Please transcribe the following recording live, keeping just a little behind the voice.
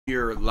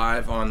Here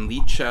live on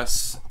Lead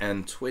Chess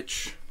and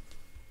Twitch,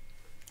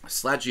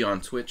 Slaggy on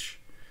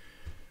Twitch.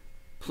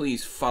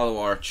 Please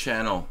follow our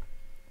channel,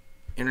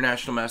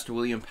 International Master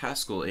Will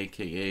Paschall,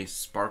 aka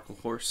Sparkle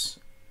Horse,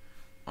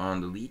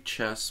 on the Lead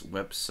Chess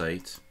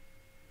website.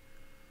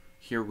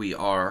 Here we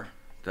are.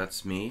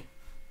 That's me.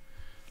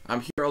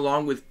 I'm here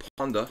along with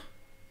Panda,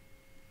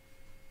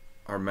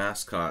 our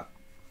mascot.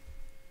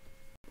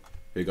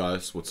 Hey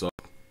guys, what's up?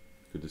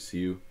 Good to see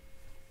you.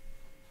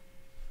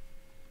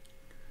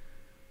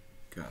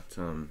 Got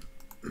a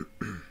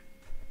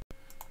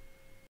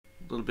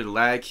little bit of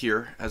lag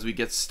here as we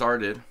get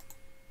started.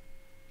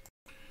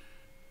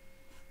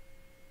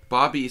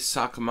 Bobby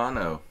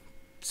Sacamano,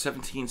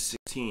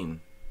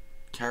 1716,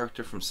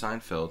 character from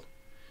Seinfeld,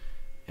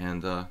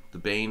 and the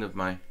bane of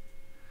my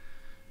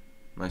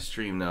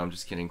stream. No, I'm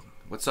just kidding.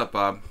 What's up,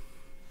 Bob?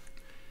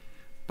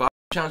 Bob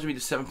challenged me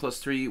to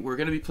 7+3. We're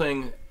going to be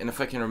playing, and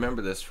if I can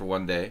remember this for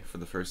one day, for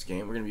the first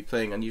game, we're going to be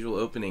playing unusual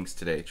openings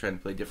today, trying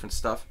to play different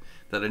stuff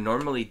that I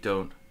normally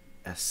don't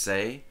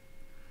essay.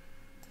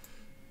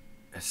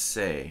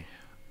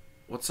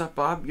 What's up,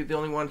 Bob? You're the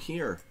only one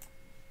here.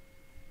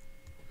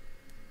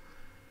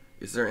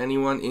 Is there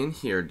anyone in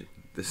here?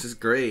 This is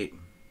great.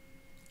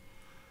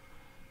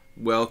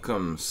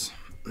 Welcomes.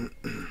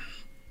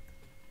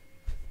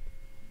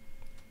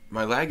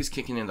 My lag is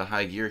kicking into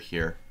high gear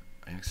here.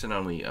 I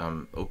accidentally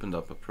opened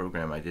up a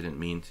program I didn't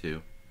mean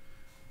to.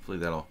 Hopefully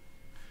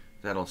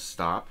that'll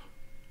stop.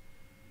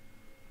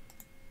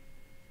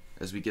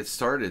 As we get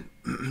started,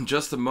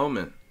 just a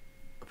moment.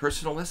 A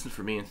personal lesson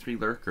for me and 3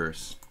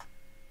 lurkers.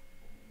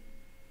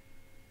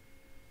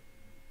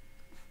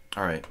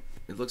 Alright,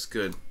 it looks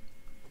good.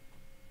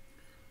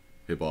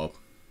 Hey, Bob.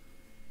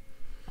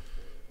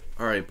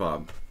 Alright,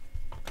 Bob.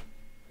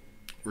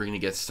 We're going to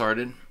get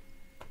started.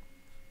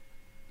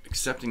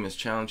 Accepting this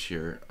challenge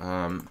here.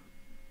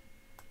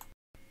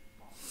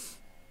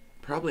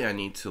 Probably I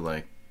need to,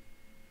 like,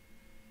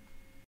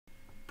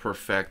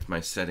 perfect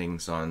my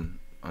settings on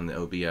the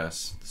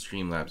OBS, the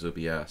Streamlabs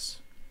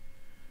OBS.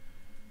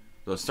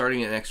 Though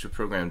starting an extra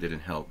program didn't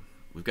help.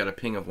 We've got a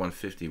ping of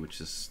 150, which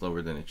is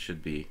slower than it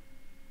should be.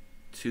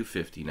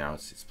 250 now.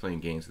 It's playing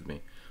games with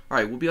me. All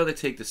right, we'll be able to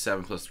take the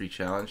 7+3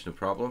 challenge, no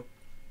problem.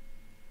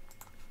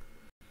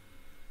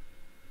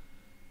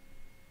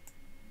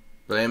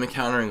 But I am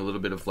encountering a little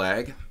bit of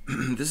lag.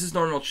 This is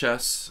normal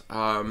chess.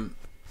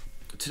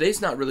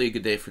 Today's not really a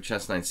good day for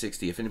Chess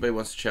 960. If anybody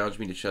wants to challenge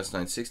me to Chess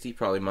 960,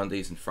 probably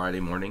Mondays and Friday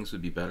mornings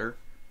would be better.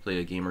 Play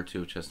a game or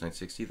two of Chess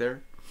 960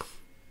 there.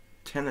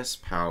 Tennis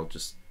Pal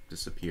just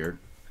disappeared.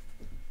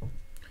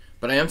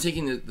 But I am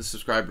taking the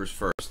subscribers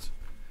first.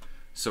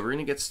 So we're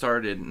going to get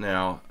started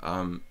now.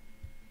 I'm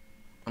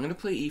going to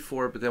play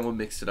e4, but then we'll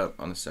mix it up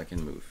on the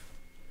second move.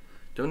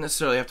 Don't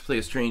necessarily have to play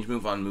a strange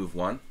move on move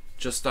 1.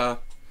 Just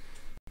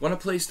want to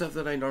play stuff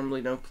that I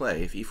normally don't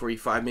play. If e4,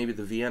 e5, maybe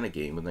the Vienna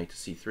game with knight to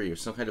c3, or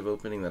some kind of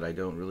opening that I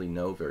don't really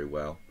know very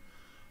well.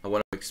 I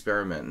want to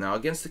experiment. Now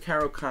against the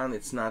Caro-Kann,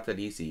 it's not that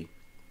easy.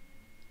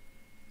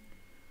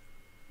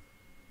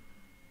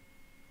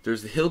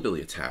 There's the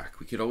hillbilly attack.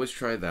 We could always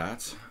try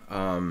that.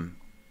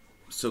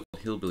 So-called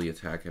hillbilly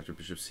attack after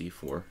bishop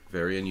c4.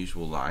 Very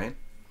unusual line.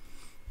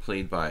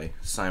 Played by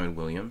Simon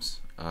Williams.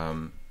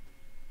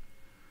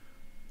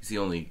 He's the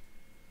only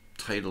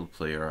titled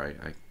player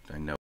I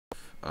know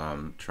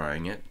of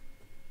trying it.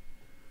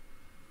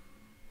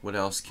 What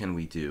else can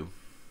we do?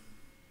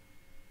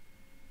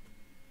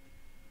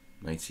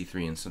 Knight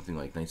c3 and something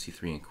like knight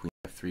c3 and queen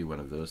f3, one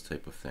of those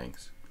type of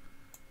things.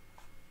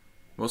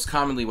 Most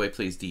commonly, white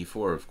plays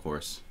d4, of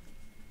course.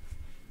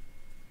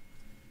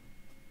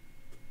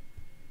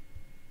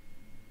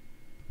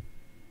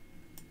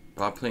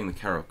 Bob playing the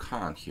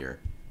Caro-Kann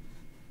here.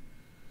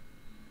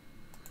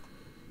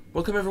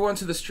 Welcome everyone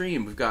to the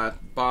stream. We've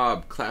got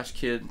Bob, Clash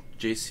Kid,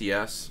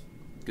 JCS.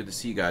 Good to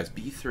see you guys.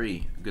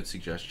 B3, a good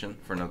suggestion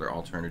for another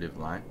alternative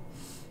line.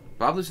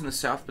 Bob lives in the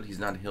south, but he's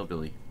not a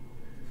hillbilly.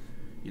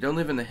 You don't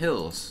live in the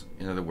hills,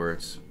 in other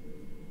words.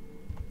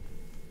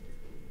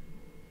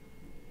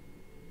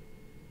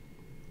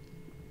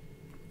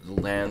 The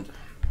land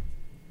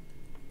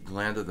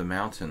of the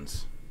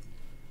mountains.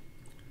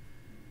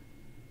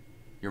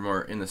 You're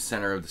more in the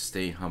center of the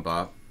state, huh,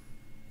 Bob?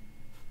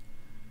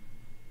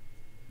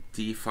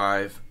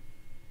 D5.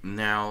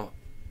 Now,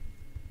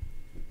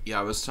 yeah,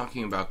 I was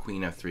talking about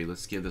queen f3.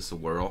 Let's give this a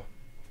whirl.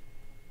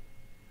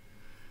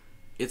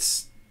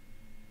 It's,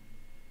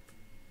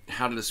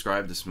 how to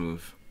describe this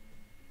move?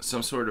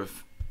 Some sort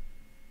of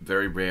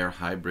very rare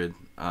hybrid.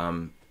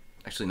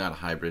 Actually, not a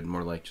hybrid,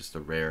 more like just a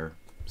rare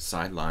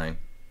sideline.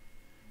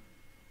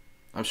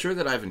 I'm sure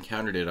that I've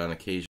encountered it on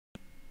occasion.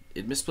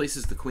 It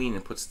misplaces the queen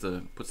and puts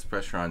the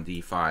pressure on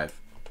d5.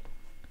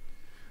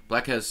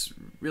 Black has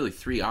really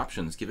 3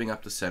 options: giving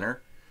up the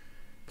center,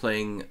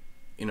 playing,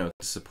 you know,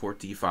 to support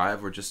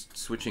d5, or just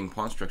switching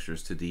pawn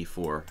structures to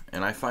d4.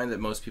 And I find that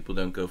most people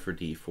don't go for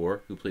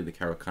d4 who play the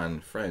Caro-Kann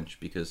in French,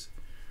 because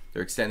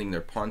they're extending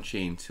their pawn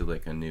chain to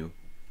like a new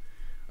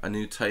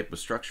type of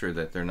structure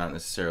that they're not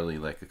necessarily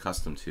like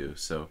accustomed to.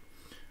 So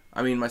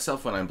I mean,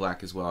 myself when I'm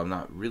black as well, I'm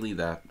not really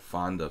that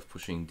fond of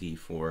pushing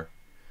d4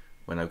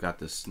 when I've got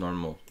this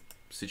normal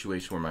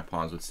situation where my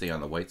pawns would stay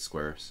on the white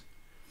squares.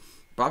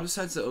 Bob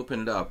decides to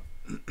open it up,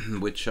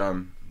 which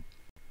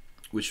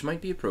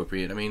might be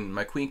appropriate. I mean,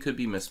 my queen could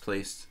be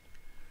misplaced.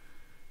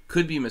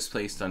 Could be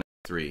misplaced on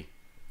f3.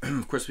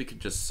 Of course, we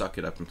could just suck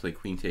it up and play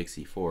queen takes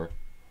e4,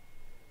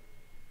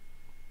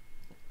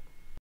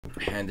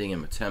 handing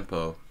him a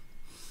tempo,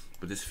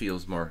 but this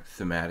feels more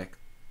thematic.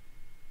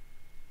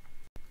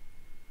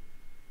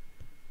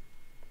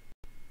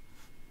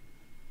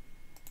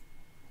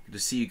 Good to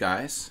see you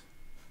guys.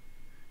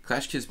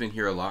 Clash Kid's been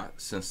here a lot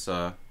since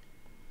the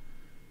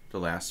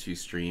last few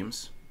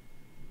streams.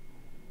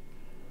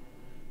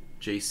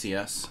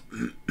 JCS.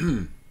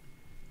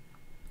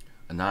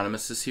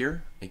 Anonymous is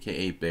here,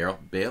 aka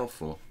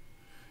Baleful.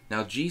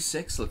 Now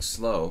g6 looks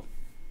slow.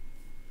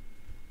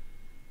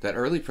 That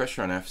early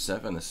pressure on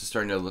f7, this is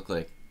starting to look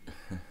like...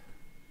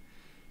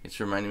 it's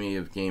reminding me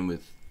of a game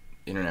with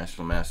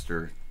International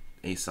Master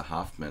Asa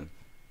Hoffman.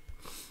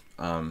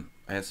 I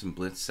had some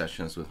blitz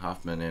sessions with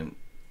Hoffman, and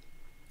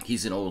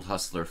he's an old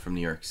hustler from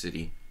New York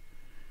City.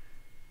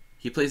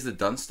 He plays the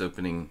Dunst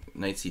opening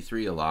knight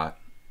c3 a lot.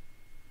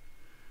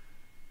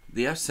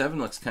 The f7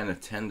 looks kind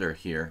of tender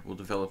here. We'll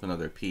develop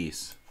another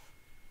piece.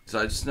 So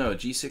I just know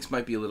g6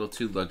 might be a little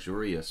too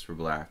luxurious for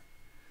black,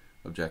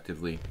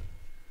 objectively.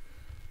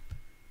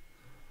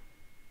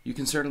 You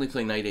can certainly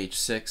play knight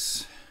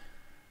h6.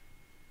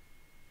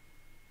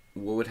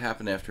 What would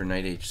happen after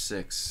knight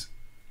h6?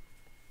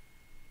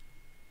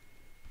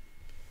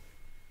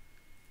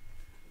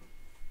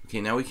 Okay,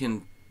 now we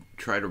can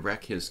try to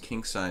wreck his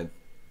kingside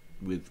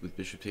with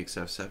bishop takes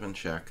f7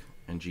 check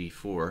and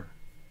g4.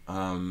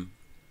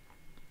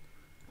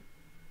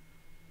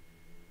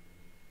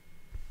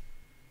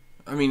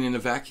 I mean, in a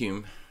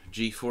vacuum,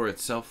 g4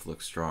 itself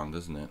looks strong,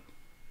 doesn't it?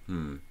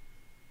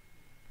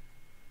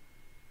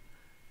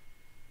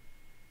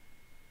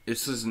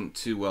 This isn't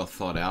too well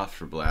thought out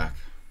for black.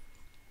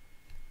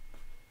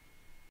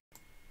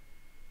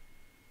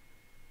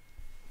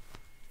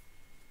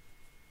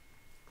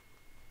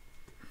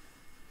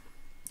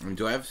 I mean,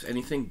 do I have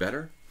anything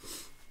better?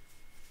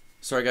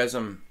 Sorry guys,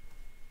 I'm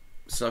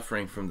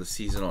suffering from the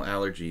seasonal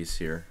allergies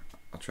here.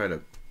 I'll try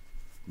to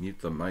mute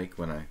the mic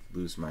when I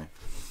lose my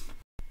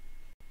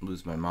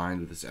mind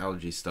with this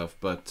allergy stuff,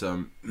 but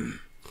my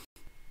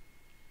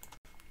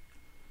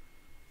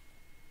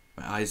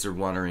eyes are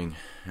watering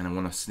and I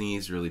want to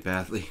sneeze really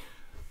badly.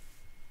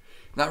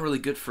 Not really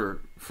good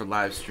for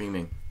live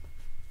streaming.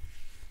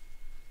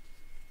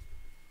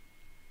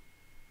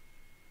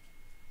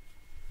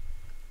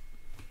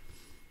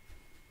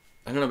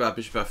 I don't know about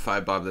bishop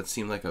f5, Bob. That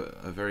seemed like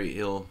a very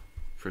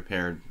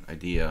ill-prepared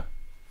idea.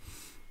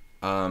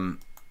 Only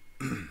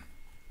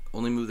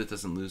move that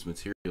doesn't lose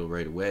material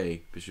right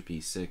away, bishop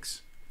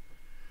e6.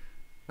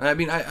 I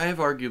mean, I have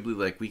arguably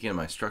like weakened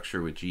my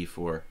structure with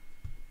g4,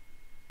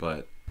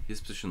 but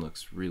his position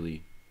looks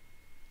really,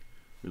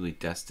 really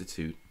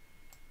destitute.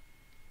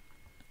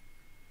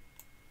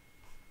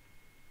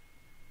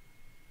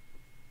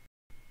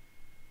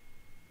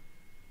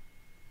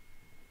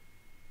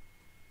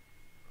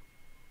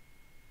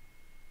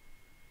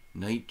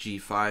 Knight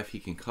g5, he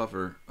can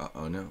cover.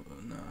 Uh-oh, no,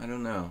 I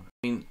don't know.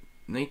 I mean,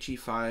 knight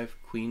g5,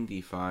 queen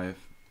d5.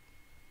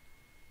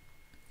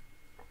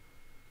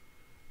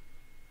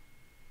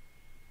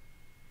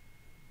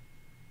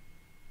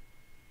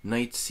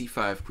 Knight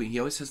c5, queen. He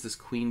always has this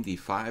queen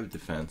d5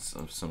 defense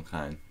of some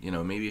kind. You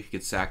know, maybe if he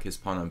could sack his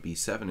pawn on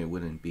b7, it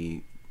wouldn't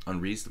be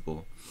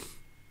unreasonable.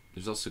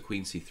 There's also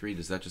queen c3.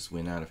 Does that just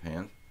win out of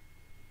hand?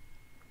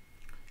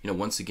 You know,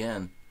 once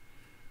again,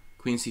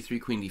 queen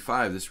c3, queen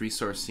d5, this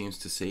resource seems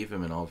to save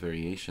him in all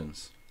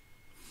variations.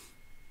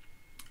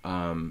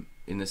 In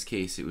this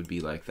case, it would be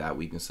like that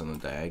weakness on the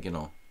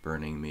diagonal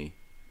burning me.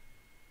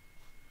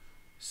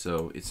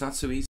 So it's not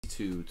so easy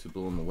to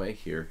blow him away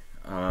here.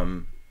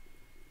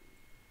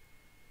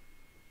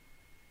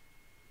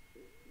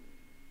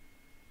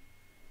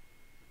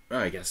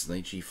 I guess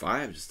knight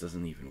g5 just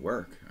doesn't even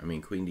work. I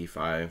mean, queen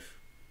d5,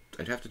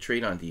 I'd have to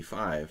trade on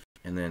d5,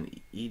 and then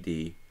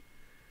ed,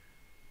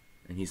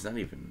 and he's not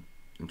even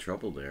in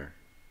trouble there.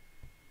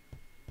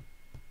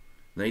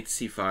 Knight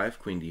c5,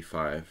 queen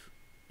d5.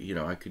 You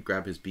know, I could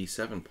grab his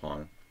b7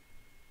 pawn.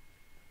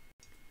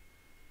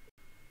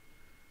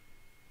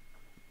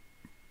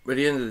 But at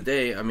the end of the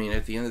day, I mean,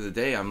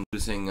 I'm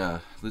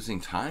losing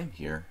time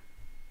here.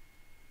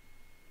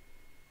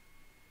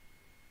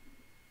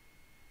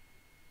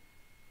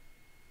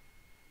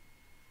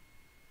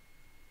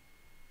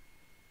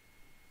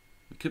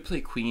 We could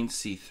play queen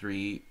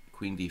c3,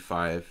 queen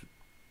d5,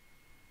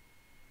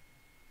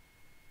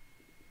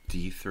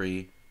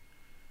 d3,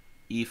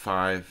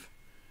 e5,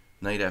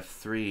 knight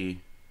f3,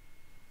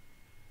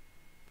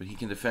 but he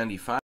can defend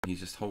e5. He's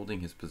just holding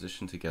his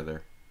position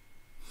together.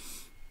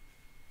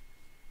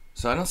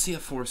 So I don't see a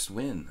forced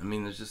win. I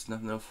mean, there's just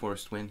no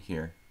forced win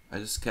here. I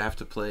just have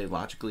to play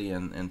logically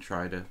and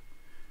try to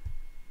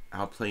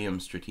outplay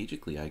him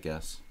strategically, I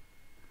guess.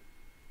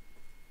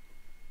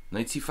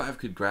 Knight c5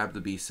 could grab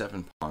the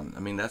b7 pawn. I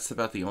mean, that's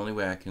about the only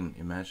way I can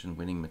imagine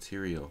winning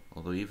material.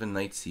 Although even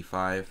knight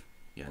c5,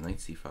 yeah, knight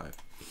c5.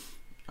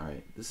 All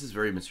right, this is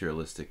very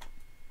materialistic.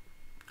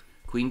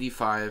 Queen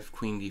d5,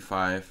 queen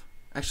d5.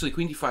 Actually,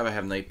 queen d5, I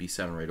have knight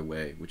b7 right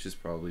away, which is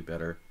probably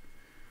better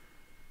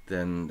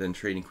than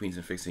trading queens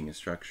and fixing a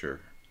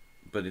structure.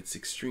 But it's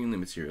extremely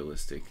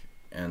materialistic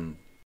and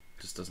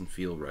just doesn't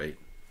feel right.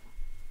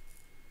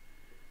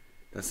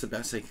 That's the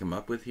best I can come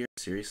up with here,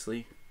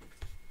 seriously.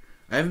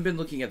 I haven't been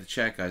looking at the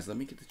chat, guys. Let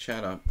me get the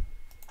chat up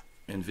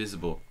and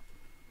visible.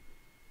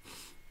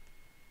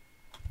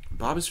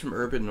 Bob is from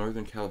urban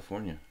Northern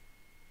California.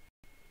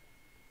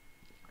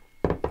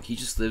 He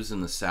just lives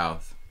in the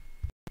South.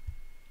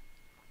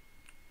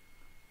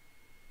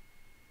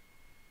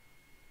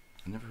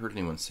 I've never heard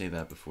anyone say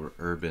that before,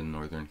 urban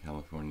Northern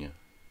California.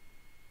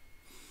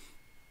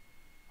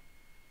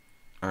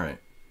 Alright,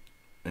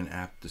 an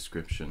apt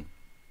description.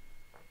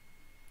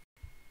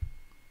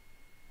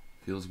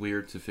 Feels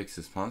weird to fix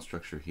his pawn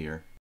structure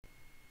here.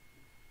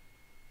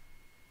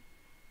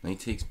 Knight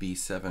takes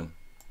b7.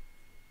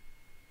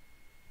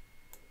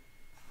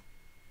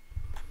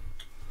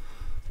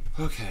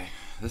 Okay,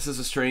 this is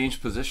a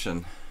strange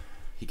position.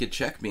 He could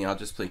check me, I'll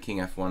just play king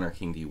f1 or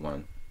king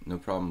d1. No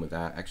problem with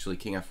that. Actually,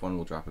 king f1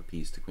 will drop a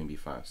piece to queen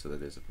b5, so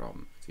that is a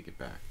problem. Take it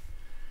back.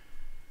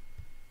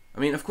 I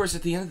mean, of course,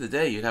 at the end of the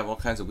day, you'd have all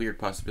kinds of weird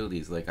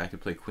possibilities. Like, I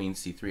could play queen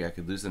c3, I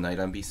could lose the knight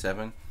on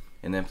b7,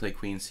 and then play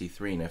queen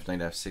c3, and if knight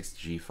f6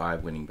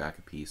 g5, winning back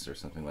a piece or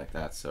something like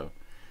that. So,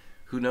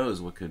 who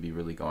knows what could be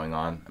really going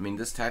on. I mean,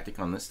 this tactic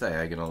on this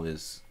diagonal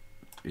is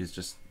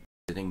just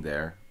sitting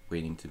there,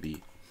 waiting to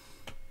be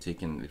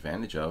taken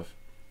advantage of.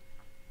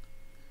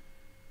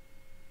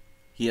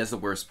 He has the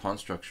worst pawn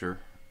structure,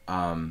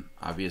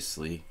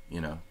 obviously,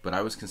 you know, but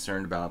I was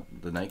concerned about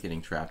the knight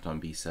getting trapped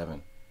on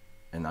b7,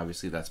 and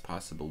obviously that's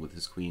possible with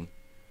his queen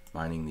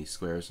mining these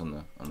squares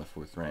on the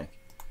fourth rank.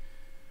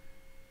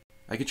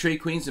 I could trade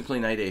queens and play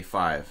knight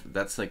a5.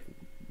 That's like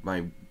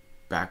my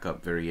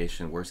backup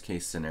variation, worst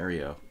case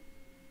scenario.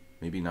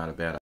 Maybe not a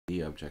bad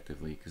idea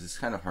objectively, because it's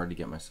kind of hard to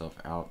get myself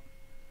out,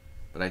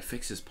 but I'd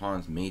fix his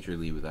pawns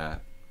majorly with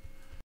that.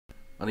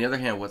 On the other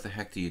hand, what the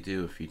heck do you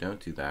do if you don't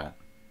do that?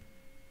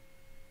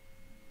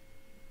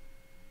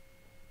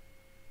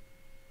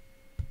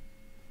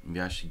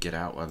 Maybe I should get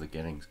out while the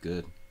getting's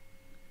good.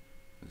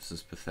 This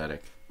is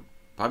pathetic.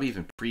 Bobby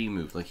even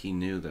pre-moved, like he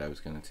knew that I was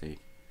going to take.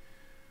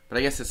 But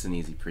I guess it's an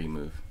easy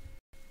pre-move.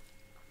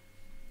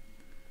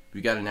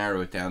 We got to narrow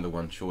it down to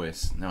one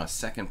choice. Now a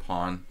second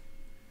pawn.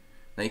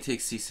 Knight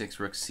takes c6,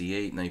 rook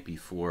c8, knight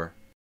b4.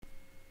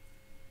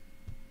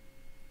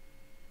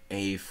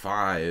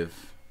 a5.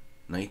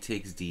 Knight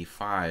takes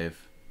d5.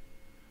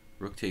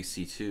 Rook takes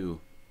c2.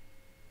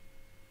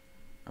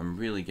 I'm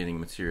really getting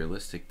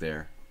materialistic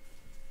there.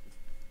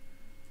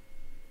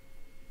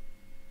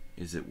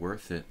 Is it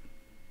worth it?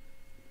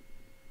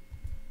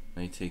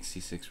 Knight takes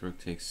c6, rook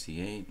takes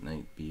c8,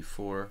 knight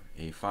b4,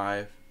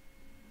 a5.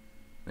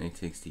 Knight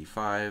takes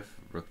d5,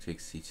 rook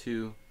takes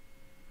c2.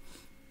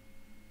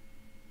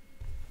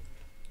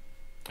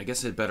 I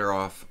guess I'm better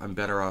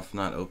off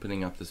not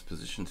opening up this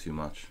position too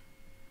much.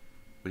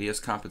 But he has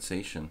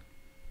compensation.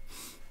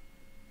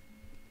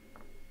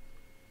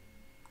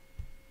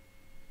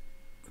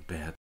 A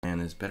bad plan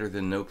is better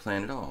than no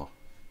plan at all.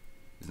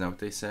 Isn't that what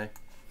they say?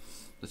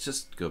 Let's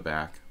just go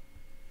back.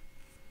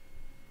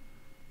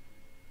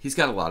 He's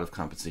got a lot of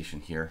compensation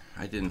here.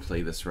 I didn't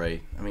play this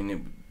right. I mean,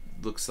 it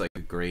looks like a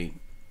great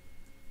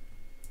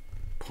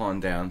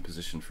pawn down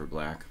position for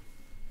black.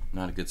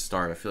 Not a good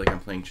start. I feel like I'm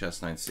playing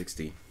chess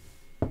 960.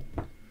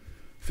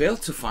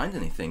 Failed to find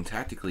anything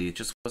tactically. It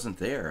just wasn't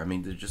there. I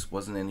mean, there just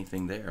wasn't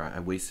anything there.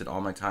 I wasted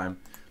all my time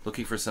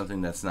looking for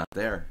something that's not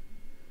there.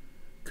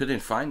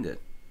 Couldn't find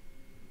it.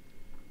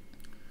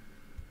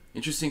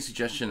 Interesting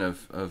suggestion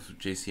of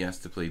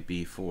JCS to play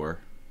b4.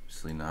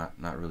 Obviously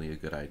not really a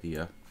good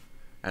idea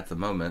at the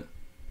moment.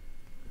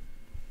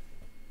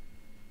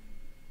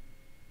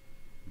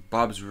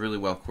 Bob's really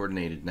well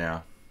coordinated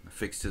now.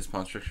 Fixed his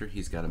pawn structure.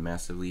 He's got a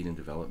massive lead in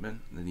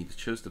development. And then he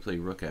chose to play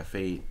rook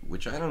f8,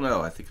 which I don't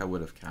know. I think I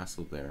would have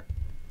castled there.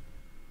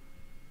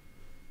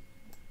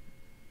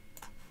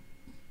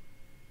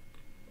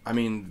 I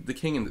mean, the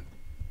king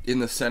in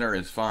the center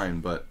is fine,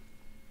 but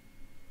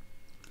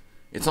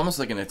it's almost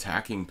like an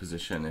attacking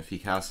position if he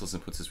castles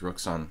and puts his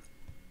rooks on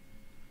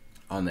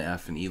the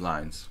f and e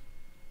lines.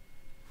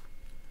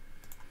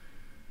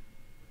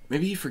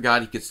 Maybe he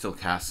forgot he could still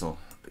castle.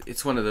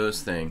 It's one of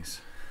those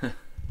things.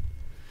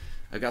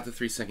 I got the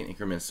 3-second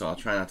increments, so I'll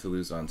try not to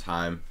lose on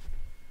time.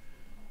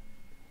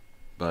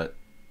 But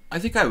I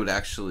think I would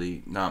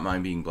actually not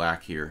mind being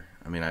black here.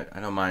 I mean, I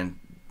don't mind.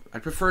 I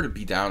prefer to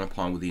be down a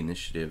pawn with the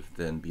initiative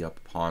than be up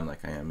a pawn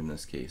like I am in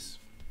this case.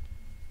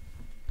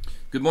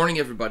 Good morning,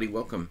 everybody.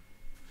 Welcome.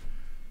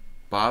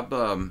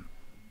 Bob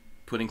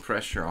putting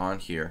pressure on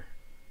here.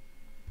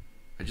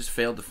 I just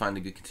failed to find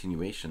a good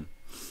continuation.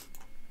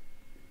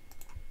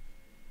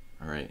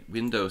 All right,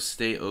 windows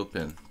stay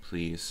open,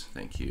 please.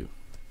 Thank you.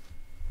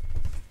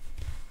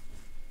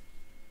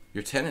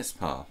 Your tennis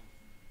pal.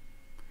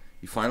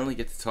 You finally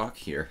get to talk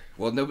here.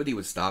 Well, nobody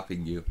was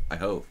stopping you, I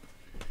hope.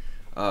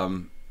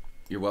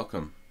 You're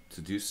welcome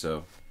to do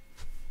so.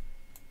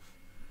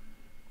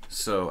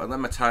 So I let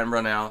my time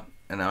run out,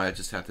 and now I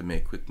just have to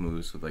make quick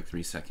moves with like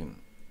 3-second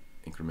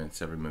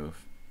increments every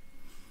move.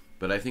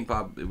 But I think,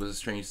 Bob, it was a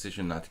strange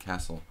decision not to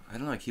castle. I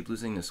don't know, I keep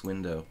losing this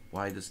window.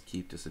 Why does it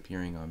keep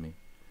disappearing on me?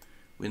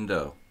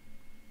 Window.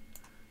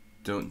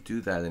 Don't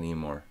do that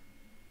anymore.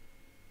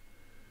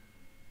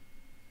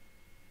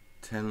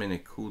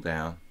 10-minute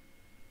cooldown.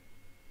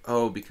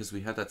 Oh, because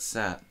we had that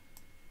set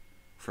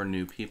for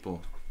new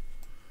people.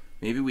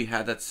 Maybe we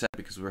had that set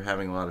because we were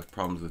having a lot of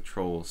problems with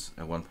trolls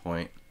at one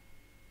point.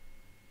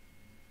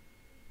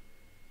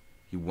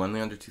 He won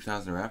the under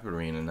 2000 Rapid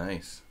Arena,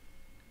 nice.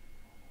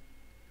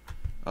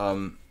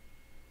 A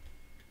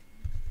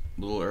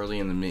little early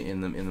in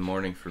the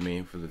morning for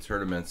me for the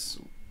tournaments.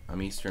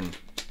 I'm Eastern,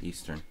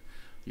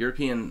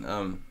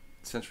 European,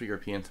 Central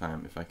European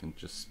time, if I can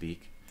just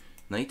speak.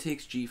 Knight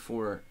takes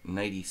G4,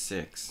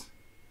 96.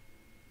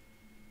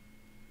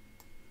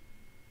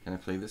 Can I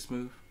play this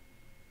move?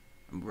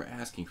 We're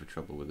asking for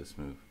trouble with this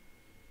move.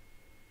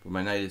 But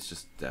my knight is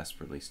just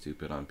desperately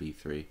stupid on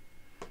B3.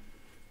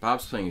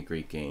 Bob's playing a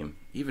great game.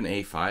 Even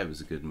A5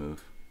 is a good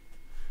move.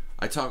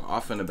 I talk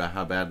often about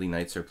how badly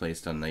knights are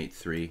placed on knight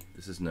 3.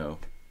 This is no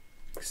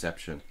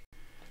exception.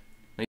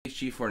 Knight takes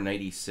G4,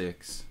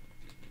 96.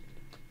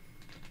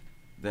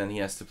 Then he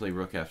has to play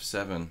rook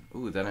F7.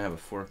 Ooh, then I have a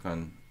fork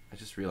on... I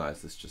just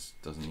realized this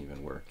just doesn't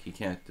even work. He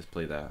can't just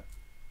play that.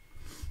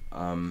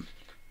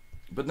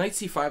 But knight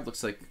C5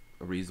 looks like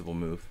a reasonable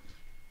move.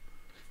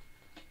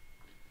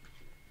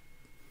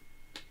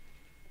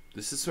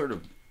 This is sort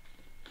of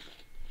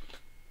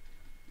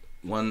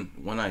one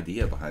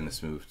idea behind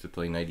this move, to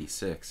play knight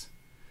E6.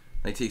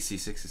 Knight takes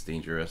C6 is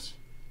dangerous.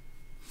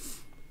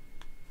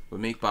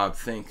 Would make Bob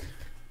think.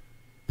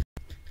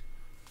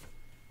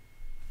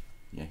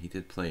 Yeah, he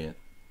did play it.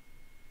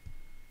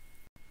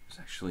 There's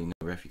actually no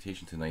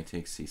refutation to knight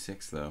takes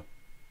C6 though.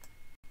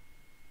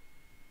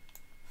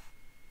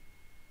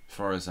 As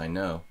far as I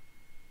know.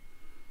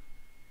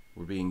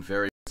 We're being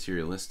very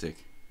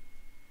materialistic.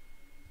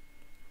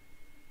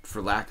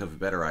 For lack of a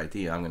better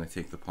idea, I'm going to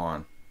take the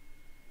pawn.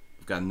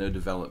 We've got no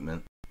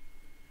development.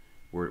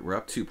 We're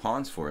up 2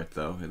 pawns for it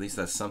though. At least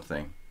that's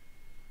something.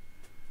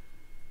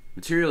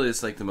 Material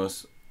is like the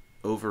most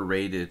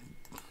overrated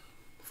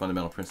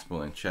fundamental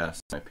principle in chess,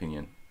 in my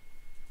opinion.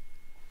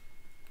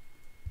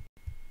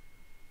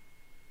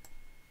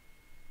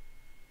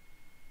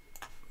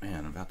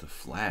 Man, I'm about to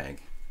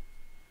flag.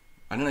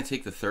 Why didn't I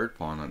take the 3rd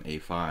pawn on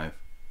A5?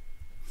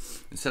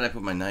 Instead I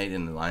put my knight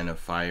in the line of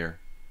fire.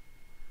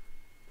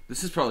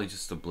 This is probably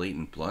just a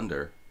blatant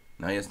blunder.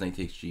 Now he has knight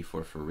takes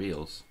G4 for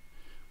reals.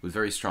 With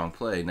very strong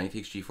play, knight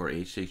takes G4,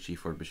 H takes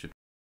G4, bishop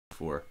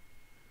G4.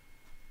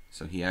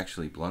 So he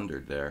actually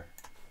blundered there.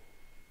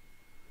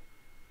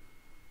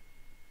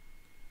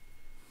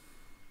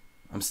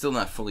 I'm still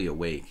not fully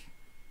awake.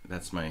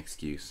 That's my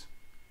excuse.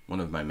 One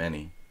of my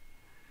many.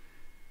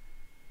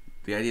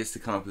 The idea is to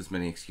come up with as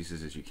many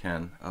excuses as you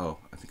can. Oh,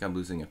 I think I'm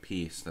losing a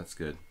piece. That's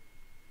good.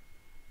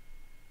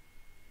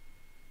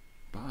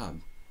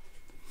 Bob.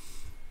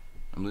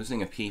 I'm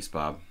losing a piece,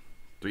 Bob.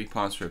 3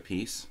 pawns for a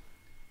piece.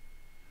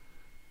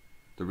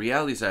 The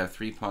reality is I have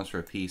 3 pawns for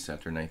a piece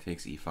after knight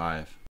takes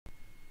E5.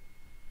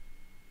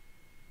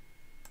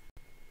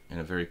 In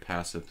a very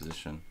passive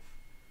position.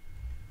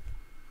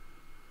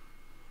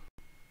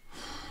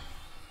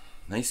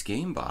 Nice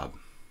game, Bob.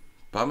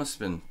 Bob must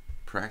have been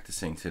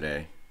practicing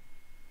today.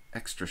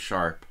 Extra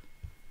sharp.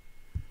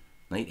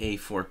 Knight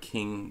A4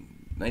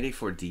 king. Knight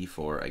A4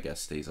 D4 I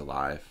guess stays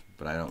alive,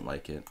 but I don't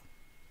like it.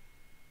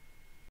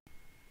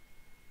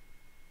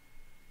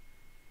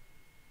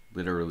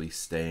 Literally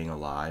staying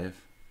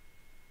alive.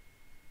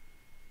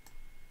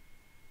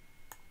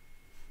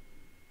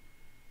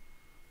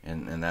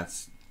 And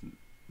that's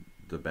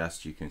the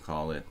best you can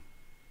call it.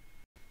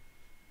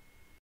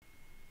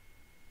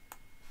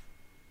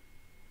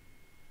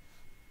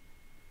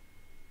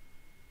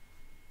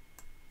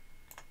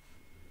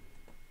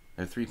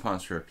 I have 3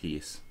 pawns for a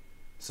piece,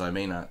 so I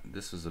may not.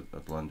 This was a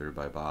blunder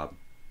by Bob.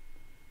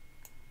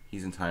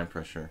 He's in time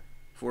pressure.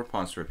 4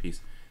 pawns for a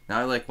piece. Now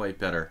I like white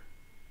better.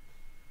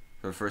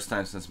 For the first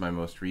time since my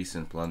most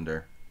recent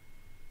blunder.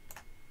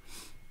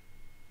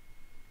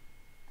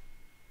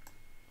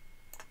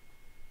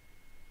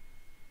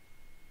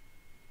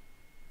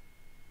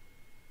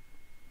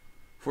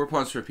 Four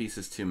pawns for a piece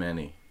is too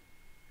many.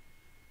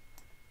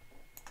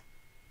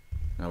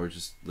 Now we're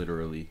just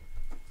literally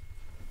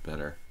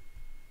better.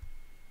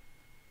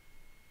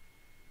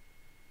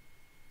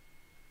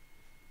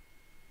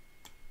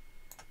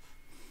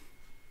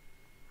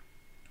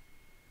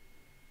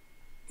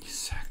 You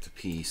sacked a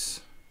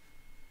piece.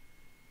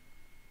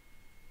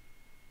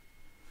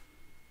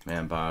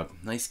 Man, Bob,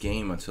 nice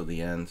game until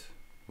the end,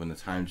 when the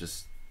time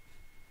just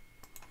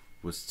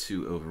was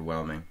too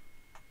overwhelming.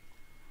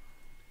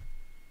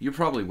 You're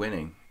probably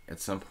winning at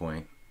some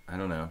point. I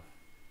don't know.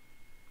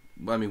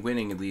 Well, I mean,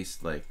 winning at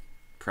least, like,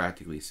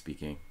 practically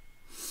speaking.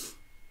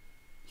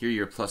 Here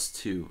you're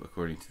 +2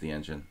 according to the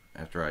engine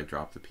after I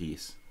dropped the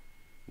piece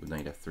with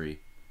knight f3.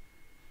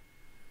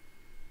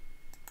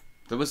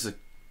 That was a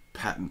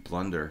patent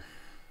blunder.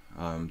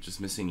 Just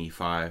missing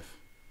e5.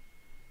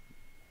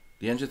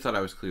 The engine thought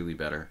I was clearly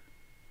better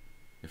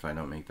if I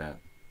don't make that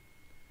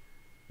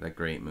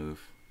great move.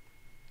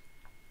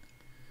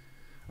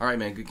 Alright,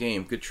 man, good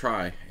game. Good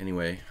try.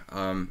 Anyway,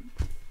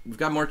 we've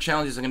got more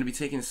challenges. I'm going to be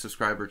taking the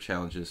subscriber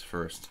challenges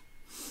first.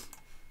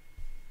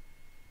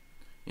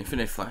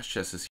 Infinite Flash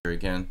Chess is here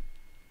again.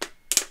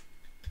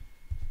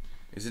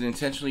 Is it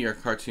intentionally your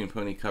cartoon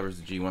pony covers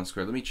the G1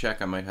 square? Let me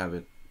check. I might have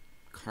it.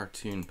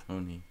 Cartoon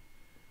pony.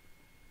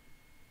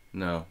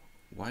 No.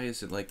 Why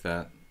is it like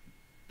that?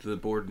 The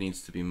board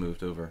needs to be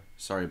moved over.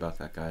 Sorry about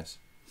that, guys.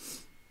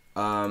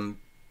 Don't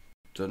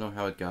know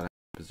how it got in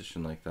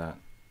position like that.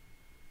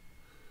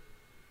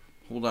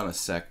 Hold on a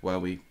sec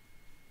while we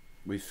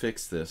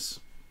fix this.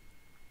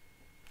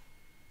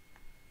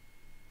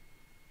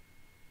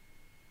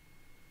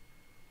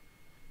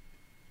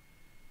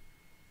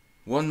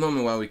 One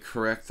moment while we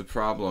correct the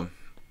problem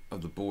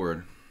of the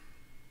board.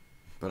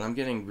 But I'm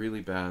getting really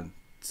bad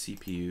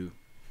CPU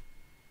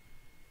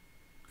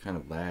kind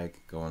of lag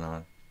going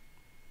on.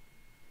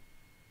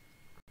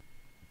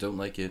 Don't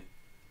like it.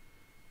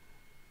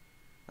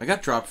 I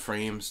got dropped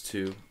frames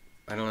too.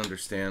 I don't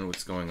understand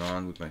what's going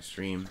on with my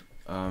stream.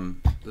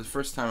 The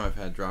first time I've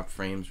had dropped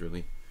frames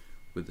really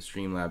with the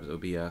Streamlabs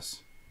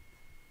OBS.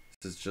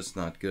 This is just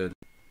not good.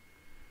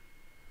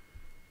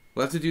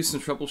 We'll have to do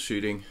some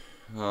troubleshooting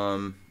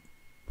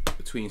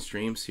between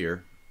streams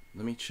here.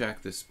 Let me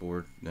check this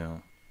board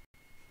now.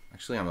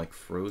 Actually, I'm like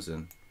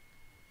frozen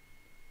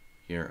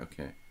here.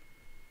 Okay.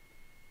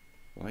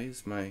 Why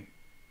is my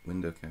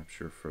window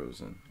capture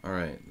frozen?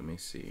 Alright, let me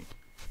see.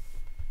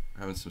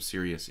 I'm having some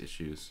serious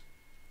issues.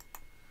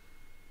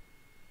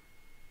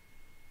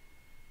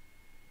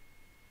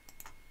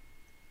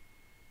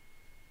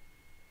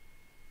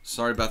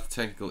 Sorry about the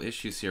technical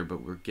issues here,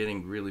 but we're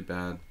getting really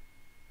bad.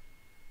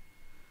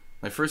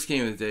 My first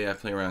game of the day, I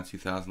play around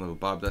 2000 level.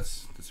 Bob,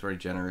 that's very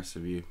generous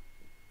of you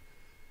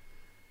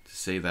to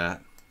say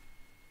that.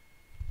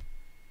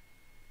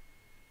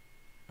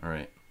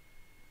 Alright.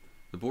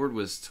 The board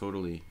was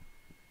totally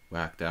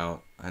whacked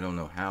out. I don't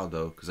know how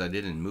though, because I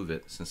didn't move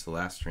it since the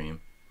last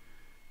stream.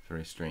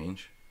 Very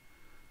strange.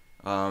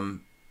 But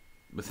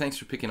thanks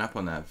for picking up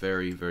on that.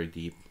 Very, very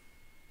deep.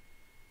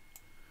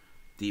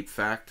 Deep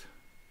fact.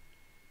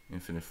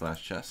 Infinite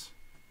Flash Chess.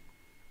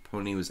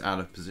 Pony was out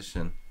of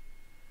position.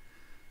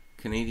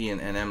 Canadian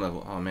NM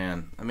level. Oh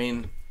man. I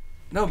mean,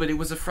 no, but it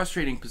was a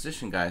frustrating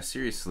position, guys.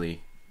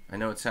 Seriously. I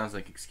know it sounds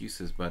like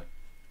excuses, but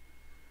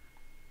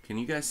can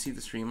you guys see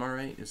the stream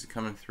alright? Is it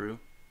coming through?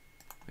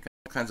 I got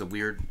all kinds of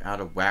weird out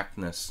of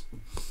whackness.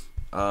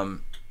 No,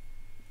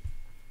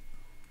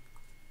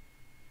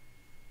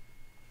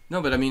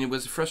 but I mean, it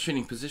was a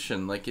frustrating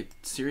position. Like, it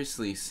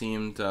seriously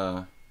seemed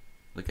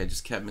like I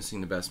just kept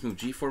missing the best move.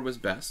 G4 was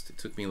best. It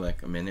took me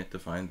like a minute to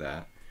find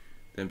that.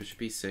 Then bishop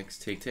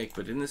e6, take.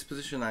 But in this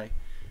position, I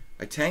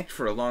tanked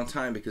for a long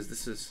time because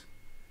this is...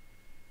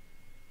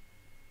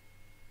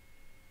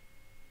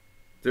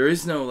 There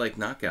is no like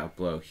knockout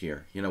blow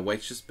here. You know,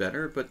 white's just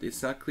better, but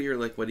it's not clear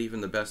like what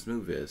even the best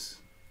move is.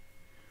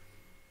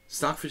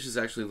 Stockfish is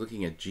actually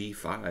looking at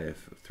g5,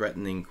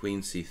 threatening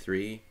queen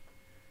c3.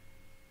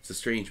 It's a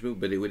strange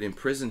move, but it would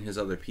imprison his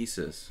other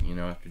pieces, you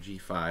know, after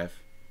g5.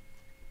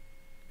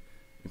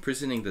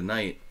 Imprisoning the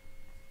knight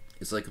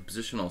is like a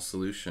positional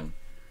solution.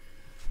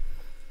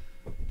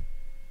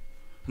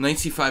 Knight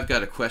c5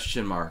 got a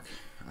question mark.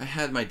 I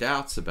had my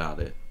doubts about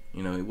it.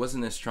 You know, it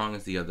wasn't as strong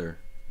as the other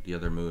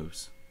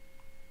moves.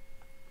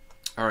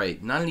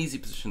 Alright, not an easy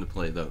position to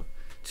play though.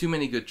 Too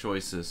many good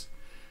choices.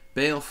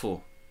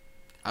 Baleful.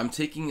 I'm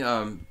taking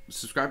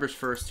subscribers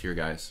first here,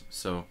 guys.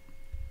 So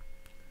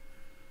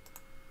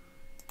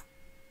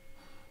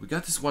we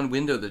got this one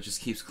window that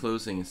just keeps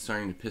closing and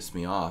starting to piss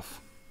me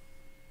off.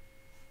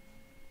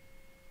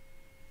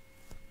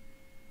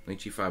 Knight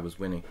g5 was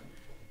winning.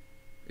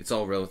 It's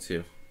all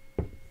relative.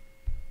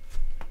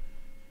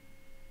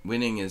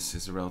 Winning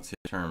is a relative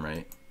term,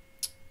 right?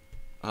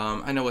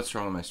 I know what's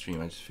wrong with my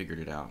stream. I just figured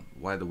it out.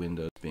 Why the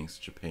window is being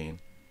such a pain.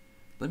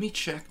 Let me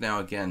check now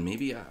again.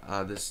 Maybe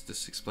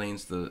this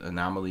explains the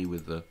anomaly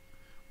with the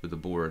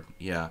board.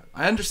 Yeah,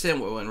 I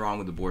understand what went wrong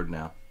with the board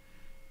now.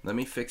 Let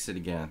me fix it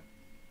again.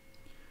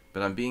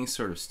 But I'm being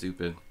sort of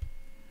stupid.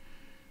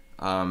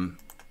 Yeah,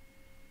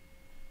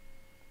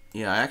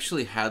 I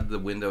actually had the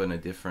window in a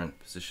different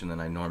position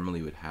than I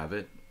normally would have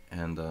it,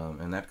 and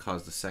that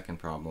caused the second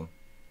problem.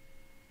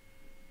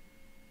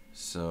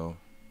 So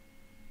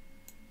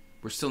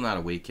we're still not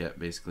awake yet,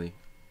 basically.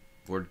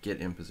 Board get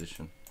in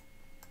position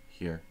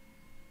here.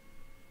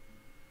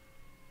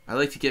 I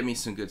like to get me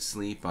some good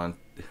sleep on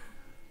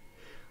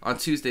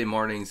Tuesday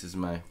mornings. Is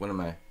one of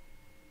my.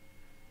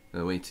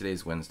 Wait,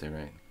 today's Wednesday,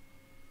 right?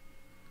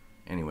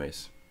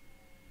 Anyways,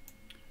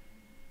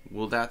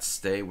 will that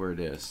stay where it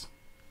is?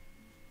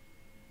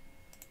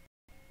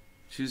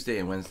 Tuesday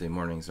and Wednesday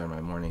mornings are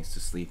my mornings to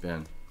sleep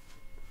in.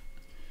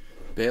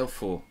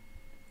 Baleful,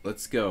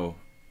 let's go.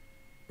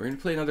 We're going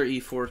to play another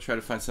e4, try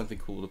to find something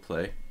cool to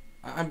play.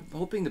 I'm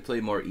hoping to play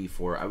more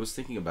e4. I was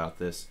thinking about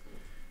this.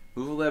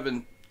 Move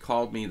 11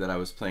 called me that I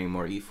was playing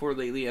more e4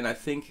 lately, and I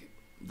think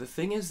the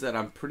thing is that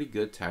I'm pretty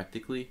good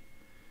tactically,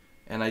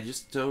 and I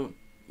just don't,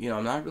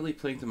 I'm not really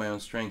playing to my own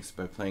strengths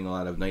by playing a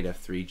lot of knight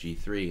f3,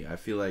 g3. I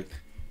feel like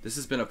this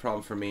has been a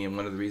problem for me, and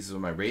one of the reasons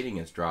why my rating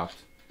has dropped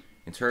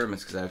in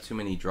tournaments because I have too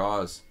many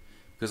draws,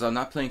 because I'm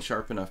not playing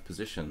sharp enough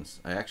positions.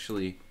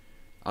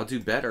 I'll do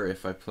better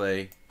if I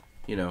play,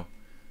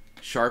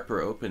 sharper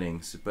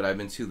openings, but I've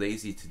been too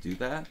lazy to do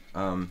that,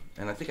 and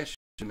I think I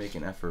should make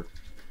an effort.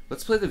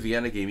 Let's play the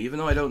Vienna game, even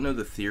though I don't know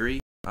the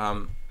theory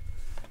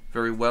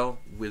very well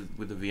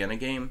with the Vienna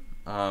game.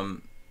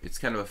 It's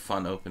kind of a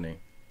fun opening.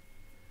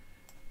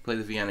 Play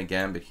the Vienna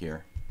Gambit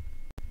here.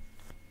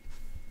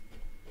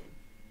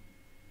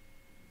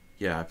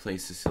 Yeah, I play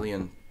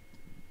Sicilian,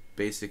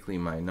 basically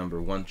my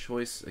 #1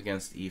 choice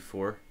against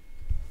e4.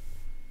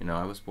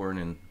 I was born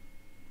in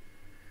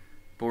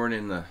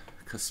the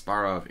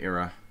Kasparov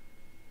era.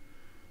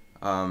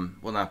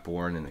 Well, not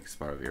born in the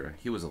Kasparov era.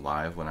 He was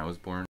alive when I was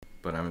born,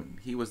 but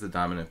he was the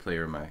dominant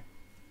player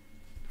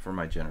for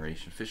my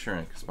generation. Fischer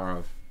and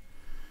Kasparov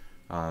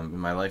in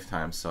my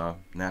lifetime, so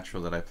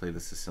natural that I play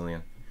the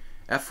Sicilian.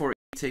 f4, e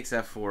takes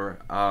f4.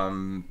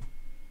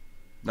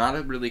 Not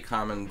a really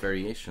common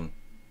variation.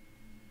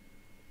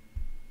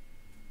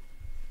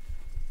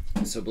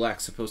 So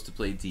black's supposed to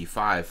play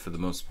d5 for the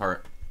most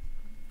part.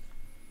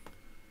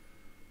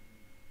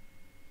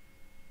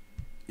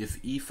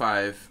 If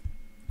e5,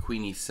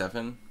 queen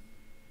e7,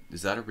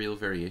 is that a real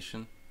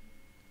variation?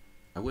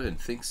 I wouldn't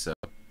think so.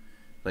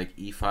 Like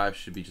e5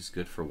 should be just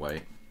good for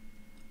white.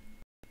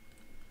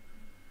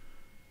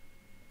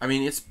 I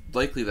mean, it's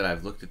likely that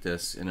I've looked at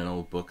this in an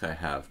old book I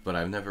have, but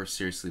I've never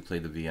seriously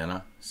played the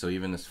Vienna, so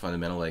even this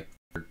fundamental like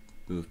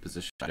move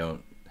position I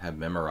don't have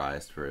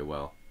memorized very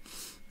well.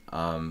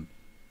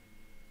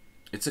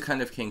 It's a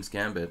kind of King's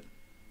Gambit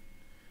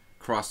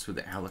crossed with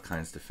the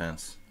Alekhine's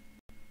defense.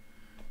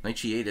 Knight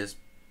g8 is,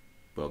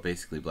 well,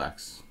 basically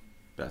black's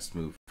best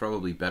move.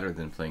 Probably better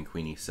than playing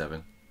queen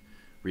e7,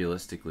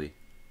 realistically.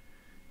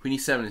 Queen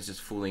e7 is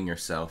just fooling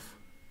yourself.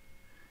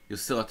 You'll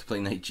still have to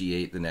play knight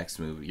g8 the next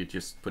move. You're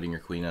just putting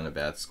your queen on a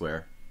bad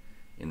square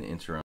in the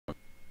interim.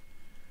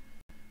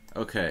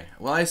 Okay,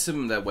 well, I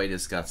assume that white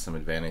has got some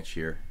advantage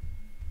here.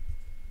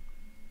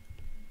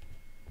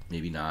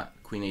 Maybe not.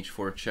 Queen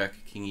h4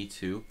 check, king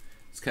e2.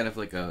 It's kind of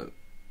like a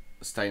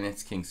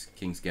Steinitz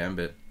King's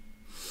Gambit.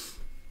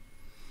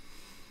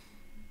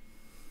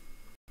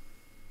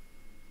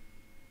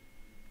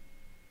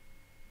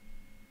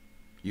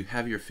 You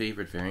have your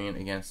favorite variant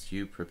against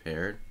you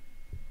prepared?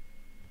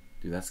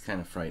 Dude, that's kind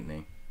of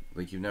frightening.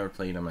 Like, you've never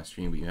played on my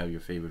stream, but you have your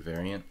favorite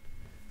variant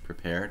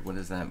prepared? What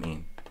does that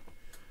mean?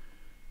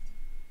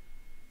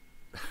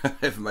 I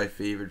have my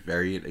favorite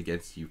variant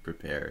against you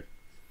prepared.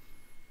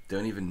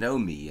 Don't even know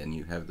me, and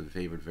you have the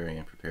favorite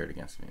variant prepared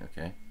against me,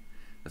 okay?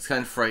 That's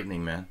kind of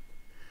frightening, man.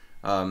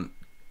 The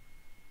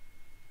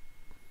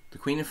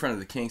queen in front of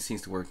the king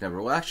seems to work never.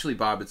 Well, actually,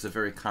 Bob, it's a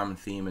very common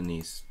theme in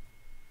these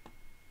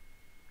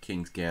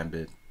King's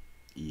Gambit-ish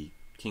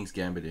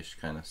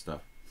kind of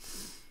stuff.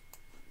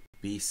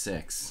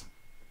 b6.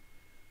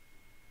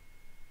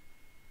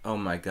 Oh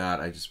my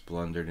god, I just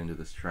blundered into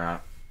this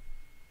trap.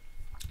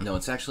 No,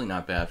 it's actually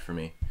not bad for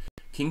me.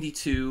 King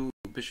d2,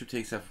 bishop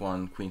takes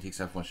f1, queen takes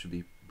f1 should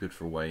be good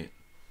for white.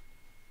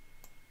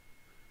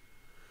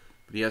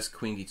 But he has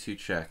queen d2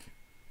 check,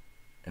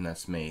 and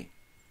that's mate.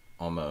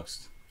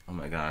 Almost. Oh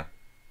my god.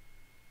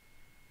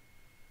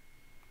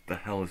 What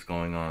the hell is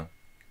going on?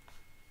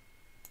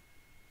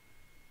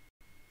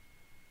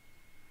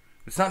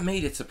 It's not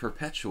mate, it's a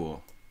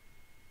perpetual.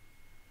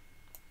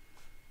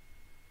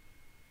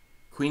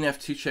 Queen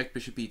f2 check,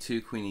 bishop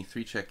e2, queen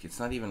e3 check. It's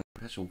not even a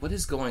perpetual. What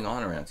is going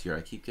on around here?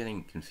 I keep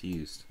getting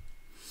confused.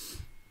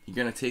 You're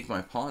going to take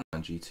my pawn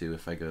on g2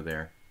 if I go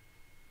there.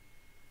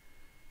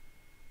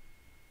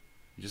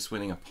 You're just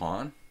winning a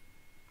pawn?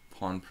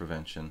 Pawn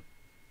prevention.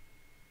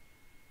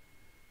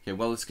 Okay,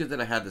 well, it's good that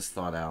I had this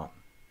thought out.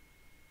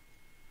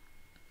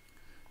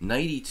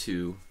 Knight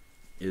e2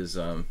 is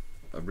a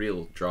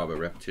real draw by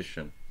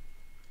repetition.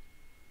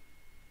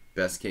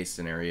 Best case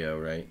scenario,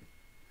 right?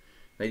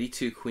 Knight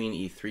e2, queen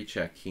e3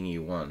 check, king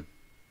e1.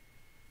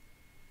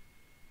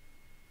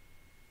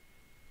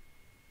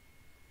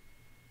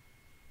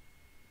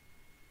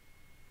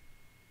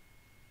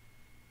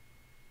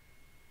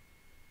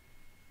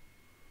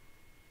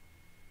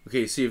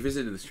 Okay, so you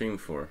visited the stream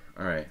before.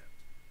 Alright.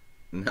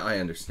 Now I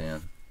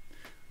understand.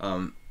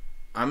 I'm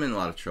in a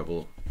lot of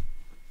trouble.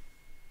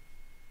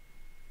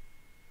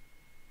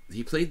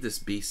 He played this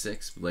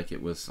b6 like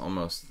it was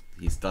almost,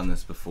 he's done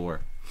this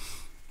before.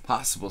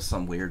 Possible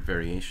some weird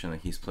variation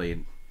that he's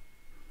played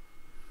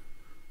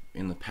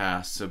in the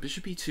past. So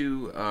bishop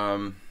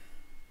e2,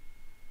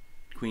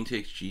 queen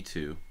takes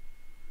g2.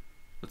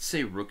 Let's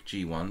say rook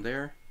g1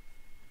 there.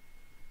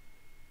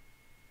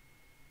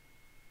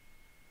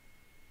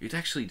 It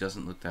actually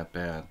doesn't look that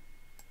bad.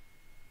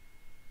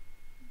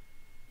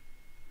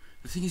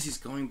 The thing is, he's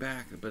going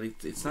back, but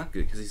it's not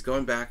good because he's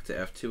going back to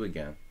f2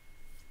 again.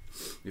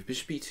 If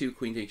bishop e2,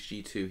 queen takes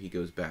g2, he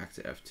goes back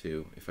to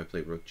f2 if I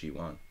play rook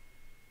g1.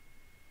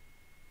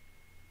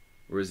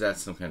 Or is that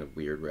some kind of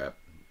weird rep?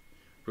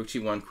 Rook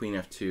g1, queen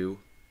f2,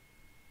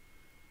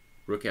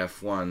 rook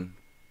f1.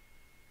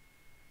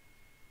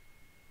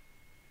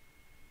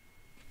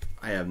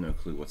 I have no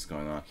clue what's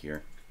going on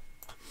here.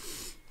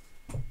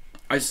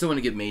 I just don't want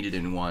to get mated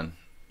in one,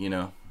 you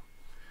know?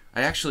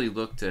 I actually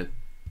looked at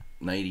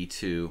knight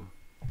e2,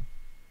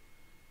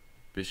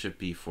 bishop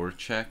b4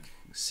 check,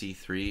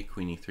 c3,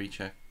 queen e3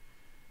 check.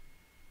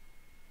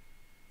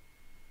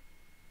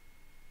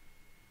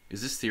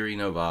 Is this theory?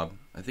 No, Bob.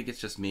 I think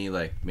it's just me,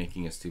 like,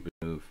 making a stupid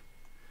move.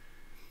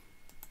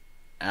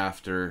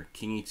 After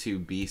king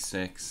e2,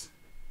 b6.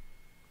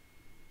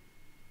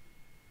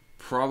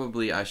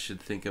 Probably I should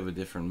think of a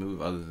different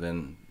move other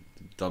than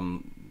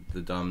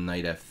the dumb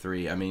knight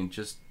f3. I mean,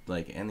 just,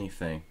 like,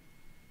 anything.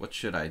 What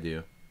should I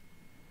do?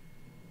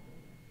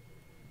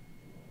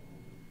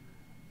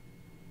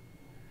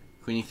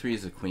 Queen e3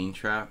 is a queen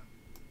trap.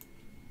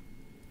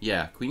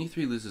 Yeah, queen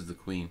e3 loses the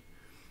queen.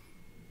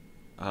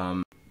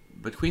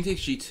 But queen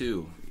takes g2,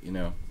 you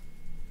know.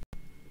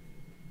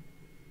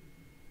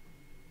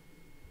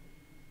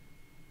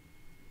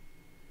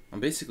 I'm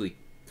basically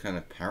kind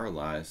of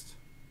paralyzed.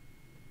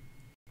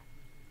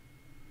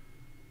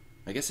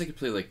 I guess I could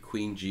play like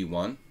queen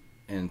g1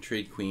 and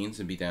trade queens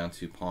and be down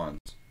 2 pawns.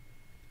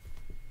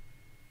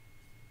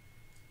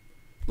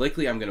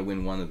 Likely I'm going to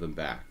win one of them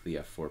back, the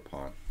f4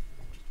 pawn.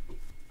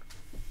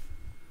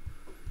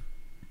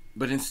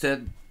 But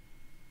instead,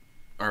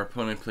 our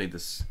opponent played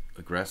this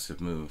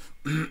aggressive move.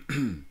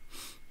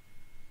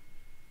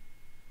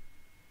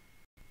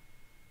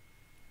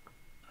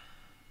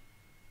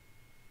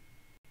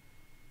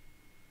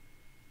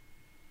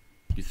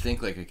 You'd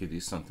think like I could do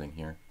something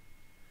here.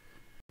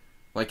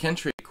 Well, I can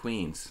trade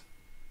queens.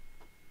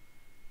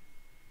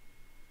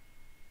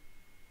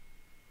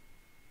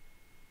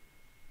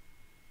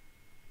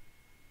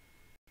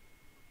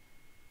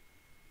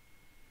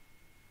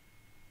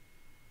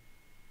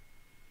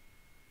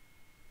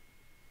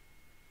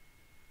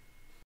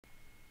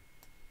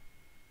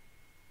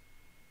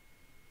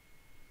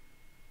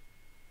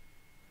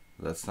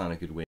 That's not a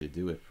good way to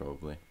do it,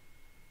 probably.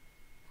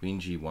 Queen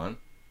g1.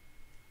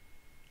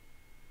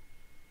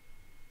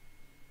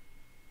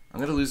 I'm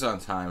going to lose on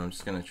time. I'm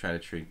just going to try to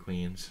trade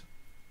queens.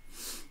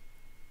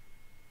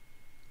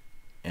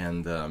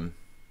 And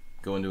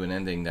go into an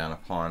ending down a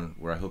pawn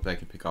where I hope I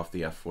can pick off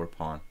the f4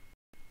 pawn.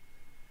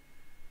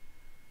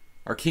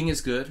 Our king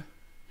is good.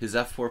 His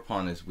f4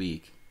 pawn is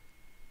weak.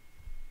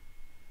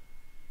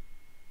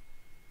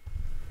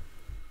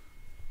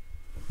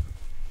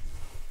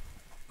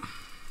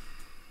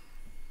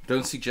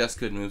 Don't suggest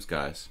good moves,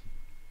 guys.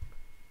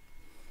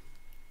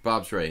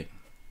 Bob's right.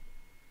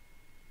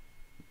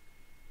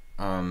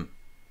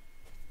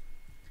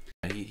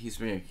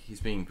 He's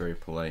being very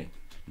polite.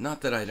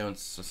 Not that I don't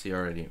see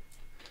already.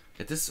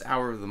 At this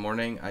hour of the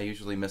morning, I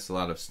usually miss a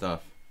lot of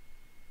stuff.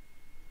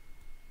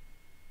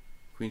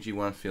 Queen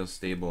g1 feels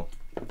stable.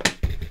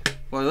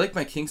 Well, I like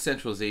my king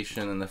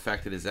centralization and the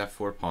fact that his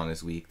f4 pawn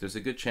is weak. There's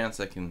a good chance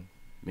I can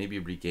maybe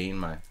regain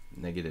my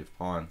negative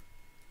pawn.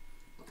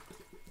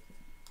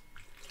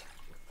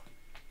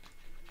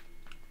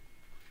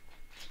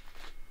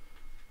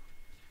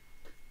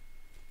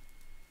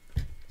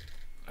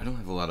 I don't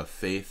have a lot of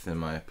faith in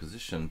my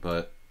position,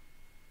 but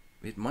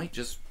it might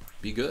just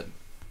be good.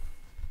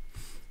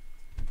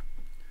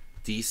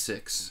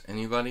 d6,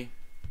 anybody?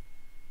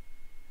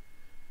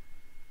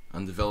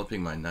 I'm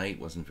developing my knight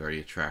wasn't very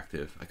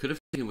attractive. I could have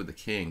taken with the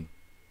king,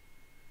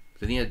 but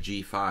then he had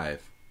g5.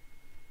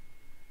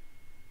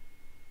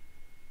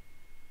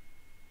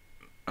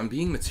 I'm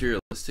being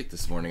materialistic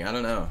this morning. I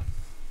don't know.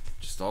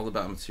 Just all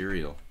about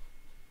material.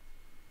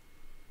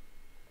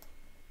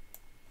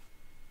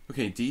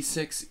 Okay,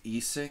 d6,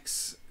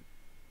 e6.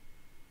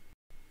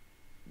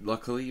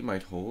 Luckily,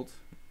 might hold.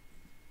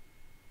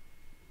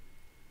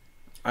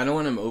 I don't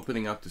want him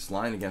opening up this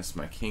line against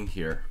my king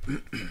here.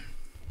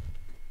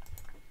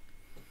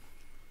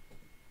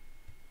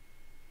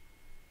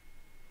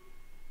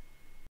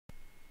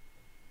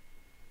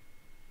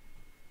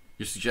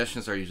 Your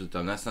suggestions are usually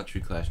dumb. That's not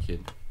true, Clash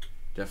Kid.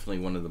 Definitely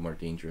one of the more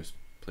dangerous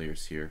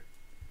players here.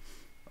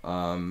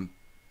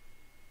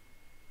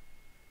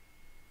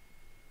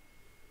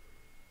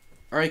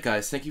 Alright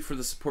guys, thank you for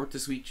the support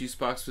this week.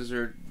 Juicebox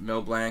Wizard,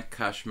 Mel Blanc,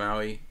 Cash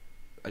Maui.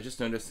 I just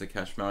noticed that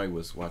Cash Maui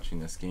was watching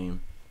this game.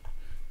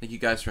 Thank you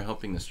guys for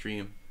helping the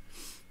stream.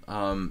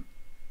 H6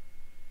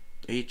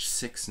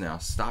 now,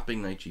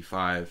 stopping knight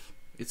g5.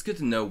 It's good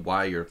to know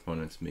why your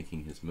opponent's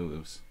making his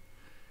moves.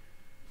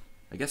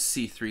 I guess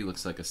c3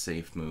 looks like a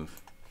safe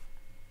move.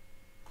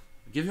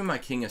 Giving my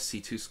king a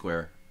c2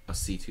 square, The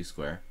c2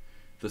 square,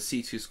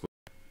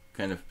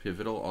 kind of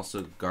pivotal,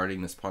 also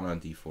guarding this pawn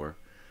on d4.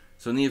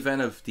 So in the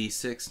event of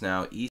d6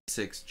 now, e6,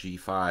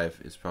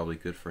 g5 is probably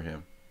good for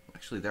him.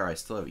 Actually there, I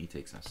still have e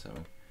takes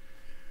f7.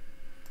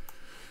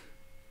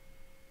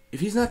 If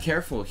he's not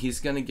careful, he's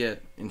going to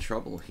get in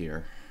trouble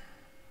here.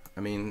 I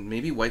mean,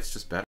 maybe white's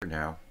just better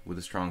now with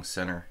a strong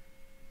center.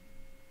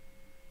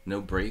 No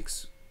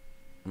breaks.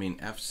 I mean,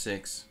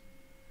 f6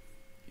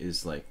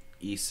 is like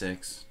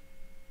e6.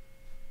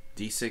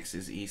 d6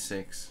 is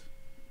e6.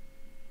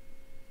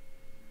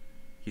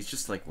 He's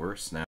just like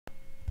worse now.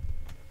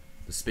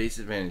 The space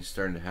advantage is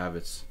starting to have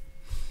its...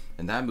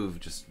 And that move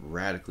just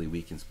radically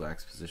weakens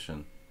black's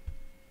position.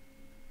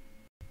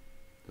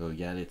 Though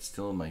yet it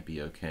still might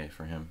be okay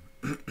for him.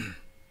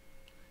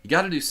 You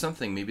gotta do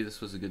something. Maybe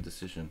this was a good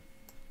decision.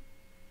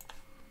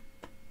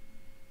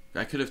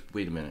 I could have...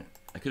 Wait a minute.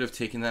 I could have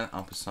taken that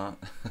en passant.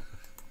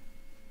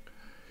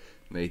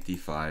 Mate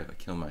d5. I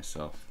kill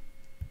myself.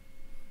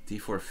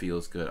 d4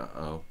 feels good.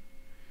 Uh-oh.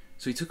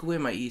 So he took away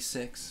my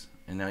e6.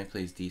 And now he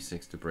plays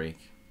d6 to break.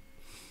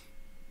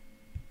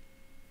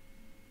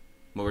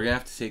 Well, we're going to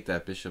have to take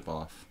that bishop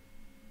off.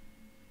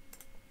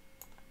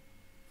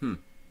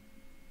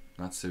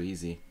 Not so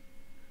easy.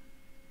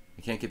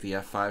 I can't get the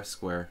f5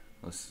 square.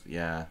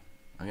 Yeah,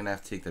 I'm going to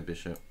have to take that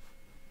bishop.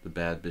 The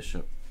bad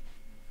bishop.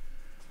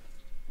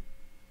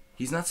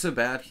 He's not so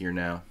bad here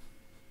now.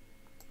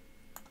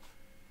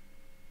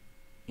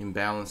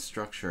 Imbalanced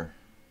structure.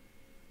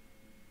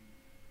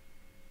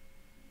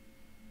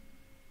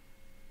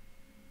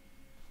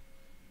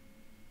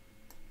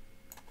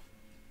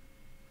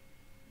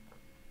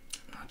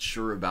 Not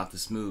sure about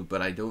this move,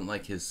 but I don't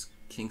like his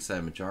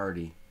kingside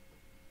majority.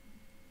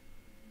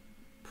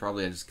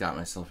 Probably I just got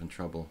myself in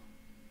trouble.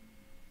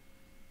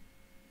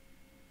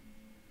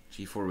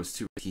 g4 was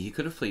too risky. He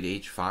could have played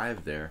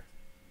h5 there.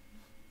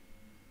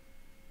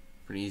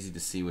 Pretty easy to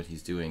see what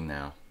he's doing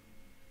now.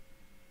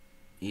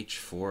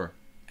 h4.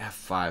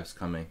 f5's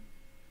coming.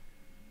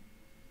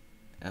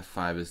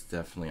 f5 is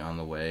definitely on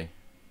the way.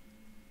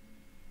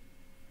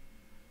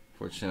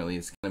 Fortunately,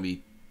 it's going to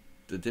be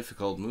a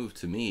difficult move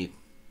to meet.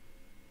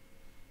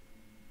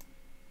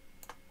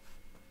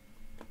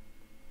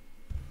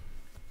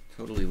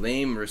 Totally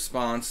lame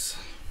response.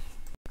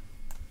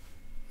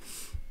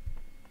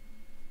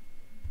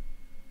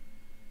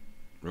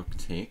 Rook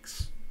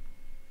takes.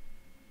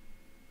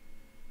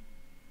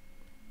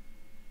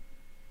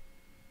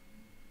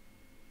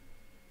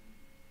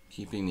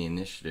 Keeping the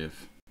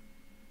initiative.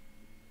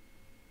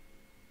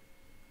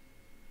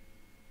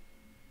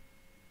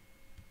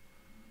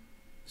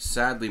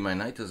 Sadly, my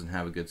knight doesn't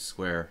have a good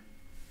square.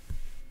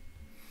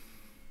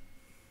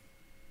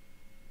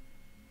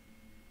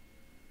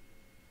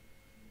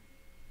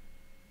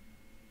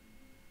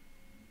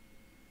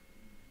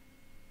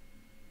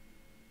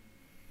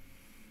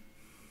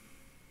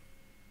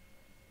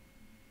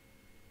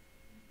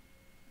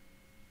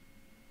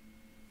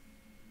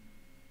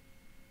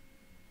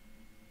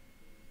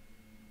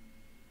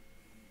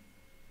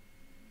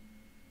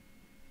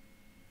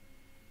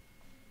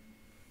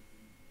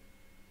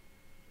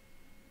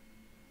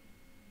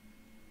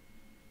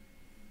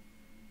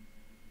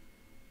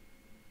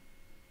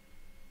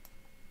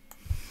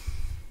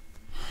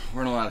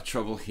 We're in a lot of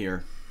trouble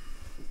here.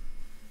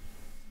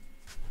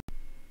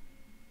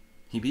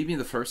 He beat me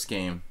the first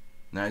game.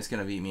 Now he's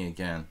gonna beat me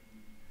again.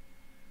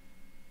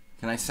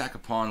 Can I sack a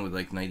pawn with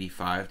like knight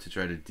e5 to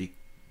try to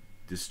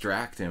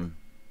distract him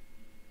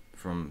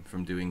from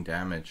doing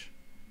damage?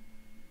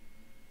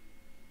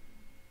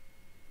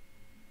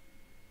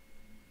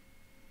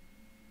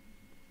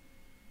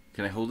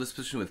 Can I hold this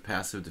position with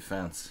passive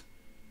defense?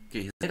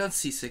 Okay, his knight on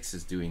c6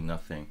 is doing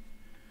nothing.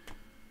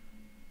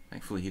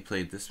 Thankfully, he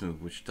played this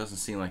move, which doesn't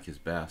seem like his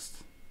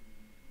best.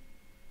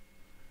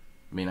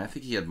 I mean, I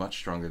think he had much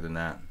stronger than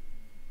that.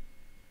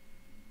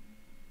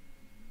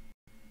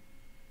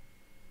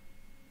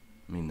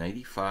 I mean, knight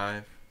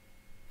e5,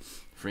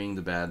 freeing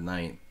the bad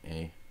knight,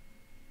 eh?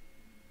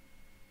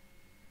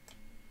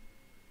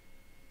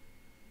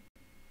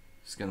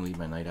 Just gonna leave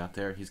my knight out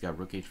there. He's got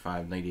rook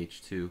h5, knight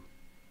h2,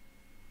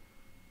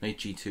 knight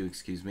g2,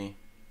 excuse me.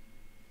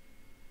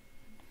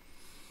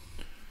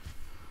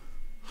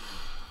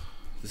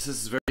 This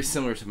is very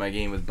similar to my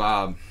game with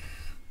Bob.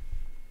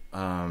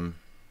 Alright.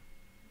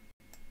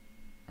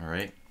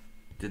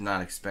 Did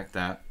not expect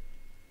that.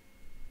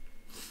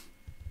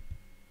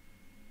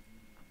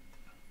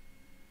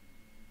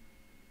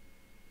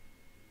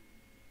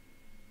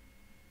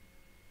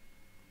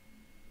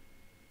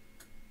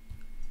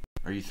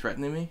 Are you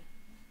threatening me?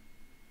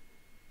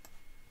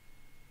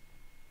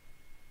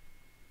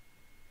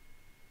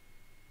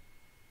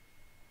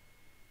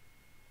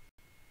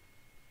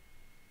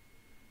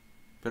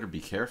 Better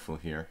be careful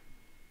here.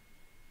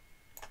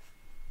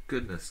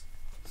 Goodness.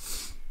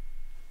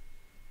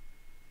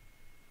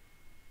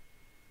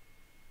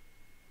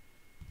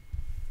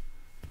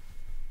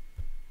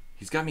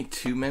 He's got me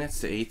 2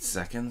 minutes to 8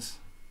 seconds.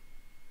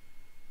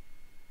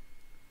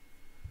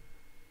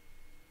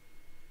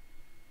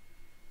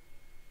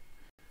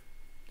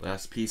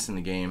 Last piece in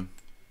the game.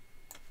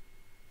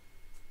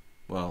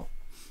 Well,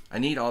 I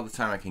need all the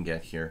time I can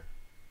get here.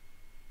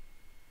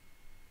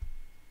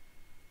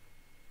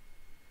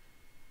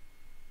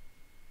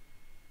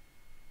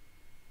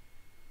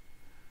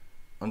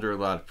 Under a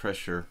lot of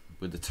pressure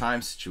with the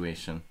time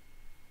situation.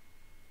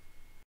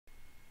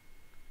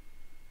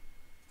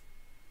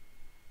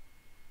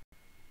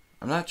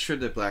 not sure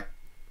that black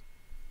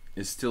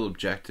is still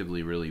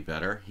objectively really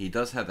better. He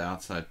does have the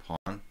outside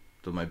pawn,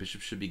 though my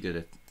bishop should be good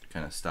at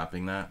kind of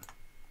stopping that.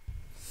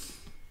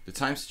 The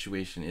time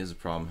situation is a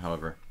problem,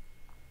 however.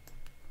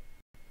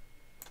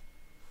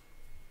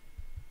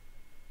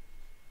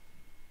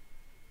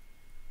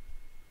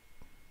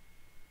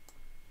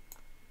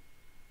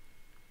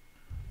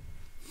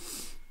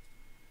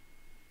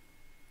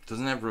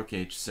 Doesn't have rook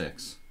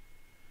h6.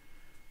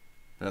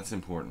 That's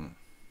important.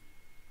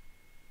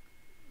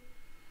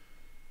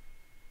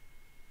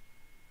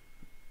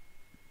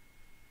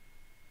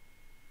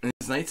 And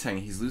his knight's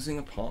hanging. He's losing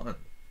a pawn.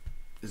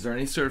 Is there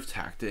any sort of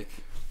tactic?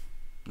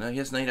 No, he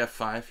has knight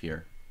f5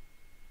 here.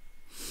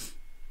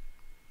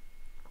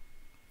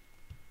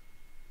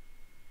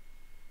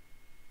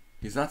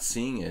 He's not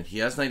seeing it. He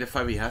has knight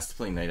f5. He has to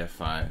play knight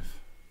f5.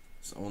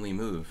 It's the only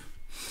move.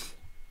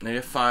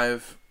 Knight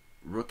f5,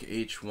 rook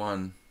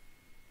h1.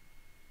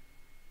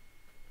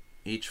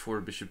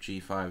 h4, bishop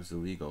g5 is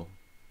illegal.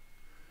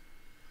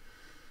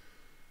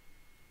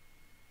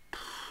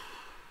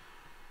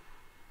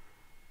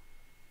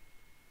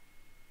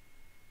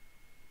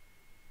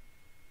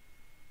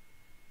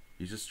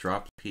 You just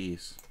dropped a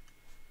piece.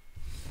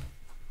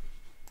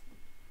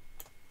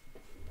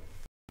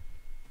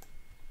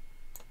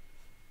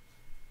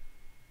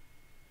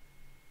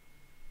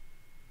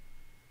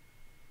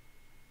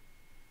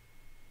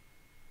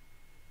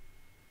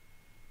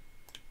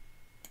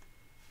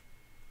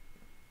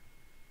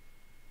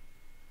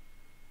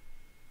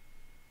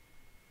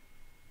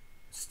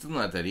 Still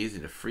not that easy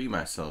to free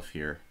myself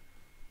here.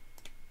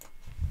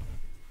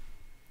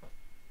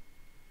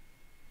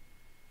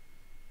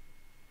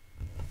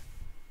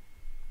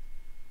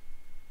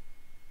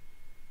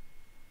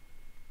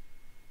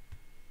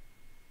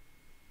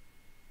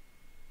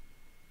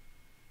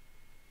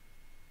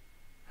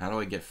 How do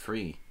I get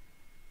free?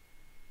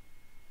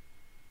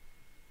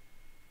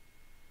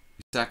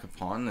 You sack a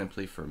pawn and then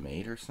play for a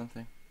mate or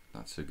something?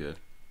 Not so good.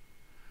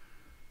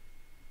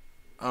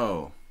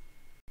 Oh.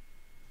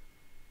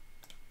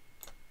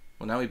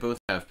 Well, now we both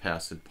have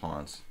passive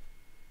pawns.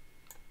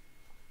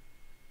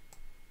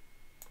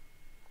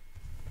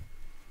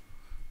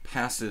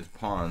 Passive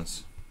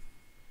pawns.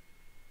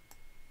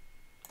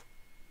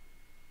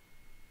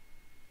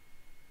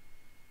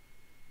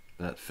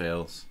 That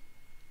fails.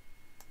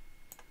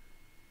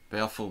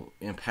 Baleful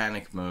in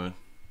panic mode.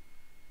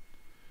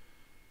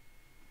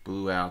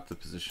 Blew out the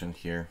position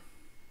here.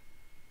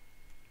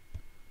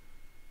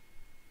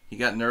 He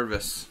got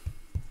nervous.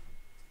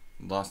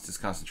 Lost his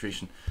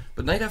concentration.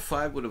 But knight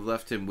f5 would have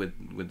left him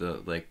with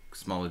a like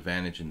small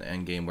advantage in the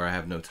endgame where I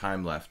have no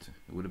time left.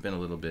 It would have been a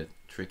little bit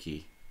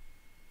tricky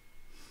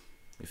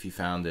if he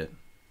found it.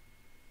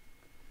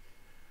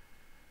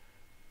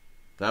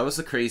 That was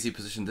a crazy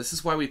position. This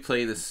is why we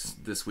play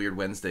this Weird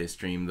Wednesday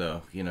stream,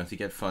 though. You know, to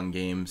get fun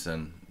games,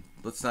 and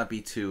let's not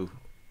be too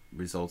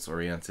results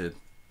oriented.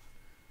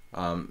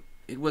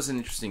 It was an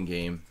interesting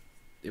game.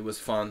 It was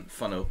fun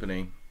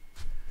opening.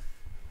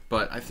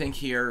 But I think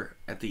here,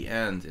 at the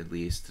end, at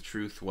least, the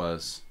truth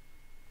was,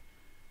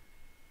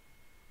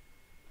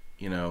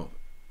 you know,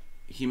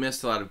 he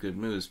missed a lot of good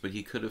moves, but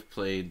he could have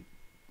played,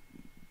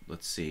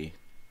 let's see,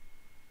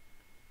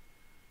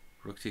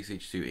 rook takes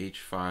h2,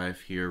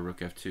 h5 here, rook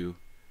f2.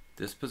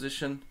 This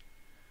position?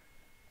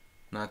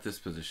 Not this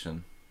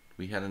position.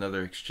 We had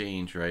another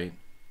exchange, right?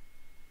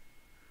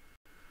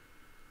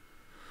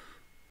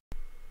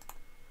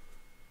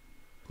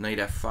 Knight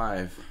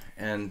f5,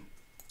 and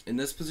in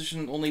this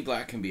position, only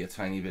black can be a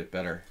tiny bit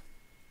better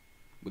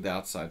with the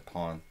outside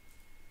pawn.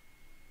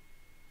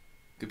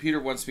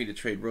 Computer wants me to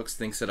trade rooks,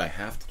 thinks that I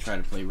have to try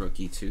to play rook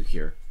e2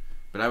 here,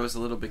 but I was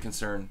a little bit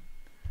concerned.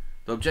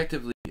 Though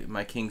objectively,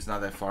 my king's not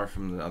that far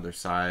from the other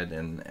side,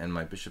 and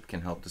my bishop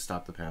can help to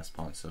stop the passed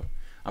pawn, so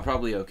I'm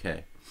probably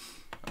okay.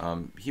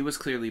 He was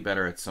clearly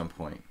better at some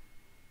point.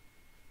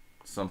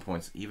 Some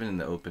points, even in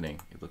the opening,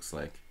 it looks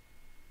like.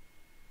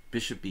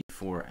 Bishop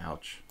b4,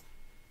 ouch.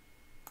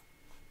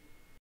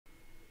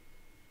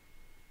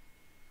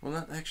 Well,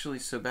 not actually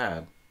so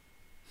bad.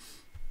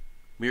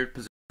 Weird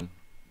position.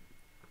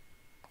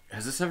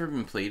 Has this ever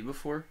been played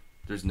before?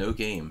 There's no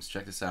games.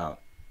 Check this out.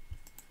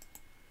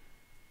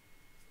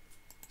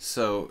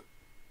 So,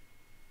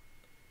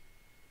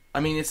 I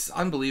mean, it's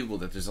unbelievable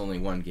that there's only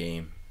one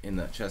game in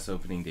the chess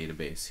opening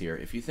database here.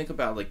 If you think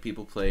about, like,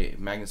 people play,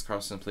 Magnus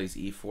Carlsen plays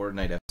e4,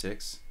 knight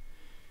f6,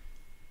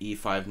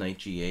 e5, knight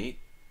g8.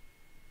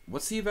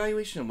 What's the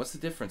evaluation? What's the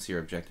difference here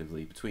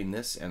objectively between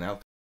this and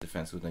Alcaraz's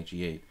defense with knight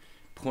g8?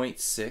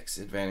 0.6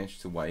 advantage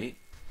to white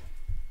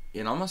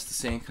in almost the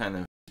same kind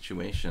of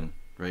situation,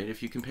 right?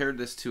 If you compared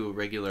this to a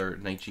regular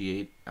knight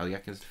g8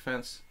 Alcaraz's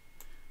defense,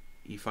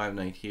 e5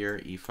 knight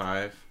here,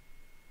 e5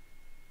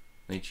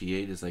 knight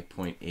g8 is like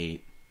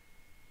 0.8,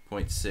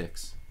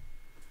 0.6,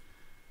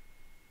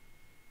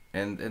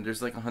 and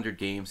there's like 100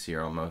 games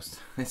here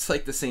almost. It's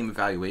like the same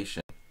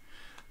evaluation.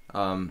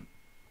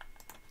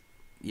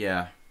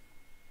 Yeah,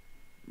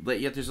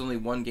 but yet there's only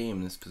one game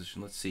in this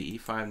position. Let's see,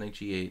 e5 knight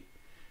g8.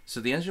 So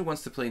the engine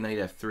wants to play knight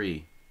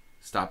f3,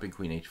 stopping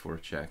queen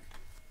h4 check.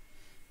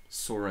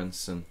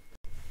 Sorensen.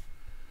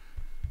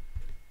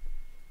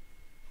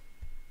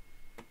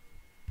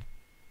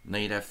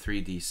 Knight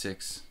f3,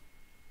 d6.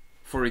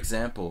 For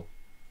example,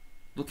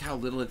 look how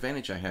little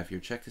advantage I have here.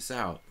 Check this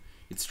out.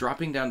 It's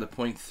dropping down to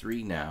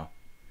 0.3 now.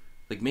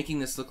 Like, making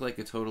this look like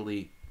a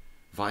totally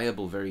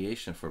viable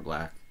variation for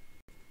black.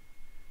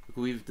 Look,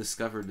 we've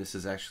discovered this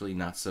is actually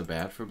not so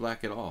bad for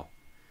black at all.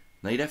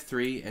 Knight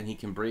f3, and he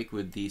can break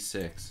with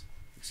d6.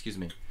 Excuse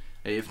me.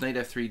 If knight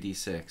f3,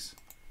 d6.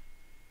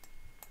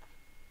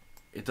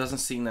 It doesn't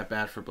seem that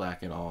bad for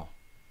black at all.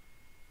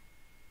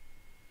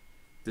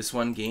 This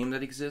one game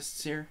that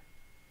exists here,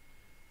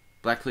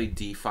 black played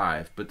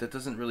d5, but that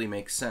doesn't really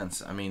make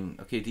sense. I mean,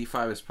 okay,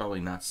 d5 is probably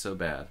not so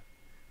bad,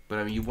 but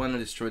I mean, you want to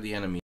destroy the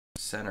enemy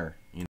center.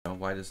 You know,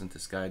 why doesn't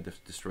this guy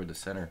destroy the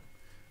center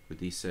with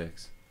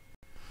d6?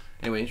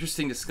 Anyway,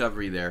 interesting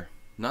discovery there.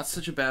 Not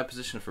such a bad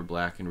position for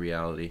black in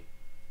reality.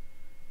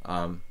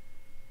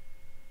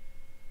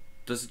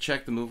 Does it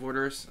check the move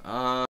orders?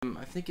 I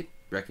think it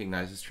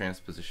recognizes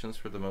transpositions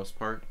for the most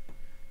part.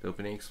 The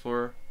Opening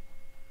Explorer.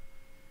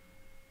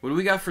 What do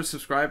we got for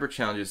subscriber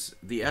challenges?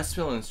 The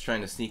S-Villain is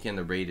trying to sneak in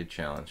the rated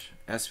challenge.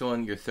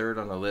 S-Villain, you're third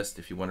on the list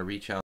if you want to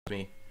re-challenge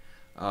me.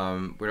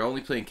 We're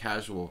only playing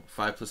casual,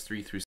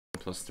 5+3 through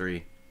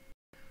 7+3.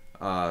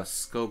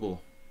 Scoble,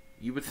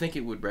 you would think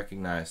it would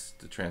recognize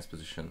the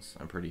transpositions,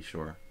 I'm pretty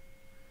sure.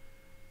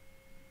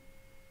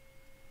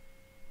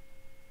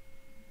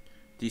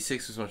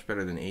 D6 was much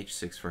better than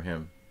H6 for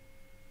him.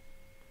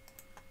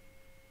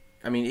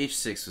 I mean,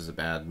 H6 was a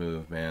bad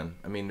move, man.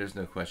 I mean, there's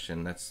no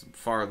question. That's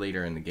far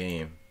later in the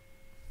game.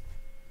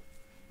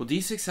 Well,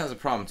 D6 has a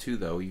problem too,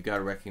 though. You got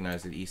to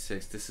recognize that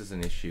E6, this is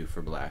an issue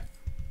for black.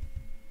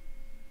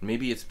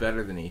 Maybe it's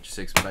better than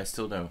H6, but I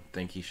still don't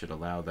think he should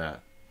allow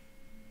that.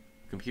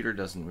 Computer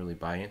doesn't really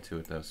buy into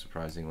it, though,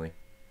 surprisingly.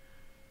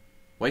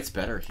 White's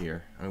better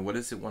here. I mean, what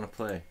does it want to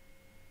play?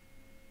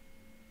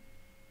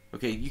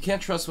 Okay, you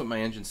can't trust what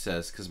my engine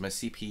says, because my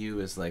CPU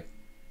is, like,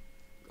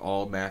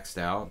 all maxed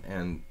out,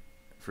 and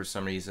for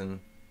some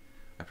reason,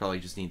 I probably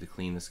just need to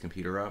clean this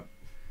computer up.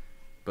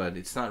 But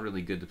it's not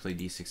really good to play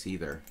d6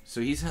 either.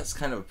 So he has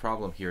kind of a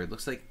problem here. It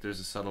looks like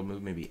there's a subtle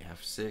move, maybe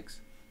f6.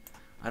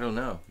 I don't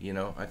know, you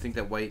know. I think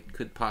that white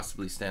could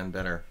possibly stand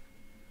better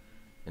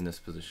in this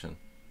position.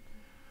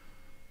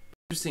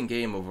 Interesting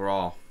game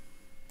overall.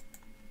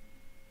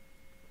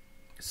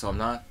 So I'm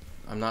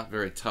not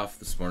very tough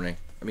this morning.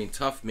 I mean,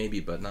 tough maybe,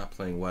 but not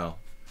playing well.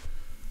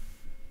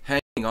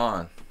 Hanging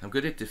on. I'm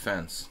good at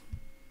defense.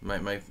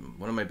 One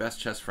of my best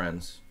chess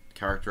friends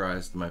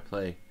characterized my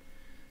play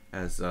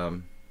as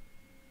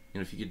you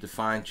know, if you could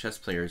define chess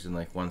players in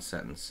like one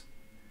sentence,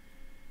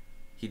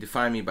 he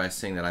defined me by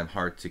saying that I'm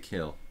hard to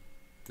kill.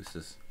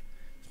 It's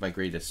my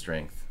greatest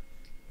strength,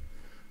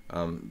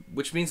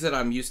 which means that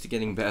I'm used to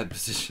getting bad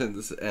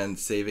positions and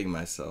saving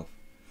myself.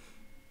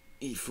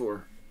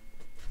 E4.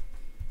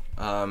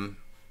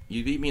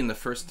 You beat me in the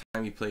first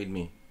time you played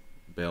me,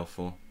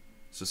 Baleful.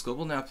 So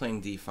Scoble now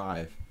playing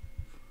d5.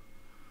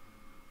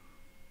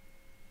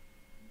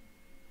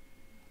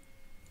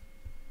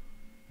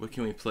 What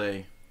can we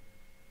play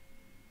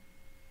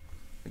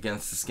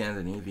against the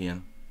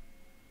Scandinavian?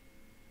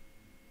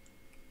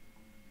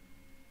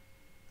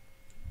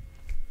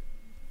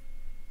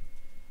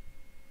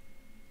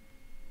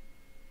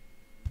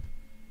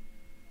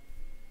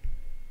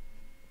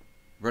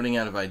 Running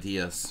out of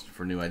ideas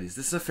for new ideas.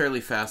 This is a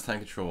fairly fast time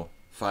control.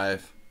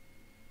 5.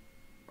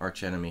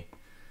 Arch enemy.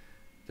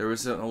 There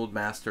was an old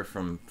master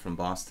from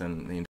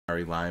Boston named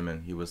Harry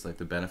Lyman. He was like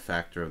the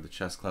benefactor of the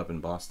chess club in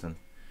Boston.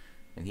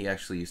 And he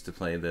actually used to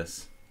play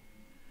this.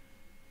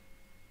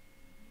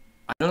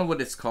 I don't know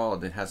what it's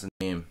called. It has a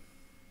name,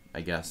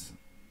 I guess.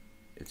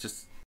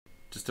 It's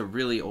just a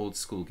really old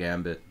school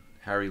gambit.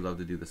 Harry loved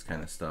to do this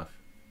kind of stuff.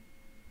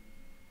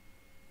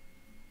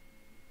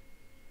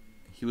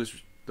 He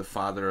was the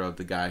father of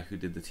the guy who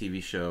did the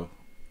TV show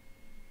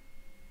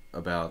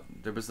about,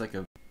 there was like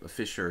a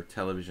Fisher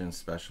television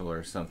special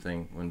or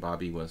something when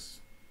Bobby was,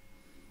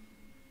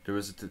 there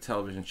was a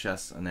television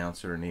chess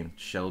announcer named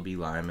Shelby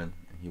Lyman,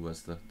 and he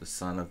was the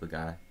son of the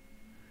guy.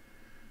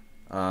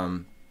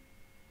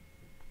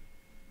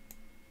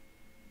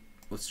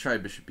 Let's try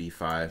bishop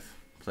b5,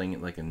 playing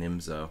it like a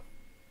Nimzo.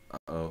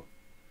 Uh-oh.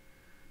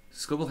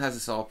 Scoble has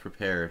this all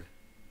prepared.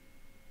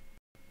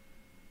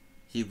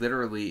 He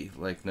literally,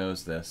 like,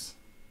 knows this.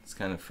 It's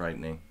kind of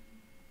frightening.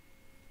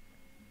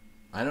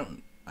 I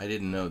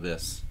didn't know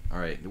this.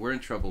 Alright, we're in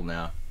trouble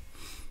now.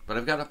 But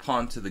I've got a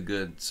pawn to the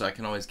good, so I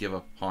can always give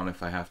up a pawn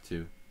if I have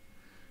to.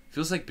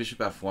 Feels like bishop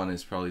f1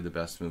 is probably the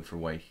best move for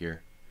white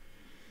here.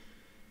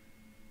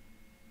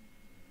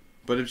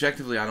 But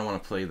objectively, I don't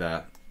want to play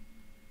that.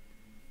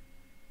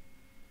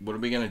 What are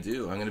we going to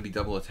do? I'm going to be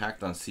double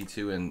attacked on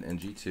c2 and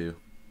g2.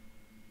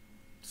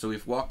 So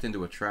we've walked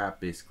into a trap,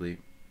 basically.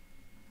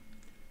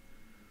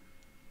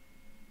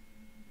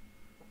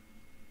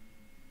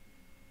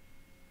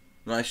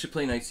 No, I should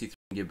play knight c3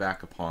 and give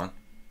back a pawn.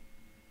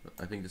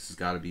 I think this has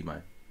got to be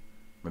my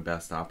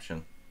best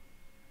option.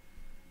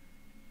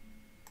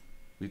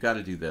 We've got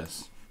to do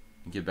this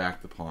and give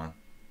back the pawn.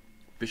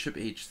 Bishop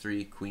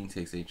h3, queen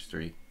takes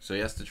h3. So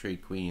he has to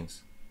trade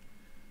queens.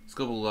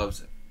 Scoble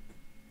loves it.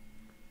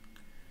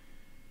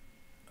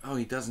 Oh,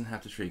 he doesn't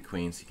have to trade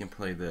queens. He can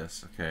play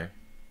this. Okay.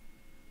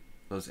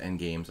 Those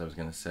endgames, I was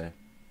going to say.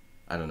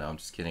 I don't know. I'm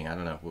just kidding. I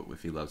don't know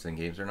if he loves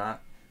endgames or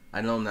not. I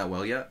don't know him that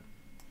well yet.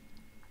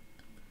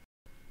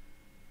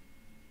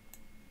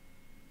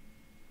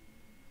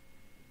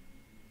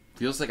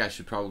 Feels like I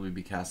should probably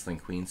be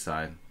castling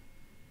queenside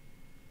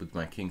with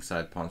my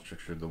kingside pawn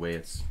structure the way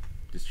it's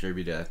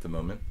distributed at the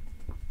moment.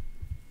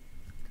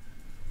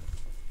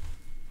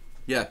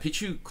 Yeah,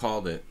 Pichu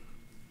called it.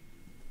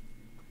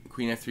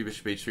 Queen f3,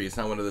 bishop h3. It's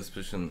not one of those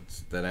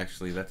positions that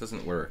actually, that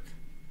doesn't work.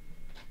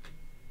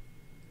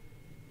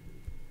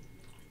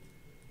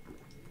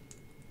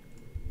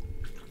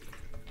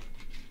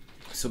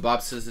 So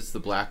Bob says it's the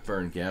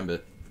Blackburn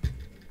Gambit.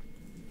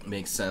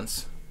 Makes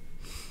sense.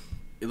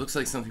 It looks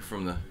like something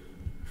from the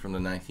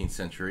 19th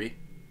century.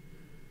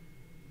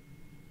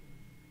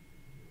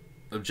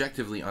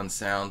 Objectively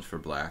unsound for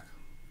black,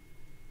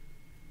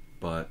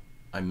 but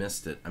I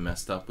missed it. I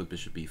messed up with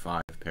bishop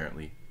b5,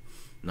 apparently.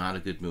 Not a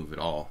good move at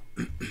all.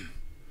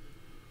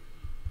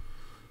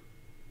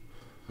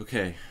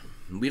 Okay,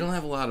 we don't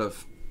have a lot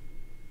of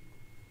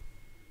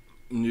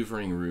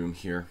maneuvering room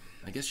here.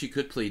 I guess you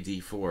could play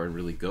d4 and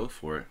really go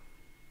for it.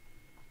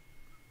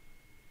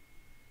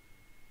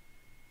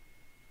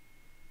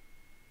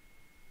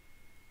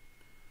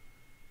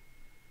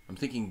 I'm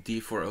thinking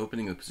d4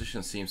 opening the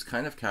position seems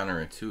kind of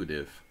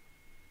counterintuitive.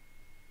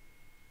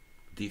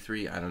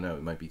 d3, I don't know,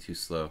 it might be too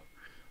slow.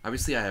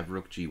 Obviously I have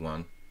rook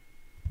g1.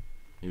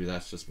 Maybe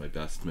that's just my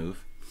best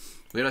move.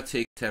 We gotta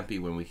take tempi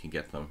when we can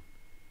get them.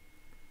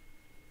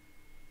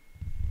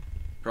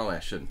 Probably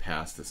I shouldn't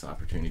pass this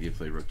opportunity to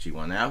play rook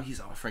g1. Now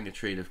he's offering a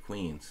trade of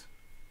queens.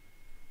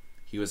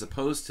 He was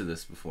opposed to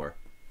this before.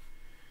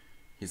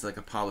 He's like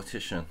a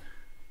politician,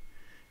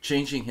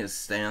 changing his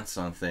stance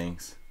on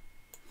things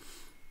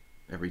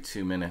every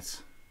 2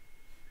 minutes.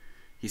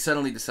 He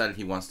suddenly decided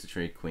he wants to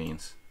trade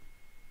queens.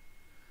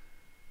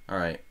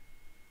 Alright.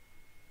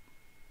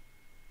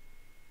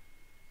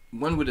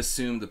 One would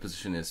assume the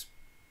position is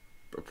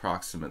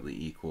approximately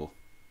equal.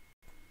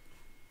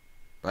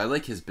 But I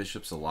like his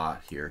bishops a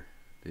lot here.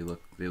 They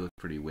look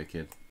pretty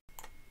wicked.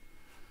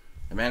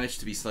 I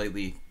managed to be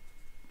slightly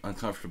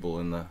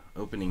uncomfortable in the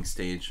opening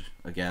stage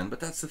again,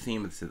 but that's the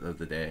theme of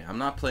the day. I'm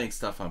not playing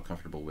stuff I'm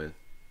comfortable with.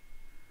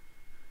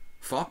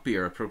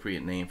 Falkbeer,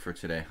 appropriate name for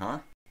today, huh?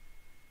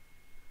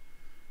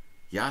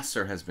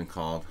 Yasser has been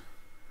called.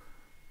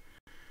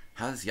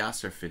 How does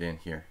Yasser fit in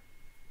here?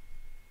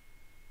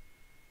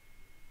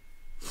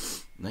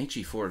 Knight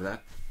g4,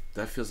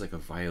 that feels like a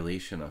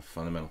violation of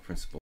fundamental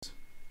principles,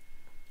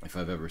 if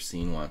I've ever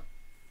seen one.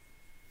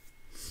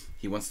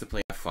 He wants to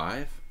play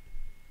f5?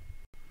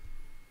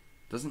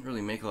 Doesn't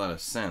really make a lot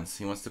of sense.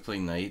 He wants to play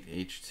knight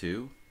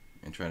h2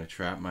 and try to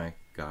trap my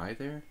guy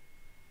there?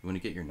 You want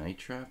to get your knight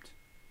trapped?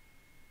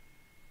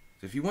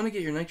 If you want to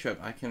get your knight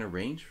trapped, I can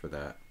arrange for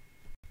that.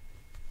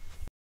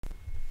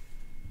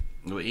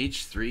 Well,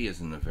 h3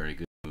 isn't a very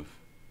good move.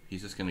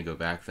 He's just going to go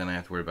back, then I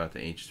have to worry about the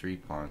h3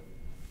 pawn.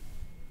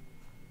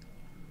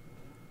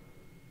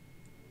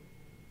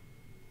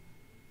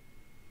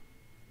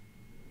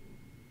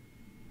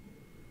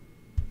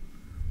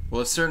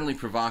 Well, it's certainly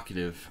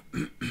provocative.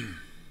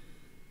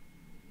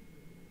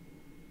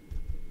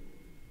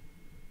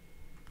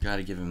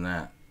 Gotta give him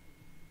that.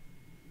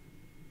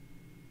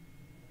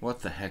 What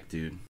the heck,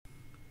 dude?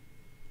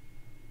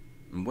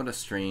 And what a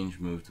strange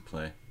move to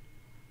play.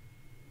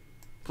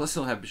 Plus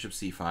he'll have bishop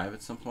c5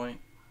 at some point.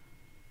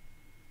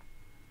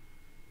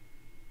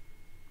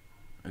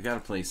 I gotta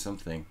play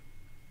something.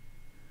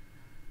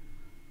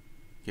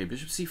 Okay,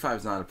 bishop c5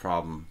 is not a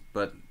problem,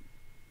 but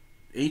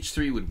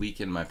h3 would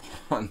weaken my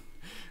pawn.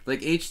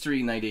 Like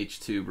h3, knight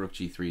h2, rook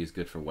g3 is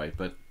good for white,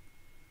 but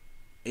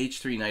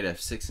h3, knight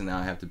f6, and now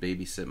I have to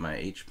babysit my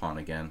h pawn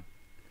again.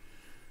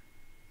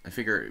 I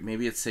figure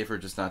maybe it's safer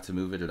just not to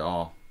move it at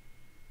all.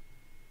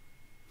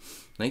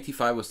 Knight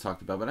d5 was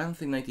talked about, but I don't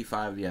think knight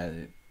d5, yeah,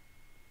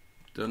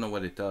 don't know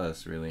what it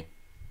does, really.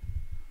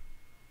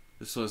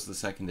 This was the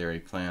secondary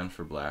plan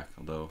for black,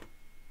 although...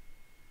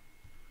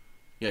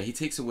 Yeah, he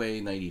takes away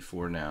knight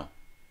e4 now.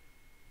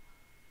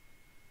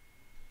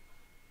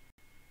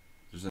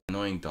 There's an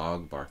annoying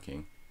dog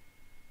barking.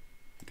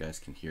 You guys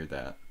can hear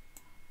that.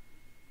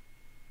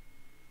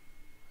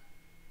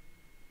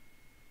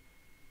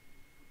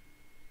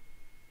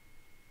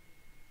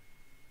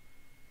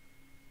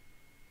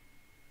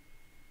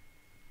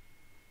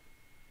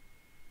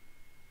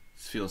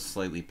 This feels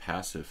slightly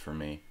passive for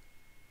me.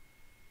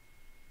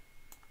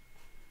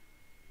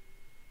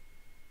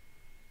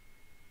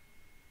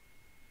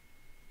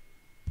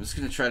 I'm just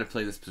going to try to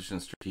play this position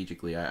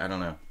strategically. I don't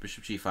know.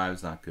 Bishop g5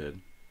 is not good.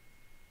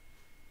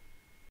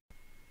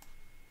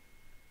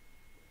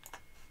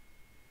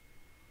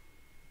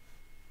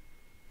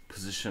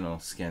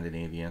 Positional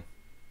Scandinavian.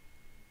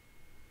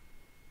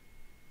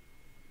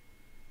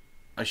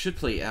 I should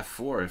play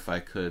f4 if I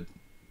could.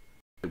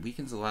 It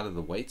weakens a lot of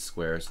the white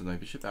squares, so my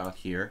bishop out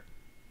here.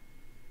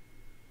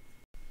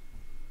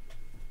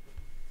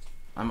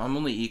 I'm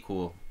only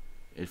equal,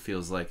 it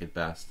feels like, at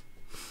best.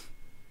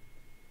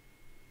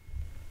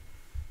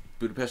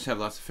 Budapest have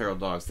lots of feral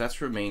dogs.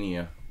 That's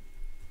Romania.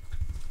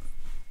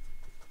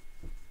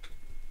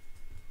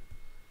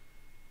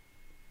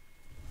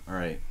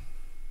 Alright.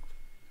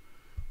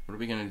 What are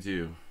we going to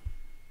do?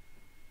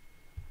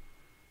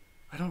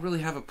 I don't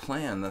really have a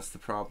plan, that's the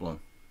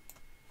problem.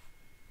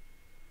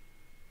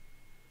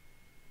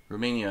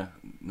 Romania,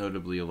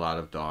 notably a lot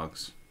of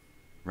dogs.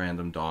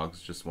 Random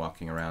dogs just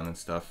walking around and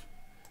stuff.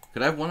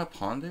 Could I have won a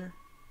pawn there?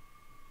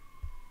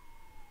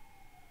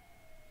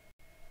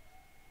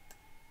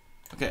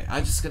 Okay, I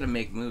just gotta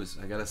make moves.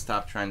 I gotta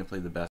stop trying to play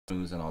the best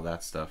moves and all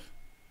that stuff.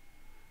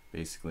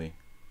 Basically.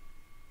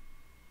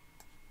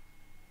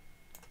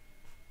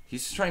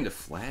 He's just trying to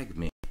flag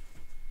me.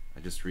 I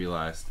just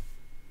realized.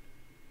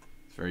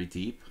 It's very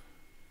deep.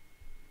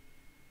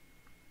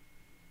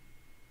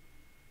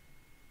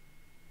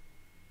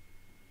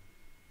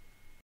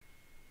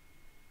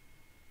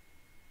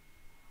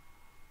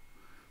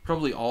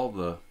 Probably all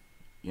the,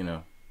 you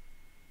know.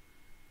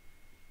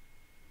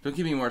 Don't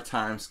give me more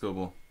time,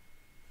 Scoble.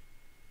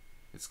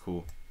 It's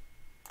cool.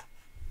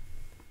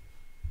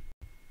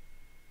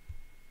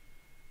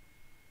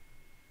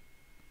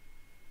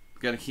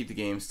 Got to keep the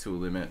games to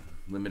a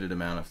limited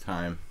amount of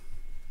time.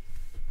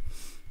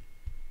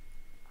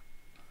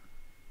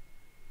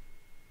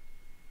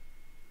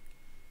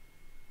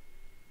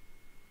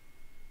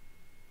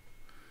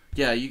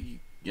 Yeah,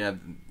 yeah.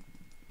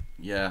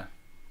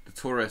 The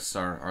tourists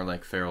are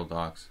like feral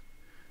dogs.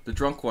 The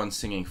drunk ones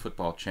singing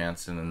football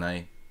chants in the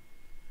night.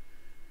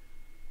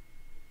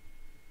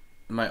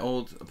 In my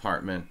old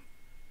apartment,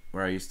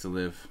 where I used to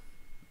live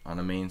on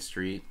a main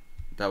street,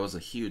 that was a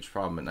huge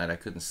problem at night. I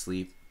couldn't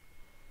sleep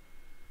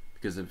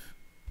because of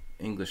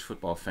English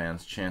football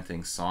fans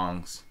chanting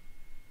songs.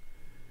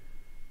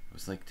 I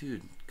was like,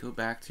 dude, go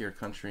back to your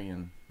country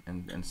and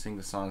sing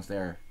the songs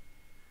there.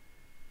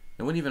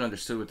 No one even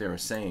understood what they were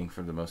saying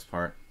for the most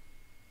part.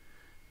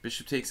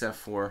 Bishop takes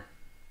f4.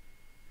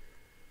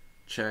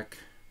 Check.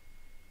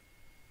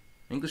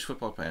 English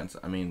football fans,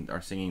 I mean,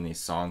 are singing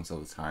these songs all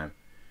the time.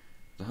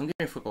 The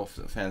Hungarian football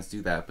fans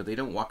do that, but they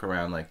don't walk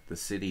around like the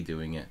city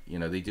doing it. You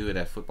know, they do it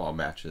at football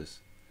matches.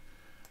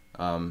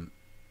 Alright.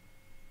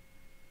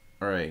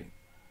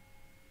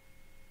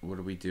 What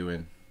are we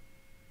doing?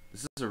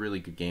 This is a really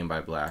good game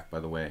by Black, by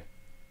the way.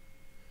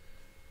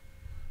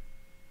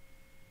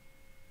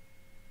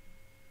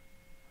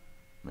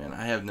 Man,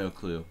 I have no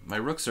clue. My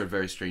rooks are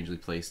very strangely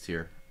placed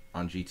here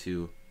on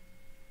g2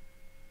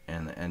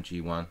 and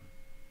g1.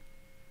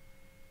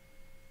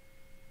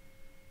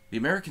 The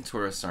American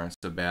tourists aren't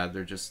so bad.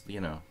 They're just, you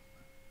know,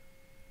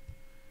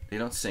 they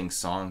don't sing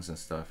songs and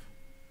stuff.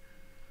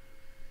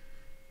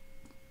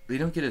 They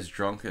don't get as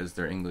drunk as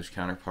their English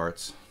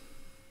counterparts.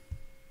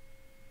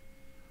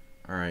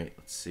 Alright,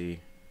 let's see.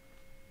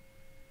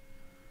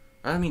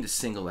 I don't mean to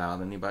single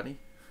out anybody.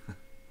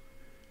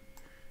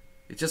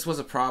 It just was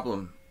a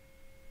problem.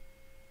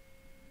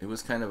 It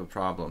was kind of a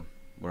problem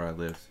where I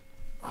lived.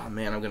 Oh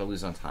man, I'm going to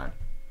lose on time.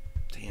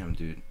 Damn,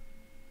 dude.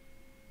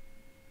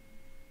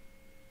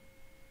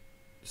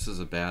 This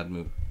is a bad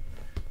move.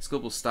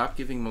 Scoble, stop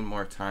giving him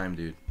more time,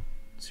 dude.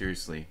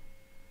 Seriously.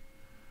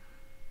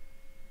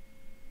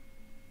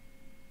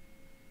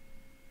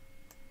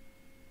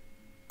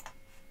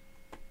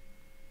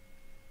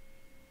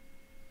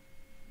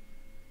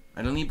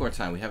 I don't need more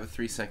time. We have a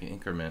 3-second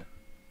increment.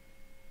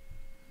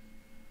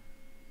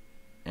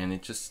 And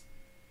it just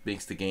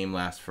makes the game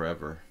last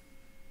forever.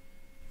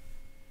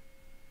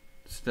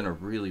 It's been a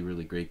really,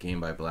 really great game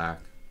by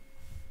Black.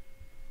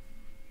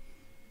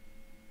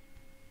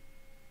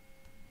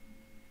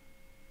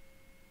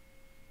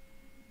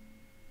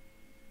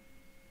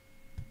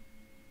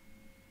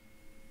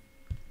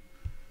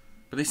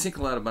 But they sink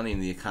a lot of money in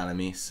the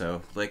economy,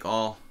 so like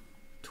all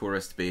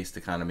tourist-based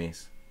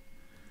economies,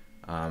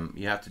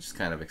 you have to just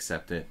kind of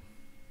accept it.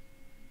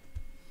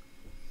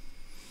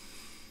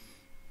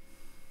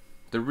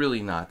 They're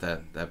really not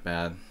that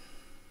bad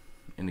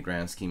in the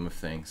grand scheme of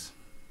things.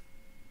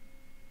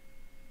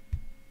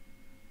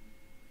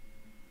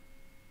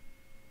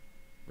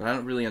 But I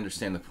don't really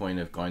understand the point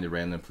of going to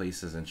random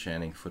places and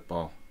chanting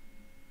football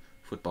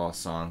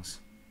songs.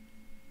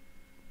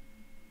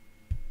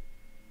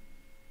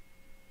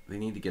 They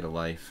need to get a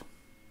life.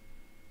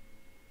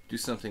 Do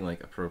something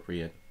like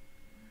appropriate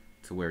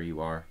to where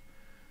you are.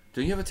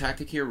 Don't you have a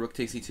tactic here? Rook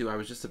takes e2. I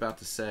was just about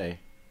to say.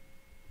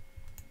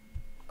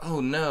 Oh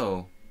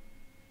no.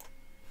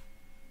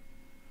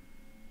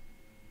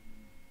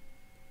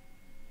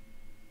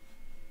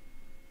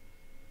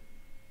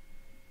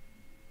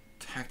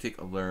 Tactic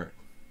alert.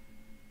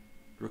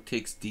 Rook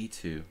takes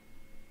d2.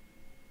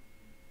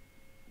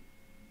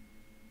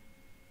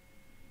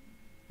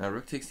 Now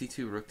rook takes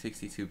d2, rook takes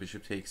d2,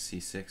 bishop takes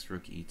c6,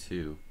 rook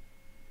e2.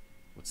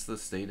 What's the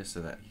status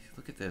of that?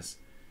 Look at this.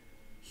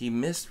 He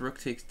missed rook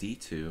takes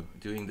d2,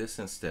 doing this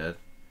instead,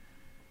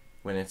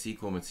 when it's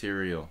equal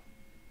material.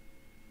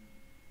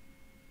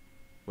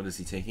 What is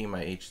he taking,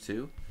 my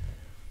h2?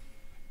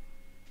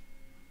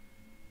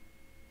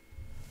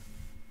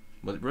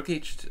 But rook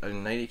h2,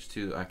 knight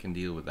h2, I can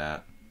deal with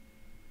that.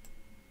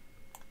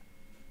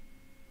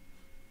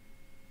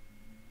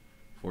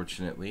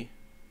 Fortunately.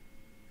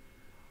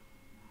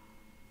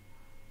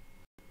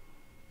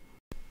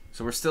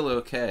 So we're still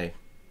okay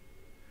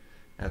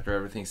after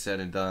everything's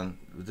said and done.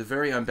 The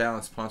very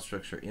imbalanced pawn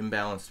structure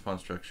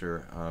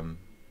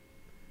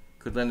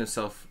could lend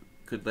itself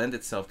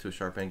to a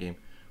sharp endgame.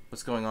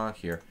 What's going on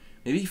here?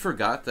 Maybe he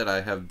forgot that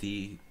I have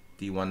d1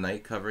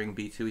 knight covering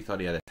b2. He thought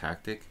he had a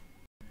tactic.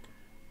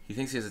 He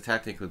thinks he has a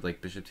tactic with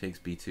like bishop takes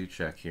b2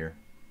 check here,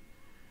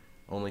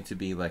 only to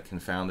be like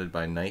confounded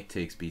by knight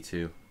takes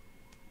b2.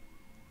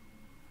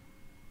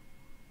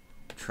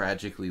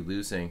 Tragically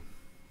losing.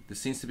 This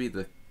seems to be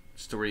the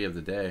story of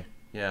the day.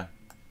 Yeah,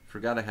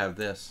 forgot I have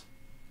this.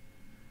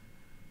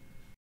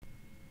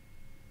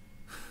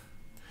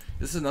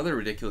 This is another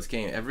ridiculous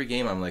game. Every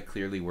game I'm like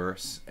clearly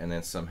worse and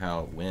then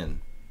somehow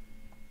win.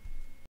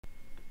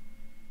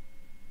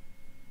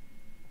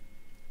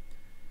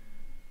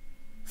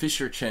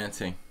 Fisher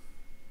chanting.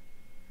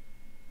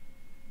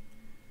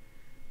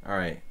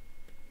 Alright.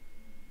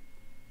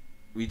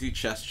 We do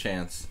chess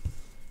chants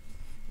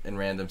in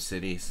random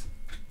cities.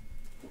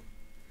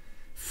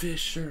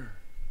 Fisher.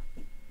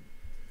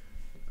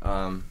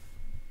 Alright,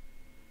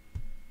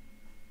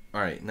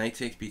 knight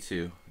takes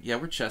b2. Yeah,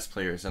 we're chess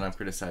players and I'm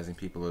criticizing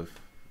people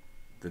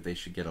that they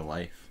should get a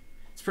life.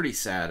 It's pretty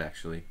sad,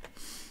 actually.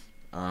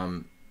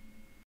 I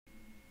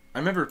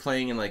remember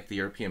playing in like the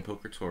European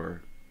Poker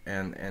Tour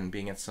and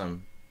being at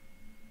some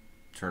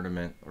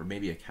tournament or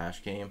maybe a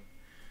cash game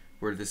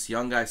where this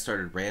young guy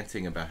started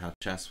ranting about how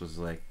chess was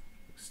like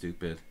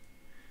stupid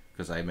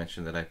because I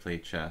mentioned that I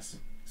played chess.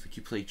 It's like,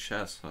 you play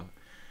chess, huh?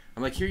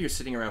 I'm like, here you're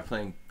sitting around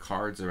playing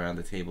cards around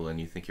the table and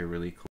you think you're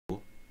really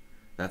cool.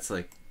 That's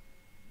like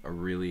a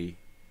really,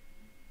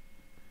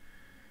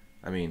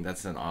 I mean,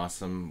 that's an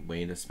awesome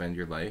way to spend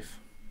your life.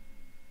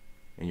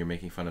 And you're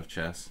making fun of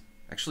chess.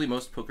 Actually,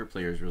 most poker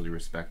players really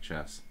respect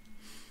chess.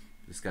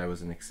 This guy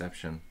was an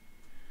exception.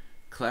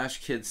 Clash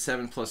Kid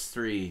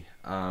 7+3.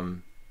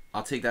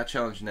 I'll take that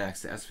challenge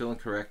next. As Villain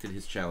corrected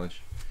his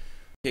challenge.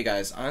 Okay,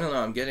 guys, I don't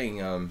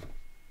know.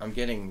 I'm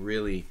getting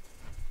really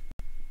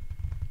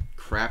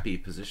crappy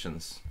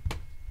positions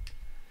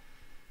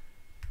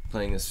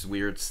playing this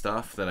weird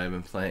stuff that I've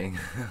been playing.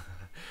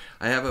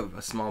 I have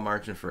a small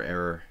margin for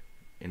error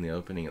in the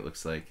opening, it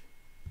looks like.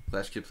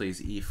 Clash Kid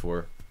plays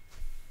e4.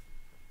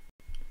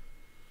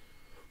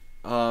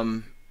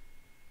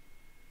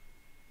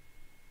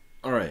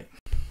 Alright.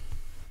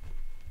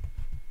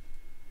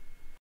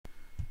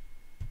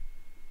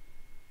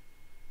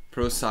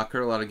 Pro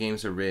soccer, a lot of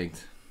games are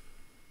rigged.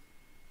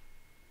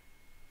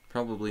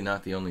 Probably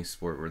not the only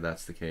sport where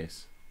that's the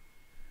case.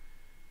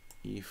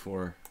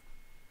 e4.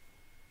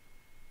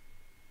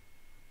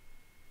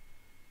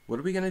 What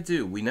are we gonna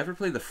do? We never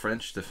play the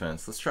French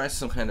defense. Let's try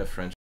some kind of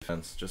French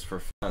defense just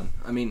for fun.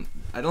 I mean,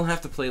 I don't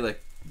have to play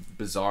like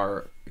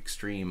bizarre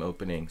extreme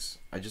openings.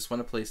 I just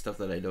want to play stuff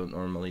that I don't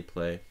normally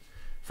play.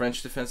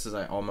 French defenses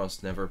I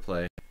almost never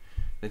play.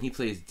 Then he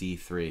plays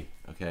d3.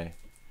 Okay.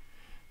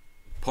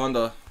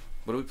 Ponda.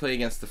 What do we play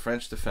against the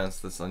French defense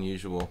that's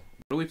unusual?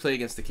 What do we play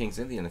against the King's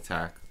Indian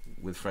attack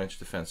with French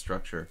defense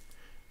structure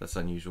that's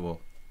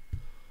unusual?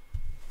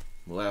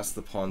 We'll ask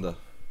the Ponda.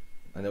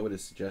 I know what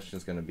his suggestion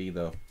is going to be,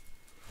 though.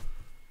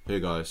 Hey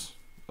guys,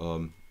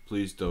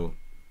 please don't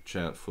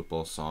chant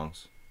football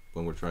songs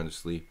when we're trying to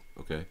sleep,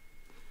 okay?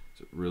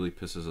 It really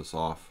pisses us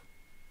off.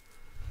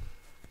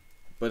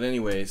 But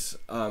anyways,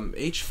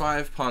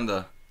 h5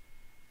 Ponda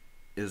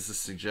is a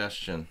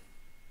suggestion.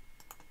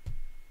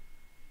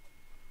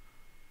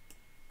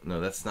 No,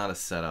 that's not a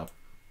setup,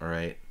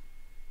 alright?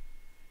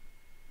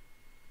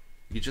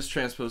 You just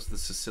transposed the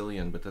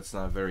Sicilian, but that's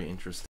not very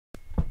interesting.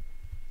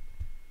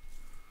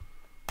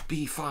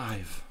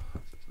 b5.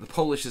 The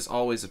Polish is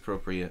always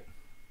appropriate.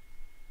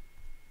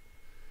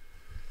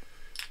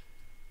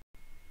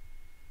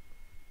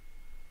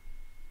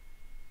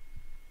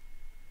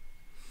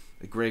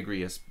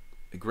 Egregious.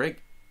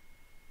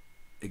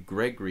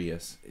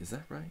 Egregious. Is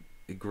that right?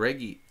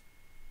 Egregious?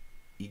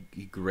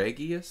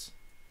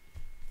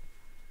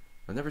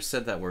 I've never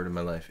said that word in my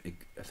life. I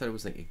thought it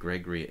was like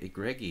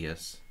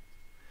egregious.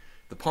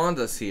 The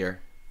Ponda's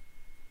here.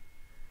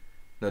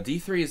 Now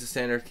d3 is a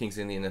standard King's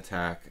Indian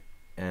attack,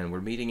 and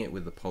we're meeting it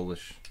with the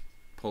Polish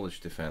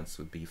defense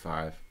with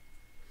b5.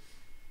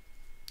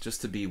 Just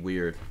to be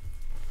weird.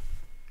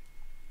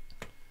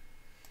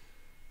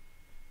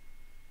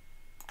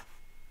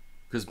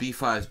 Because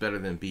b5 is better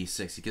than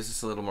b6. It gives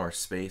us a little more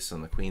space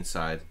on the queen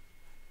side.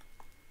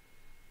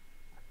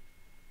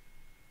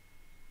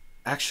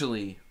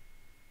 Actually,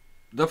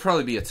 there'll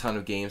probably be a ton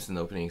of games in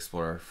the Opening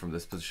Explorer from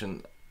this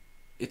position.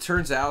 It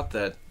turns out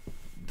that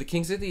the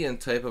King's Indian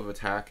type of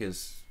attack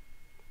is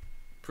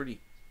pretty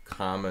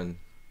common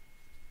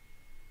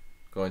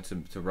going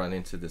to run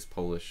into this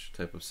Polish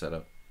type of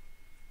setup.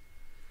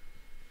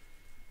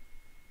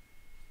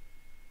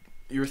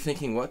 You were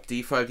thinking, what?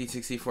 d5, d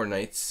takes e4,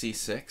 knight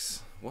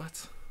c6?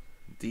 What?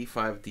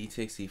 d5, d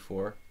takes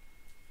e4,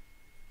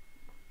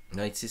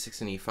 knight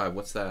c6 and e5.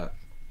 What's that?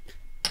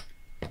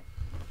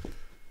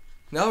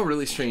 Now a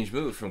really strange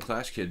move from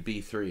Clash Kid,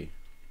 B3.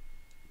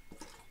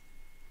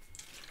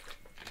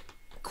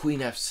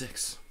 Queen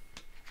F6.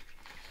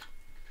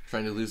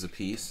 Trying to lose a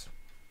piece.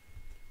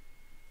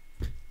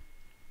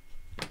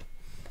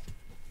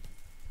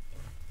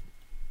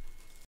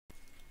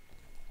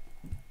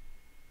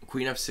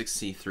 Queen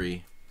F6,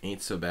 C3.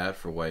 Ain't so bad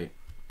for white.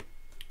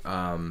 So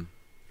I'm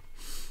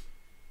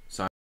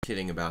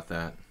kidding about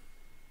that.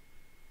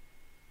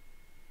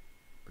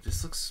 But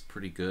this looks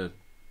pretty good.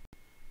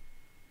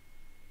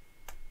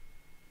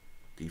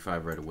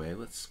 D5 right away.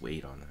 Let's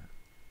wait on that.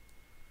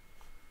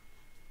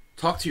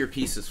 Talk to your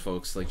pieces,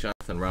 folks, like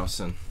Jonathan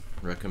Rowson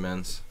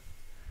recommends.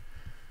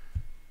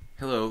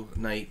 Hello,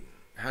 Knight.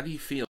 How do you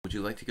feel? Would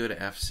you like to go to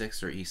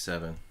F6 or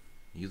E7?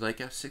 You like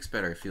F6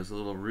 better. It feels a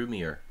little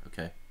roomier.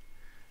 Okay.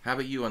 How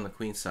about you on the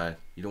queen side?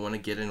 You don't want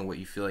to get in what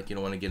you feel like you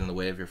don't want to get in the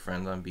way of your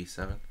friend on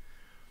B7?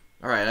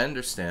 Alright, I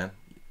understand.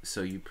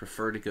 So you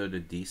prefer to go to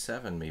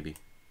D7, maybe?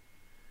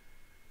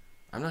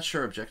 I'm not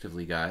sure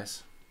objectively,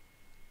 guys.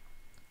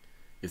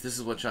 If this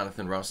is what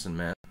Jonathan Rowson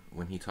meant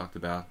when he talked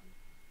about,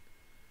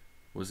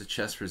 was it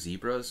Chess for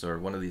Zebras, or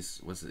one of these,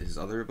 was it his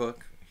other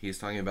book? He was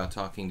talking about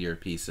talking to your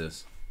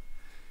pieces.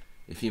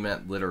 If he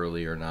meant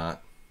literally or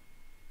not.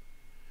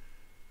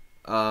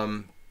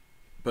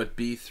 But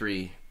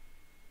B3,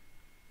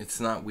 it's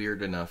not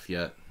weird enough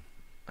yet.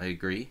 I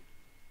agree.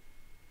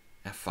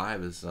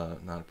 F5 is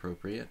not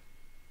appropriate.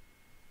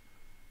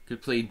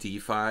 Could play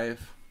D5.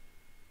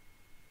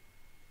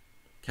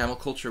 Camel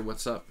Culture,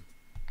 what's up?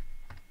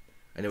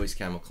 I know he's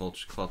Camel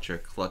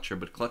Clutcher,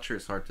 but Clutcher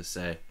is hard to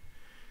say.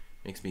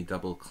 Makes me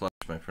double clutch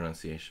my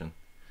pronunciation.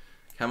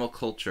 Camel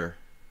Culture.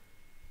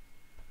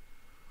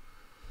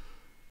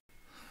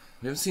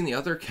 We haven't seen the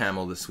other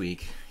Camel this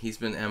week. He's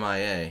been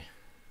MIA.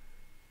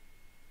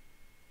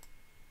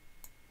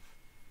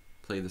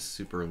 Play the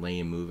super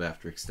lame move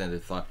after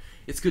extended thought.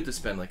 It's good to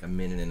spend like a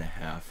minute and a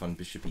half on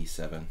Bishop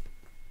E7.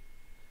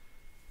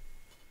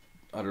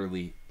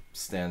 Utterly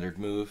standard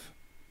move.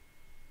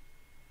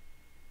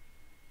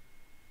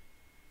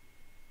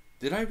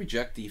 Did I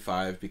reject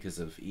D5 because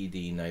of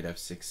ED, Knight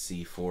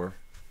F6, C4?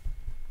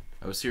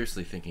 I was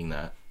seriously thinking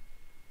that.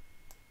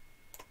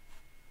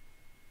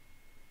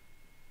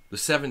 The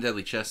 7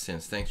 Deadly Chess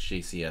Sins, thanks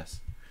JCS.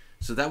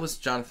 So that was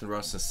Jonathan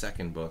Rowson's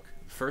second book.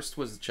 The first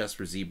was Chess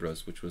for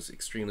Zebras, which was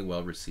extremely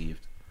well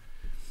received.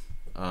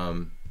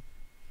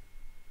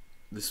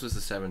 This was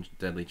the 7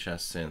 Deadly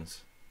Chess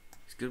Sins.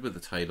 He's good with the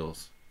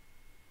titles.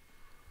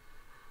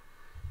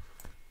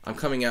 I'm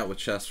coming out with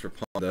Chess for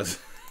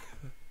Pandas.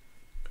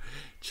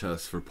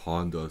 Chess for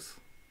Pandas.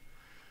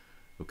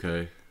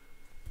 Okay.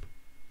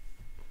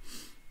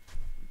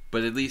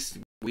 But at least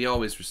we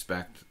always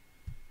respect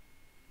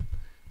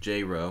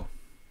J-Ro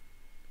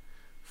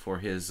for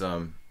his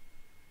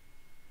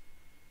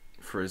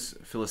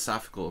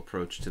philosophical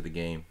approach to the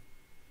game.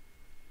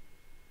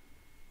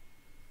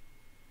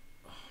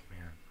 Oh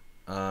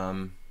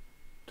man.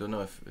 Don't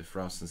know if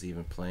Rowson's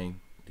even playing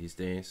these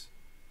days,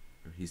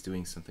 or he's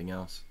doing something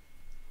else.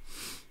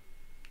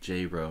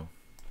 J-Ro.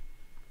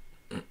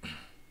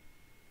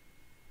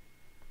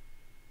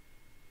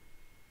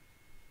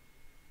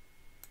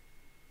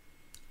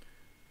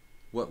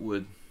 What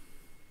would...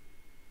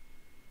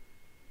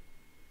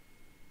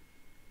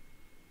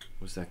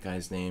 what's that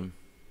guy's name?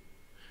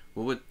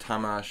 What would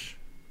Tomasz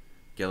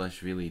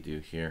Gelashvili do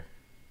here?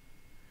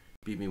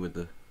 He beat me with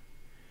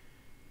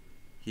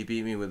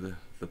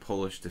the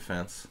Polish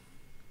defense.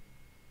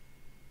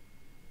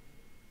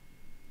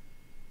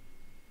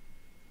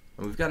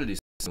 And we've got to do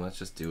something. Let's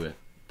just do it.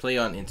 Play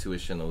on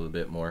intuition a little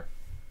bit more.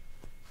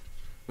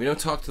 We don't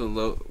talk to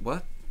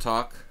the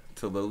talk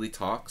to lowly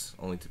talks,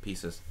 only to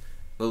pieces.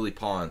 Lowly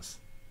pawns.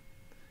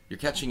 You're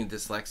catching a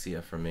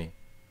dyslexia from me.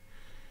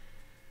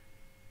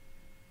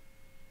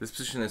 This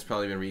position has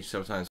probably been reached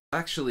several times.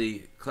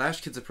 Actually,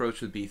 Clash Kid's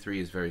approach with B3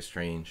 is very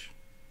strange.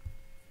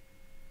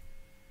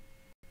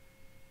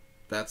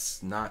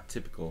 That's not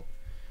typical.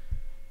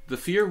 The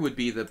fear would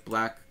be that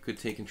black could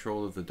take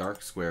control of the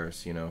dark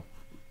squares, you know,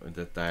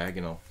 the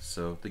diagonal.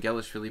 So the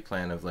Gelashvili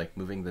plan of like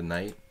moving the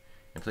knight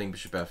and playing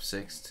bishop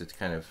f6 to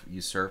kind of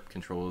usurp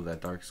control of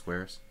that dark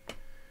squares,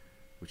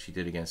 which he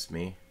did against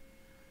me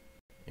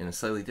in a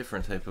slightly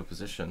different type of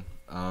position.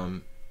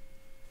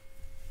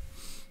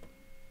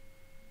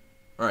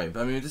 Alright,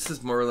 I mean, this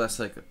is more or less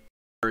like a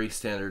very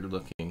standard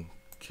looking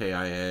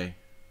KIA.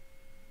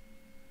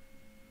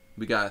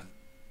 We got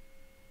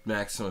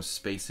maximum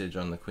spacage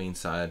on the queen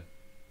side.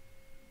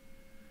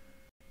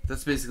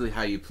 That's basically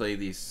how you play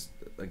these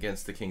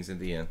against the King's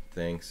Indian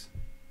things.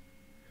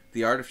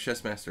 The art of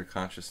Chessmaster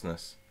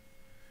Consciousness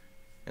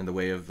and the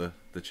way of the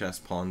chess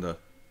panda.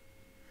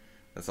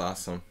 That's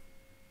awesome.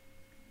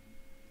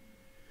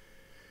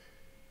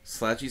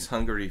 Slaggy's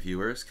Hungary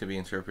viewers could be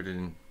interpreted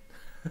in...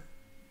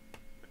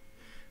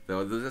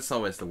 Though that's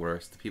always the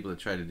worst. The people that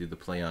try to do the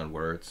play on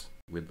words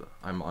with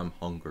I'm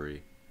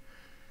hungry.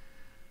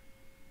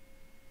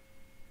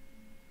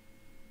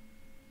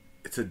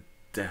 It's a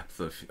depth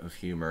of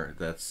humor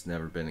that's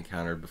never been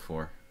encountered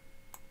before.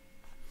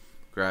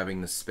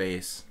 Grabbing the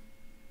space.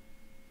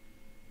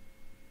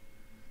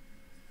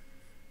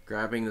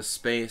 Grabbing the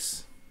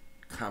space,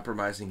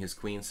 compromising his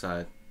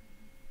queenside.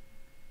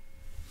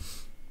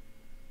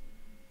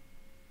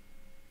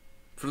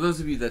 For those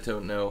of you that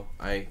don't know,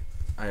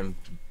 I'm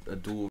a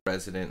dual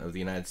resident of the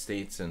United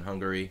States and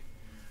Hungary.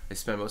 I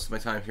spend most of my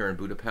time here in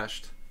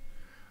Budapest.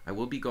 I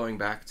will be going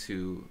back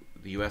to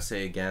the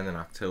USA again in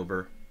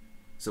October.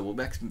 So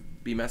we'll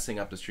be messing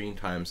up the stream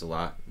times a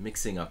lot.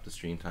 Mixing up the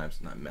stream times.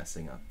 Not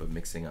messing up, but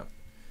mixing up.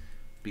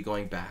 Be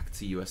going back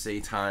to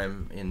USA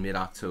time in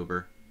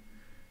mid-October.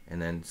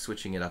 And then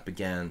switching it up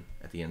again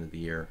at the end of the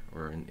year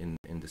or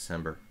in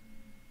December.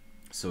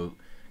 So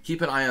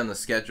keep an eye on the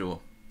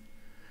schedule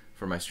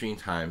for my stream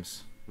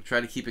times. We'll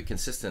try to keep it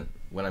consistent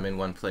when I'm in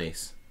one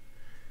place.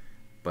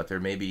 But there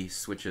may be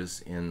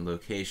switches in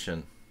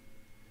location.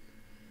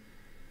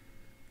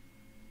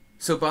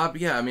 So Bob,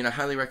 yeah, I mean, I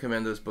highly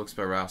recommend those books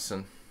by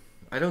Rowson.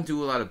 I don't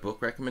do a lot of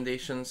book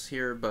recommendations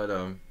here, but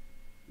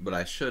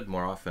I should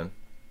more often.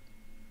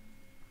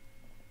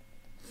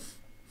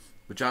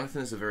 But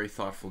Jonathan is a very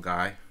thoughtful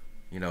guy.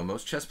 You know,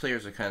 most chess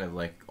players are kind of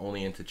like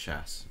only into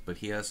chess, but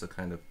he has a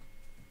kind of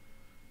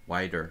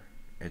wider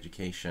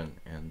education,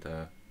 and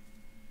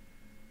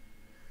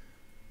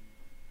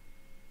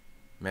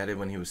met him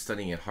when he was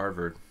studying at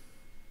Harvard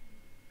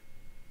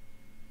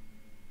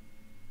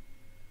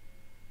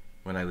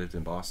when I lived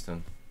in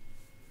Boston.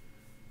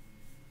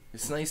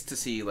 It's nice to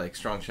see like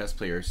strong chess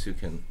players who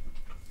can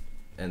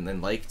and then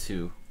like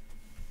to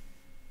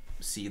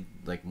see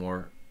like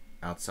more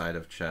outside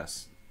of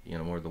chess, you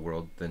know, more of the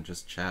world than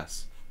just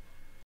chess.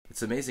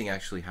 It's amazing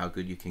actually how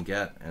good you can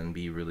get and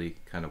be really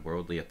kind of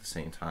worldly at the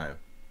same time.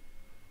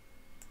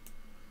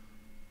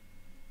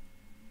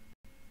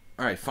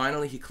 Alright,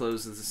 finally he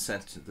closes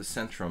the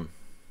centrum,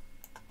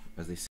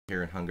 as they say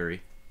here in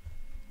Hungary.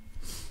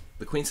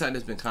 The queenside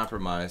has been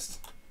compromised.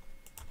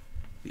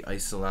 The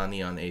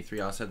Isolani on a3.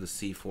 I also have the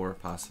c4,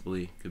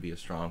 possibly could be a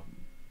strong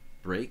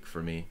break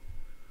for me.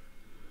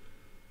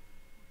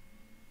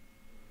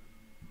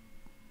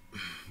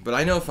 But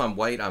I know if I'm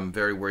white, I'm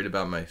very worried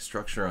about my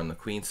structure on the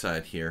queen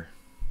side here.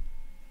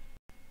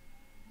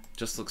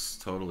 Just looks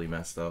totally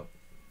messed up.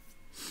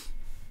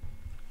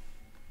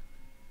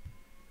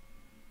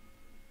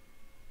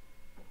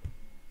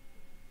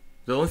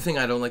 The only thing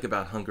I don't like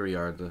about Hungary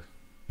are the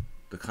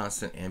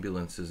constant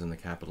ambulances in the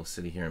capital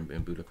city here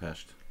in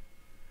Budapest.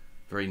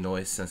 Very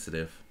noise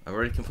sensitive. I've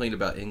already complained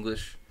about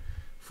English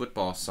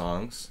football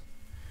songs.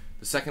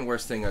 The second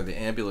worst thing are the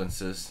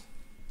ambulances.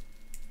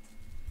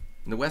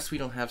 In the West we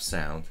don't have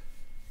sound.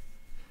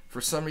 For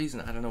some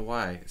reason, I don't know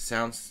why,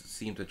 sounds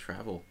seem to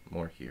travel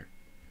more here.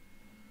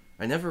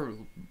 I never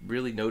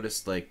really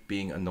noticed like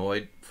being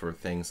annoyed for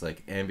things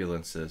like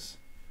ambulances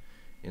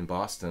in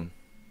Boston.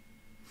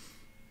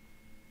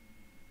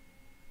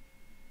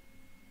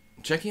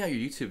 Checking out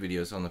your YouTube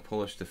videos on the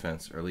Polish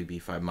defense, early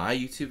b5. My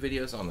YouTube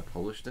videos on the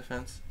Polish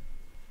defense?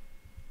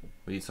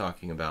 What are you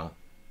talking about?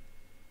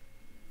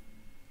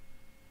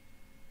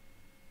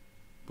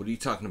 What are you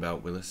talking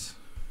about, Willis?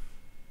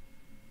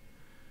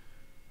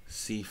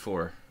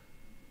 c4.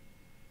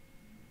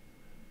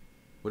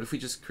 What if we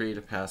just create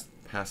a passed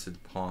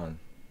pawn?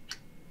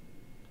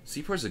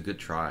 c4 is a good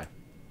try.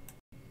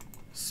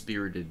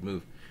 Spirited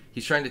move.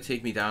 He's trying to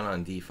take me down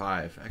on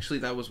d5. Actually,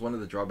 that was one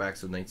of the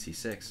drawbacks of knight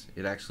c6.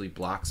 It actually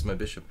blocks my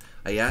bishop.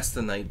 I asked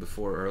the knight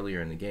before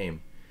earlier in the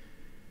game,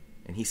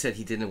 and he said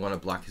he didn't want to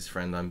block his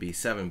friend on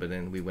b7, but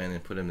then we went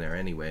and put him there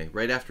anyway,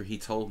 right after he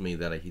told me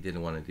that he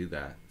didn't want to do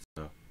that.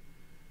 So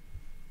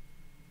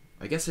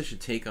I guess I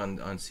should take on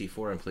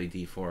c4 and play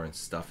d4 and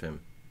stuff him.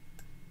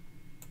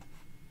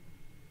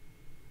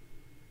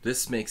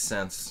 This makes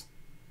sense,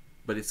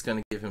 but it's going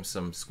to give him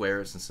some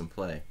squares and some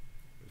play.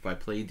 If I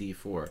play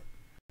d4,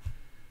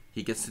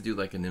 he gets to do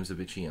like a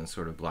Nimzovician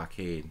sort of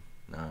blockade.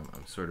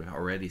 I'm sort of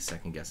already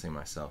second guessing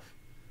myself.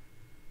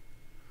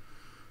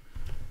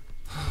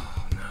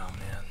 Oh no,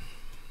 man.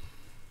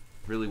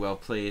 Really well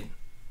played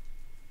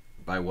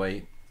by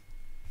white.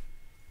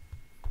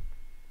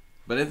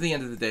 But at the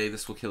end of the day,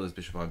 this will kill his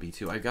bishop on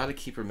b2. I gotta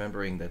keep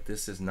remembering that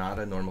this is not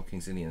a normal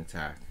King's Indian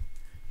attack.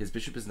 His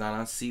bishop is not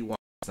on c1.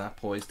 It's not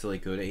poised to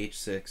like go to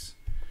h6.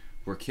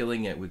 We're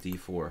killing it with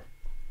d4.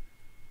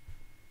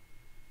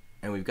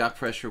 And we've got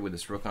pressure with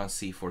this rook on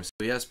c4, so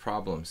he has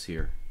problems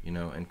here, you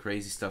know, and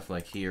crazy stuff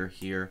like here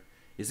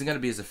isn't going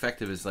to be as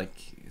effective as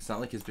like, it's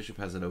not like his bishop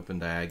has an open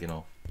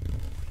diagonal.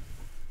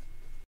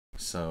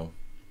 So,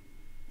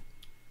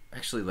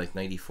 actually like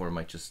knight e4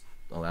 might just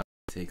allow me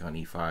to take on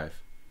e5.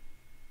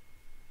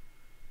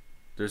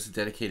 There's a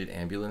dedicated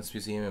ambulance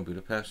museum in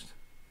Budapest,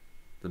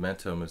 the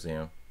Mento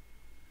Museum.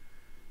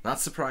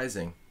 Not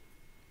surprising.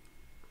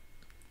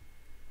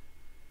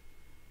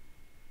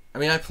 I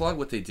mean, I applaud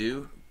what they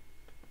do,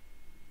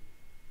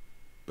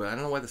 but I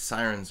don't know why the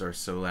sirens are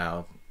so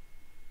loud.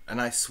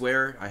 And I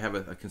swear I have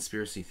a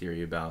conspiracy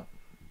theory about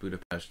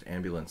Budapest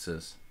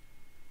ambulances.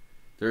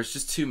 There's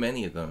just too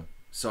many of them.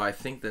 So I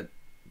think that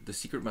the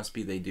secret must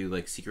be they do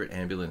like secret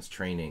ambulance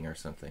training or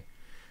something.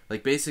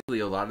 Like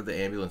basically a lot of the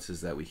ambulances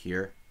that we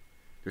hear,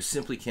 there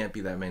simply can't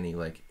be that many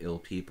like ill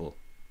people.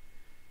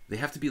 They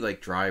have to be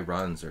like dry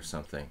runs or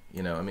something.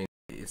 You know, I mean,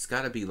 it's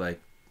got to be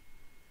like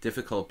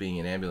difficult being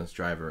an ambulance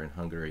driver in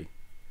Hungary.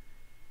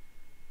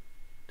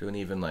 Don't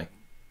even like,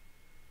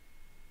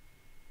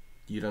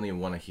 you don't even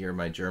want to hear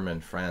my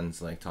German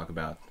friends like talk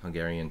about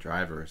Hungarian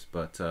drivers,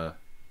 but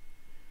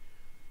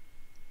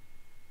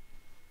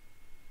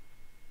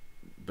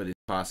it's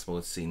possible.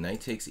 Let's see,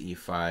 knight takes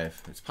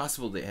e5. It's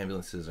possible the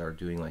ambulances are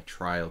doing like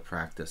trial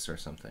practice or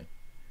something.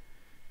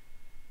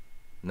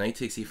 Knight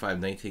takes e5,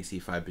 knight takes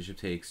e5, bishop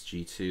takes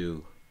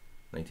g2,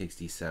 knight takes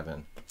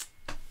d7.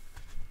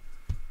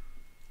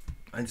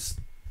 I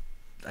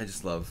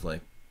just love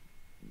like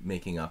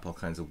making up all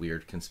kinds of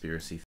weird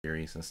conspiracy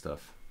theories and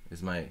stuff.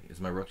 Is my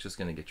rook just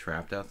gonna get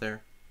trapped out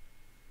there?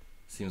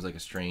 Seems like a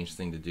strange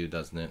thing to do,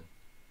 doesn't it?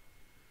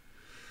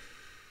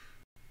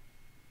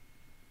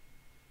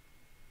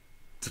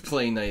 To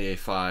play knight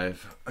a5.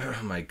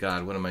 Oh my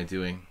god, what am I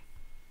doing?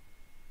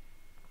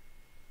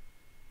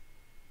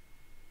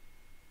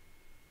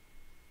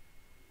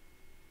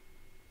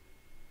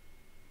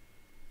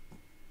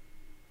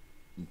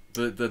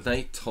 The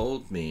knight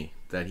told me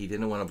that he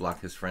didn't want to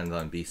block his friend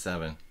on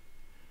b7.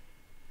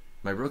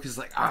 My rook is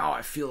like, oh,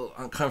 I feel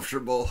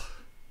uncomfortable.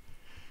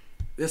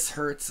 This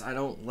hurts. I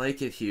don't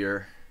like it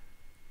here.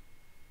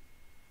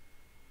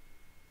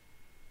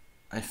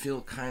 I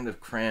feel kind of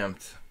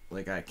cramped,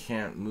 like I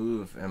can't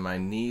move, and my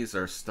knees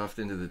are stuffed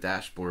into the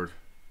dashboard.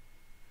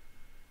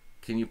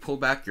 Can you pull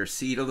back your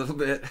seat a little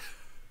bit?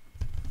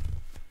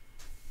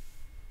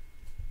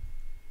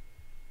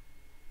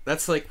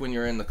 That's like when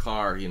you're in the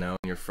car, you know,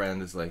 and your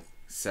friend is like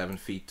 7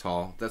 feet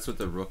tall. That's what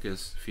the rook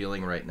is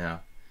feeling right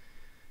now.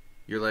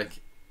 You're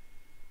like,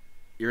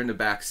 you're in the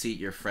back seat,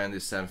 your friend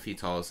is 7 feet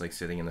tall, is like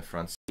sitting in the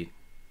front seat.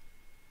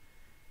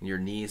 And your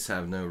knees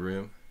have no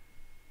room.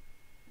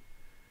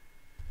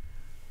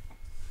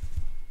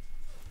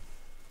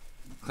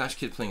 Clash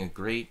Kid playing a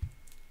great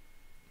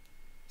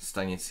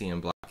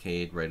Steinitzian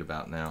blockade right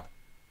about now.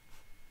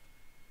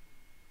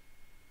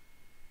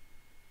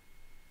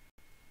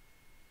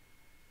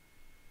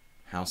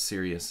 How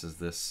serious is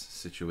this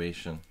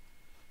situation?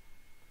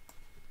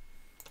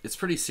 It's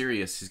pretty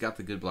serious. He's got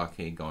the good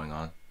blockade going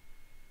on.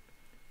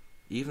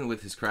 Even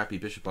with his crappy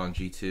bishop on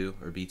g2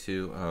 or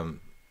b2,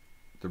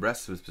 the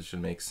rest of his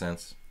position makes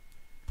sense.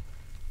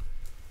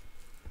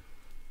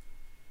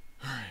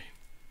 Alright.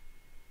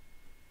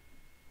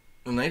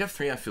 Well, knight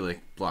f3 I feel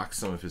like blocks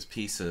some of his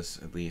pieces,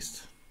 at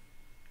least.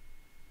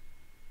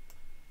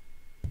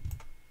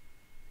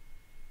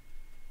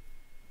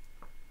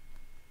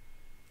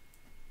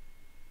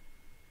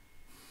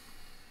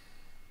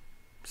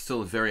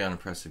 Still a very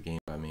unimpressive game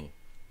by me.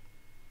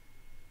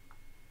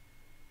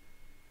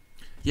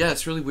 Yeah,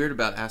 it's really weird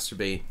about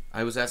Asterbait.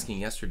 I was asking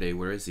yesterday,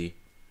 where is he?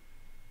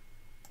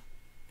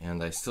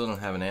 And I still don't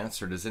have an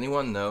answer. Does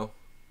anyone know?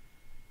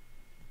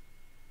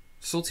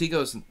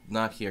 Soltigo's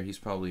not here. He's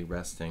probably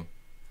resting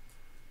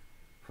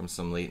from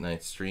some late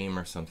night stream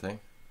or something.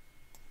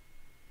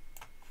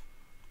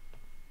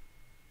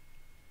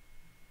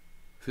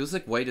 Feels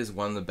like white has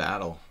won the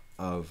battle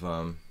of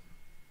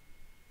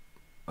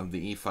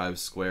the e5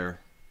 square.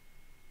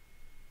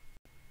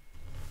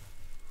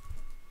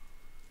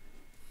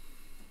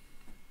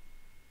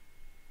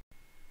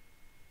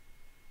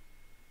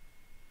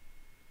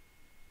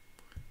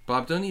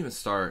 Bob, don't even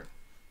start.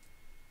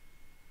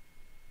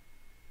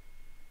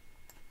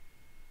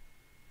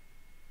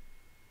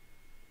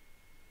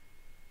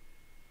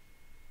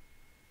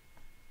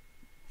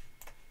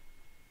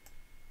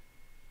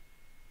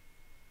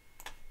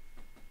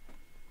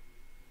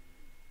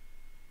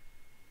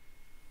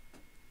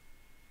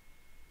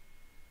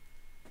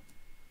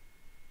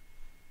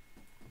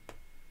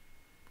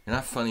 You're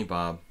not funny,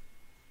 Bob.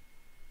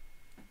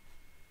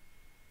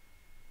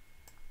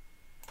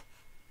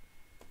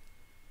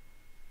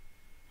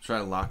 Try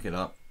to lock it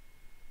up.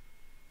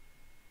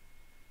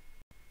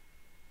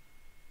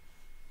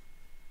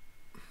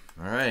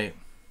 Alright.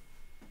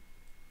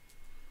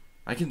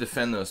 I can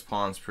defend those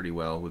pawns pretty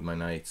well with my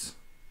knights.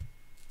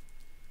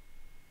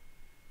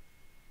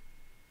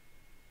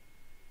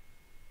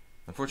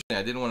 Unfortunately,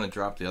 I didn't want to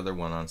drop the other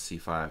one on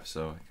c5,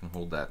 so I can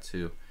hold that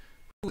too.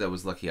 Ooh, that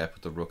was lucky I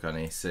put the rook on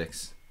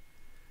a6.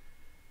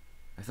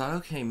 I thought,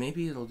 okay,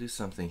 maybe it'll do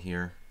something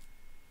here.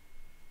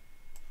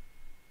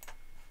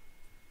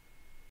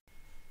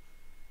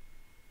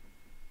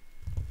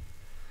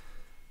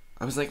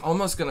 I was like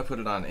almost gonna put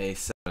it on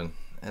a7,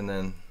 and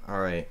then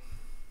alright,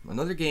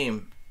 another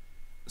game.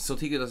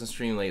 Soltiga doesn't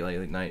stream late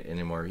night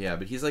anymore. Yeah,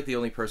 but he's like the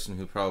only person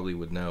who probably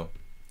would know,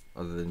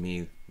 other than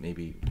me,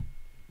 maybe,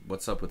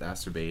 what's up with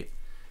Asterbait.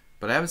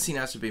 But I haven't seen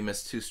Asterbait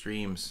miss 2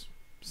 streams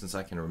since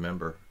I can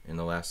remember in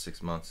the last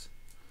 6 months.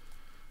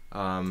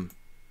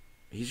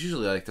 He's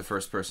usually like the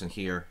first person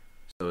here,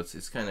 so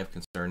it's kind of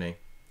concerning.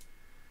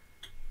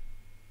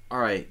 All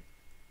right,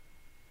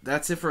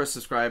 that's it for our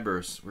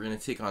subscribers. We're gonna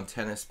take on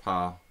Tennis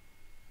Pal.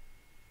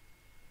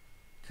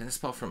 Tennis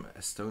Pal from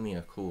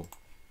Estonia, cool.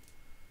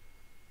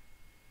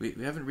 We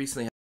haven't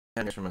recently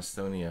had tennis from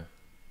Estonia.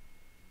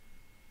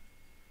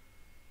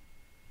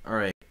 All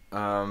right.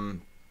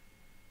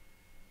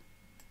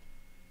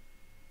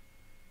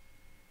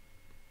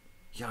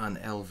 Jan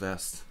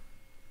Elvest.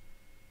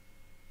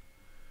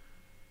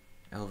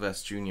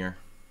 Elvest Jr.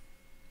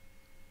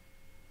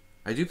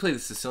 I do play the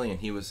Sicilian.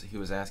 He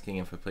was asking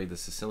if I played the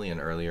Sicilian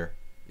earlier.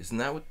 Isn't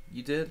that what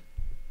you did?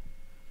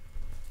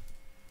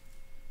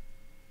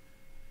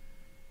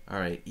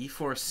 Alright, e4,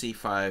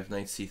 c5,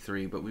 knight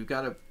c3, but we've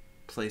got to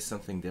play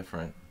something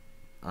different.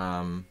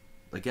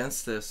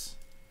 Against this,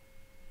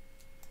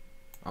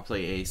 I'll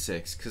play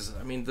a6, because,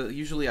 I mean,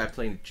 usually I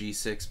play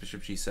g6,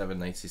 bishop g7,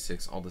 knight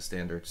c6, all the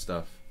standard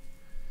stuff.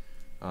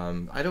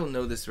 I don't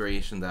know this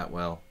variation that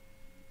well.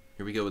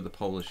 Here we go with the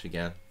Polish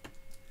again.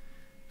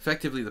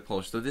 Effectively the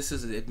Polish, though this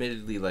is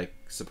admittedly like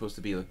supposed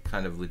to be a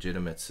kind of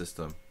legitimate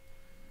system.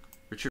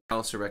 Richard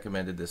Palliser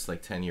recommended this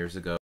like 10 years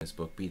ago in his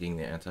book, Beating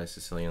the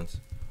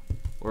Anti-Sicilians.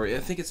 Or I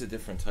think it's a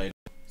different title.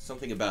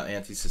 Something about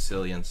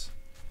anti-Sicilians.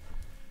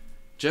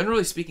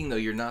 Generally speaking, though,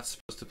 you're not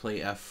supposed to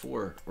play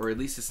f4, or at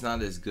least it's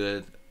not as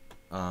good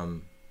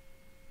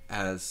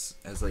as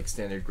like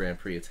standard Grand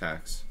Prix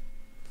attacks.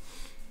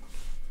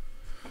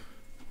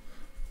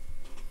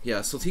 Yeah,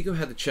 Soltico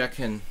had to check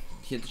the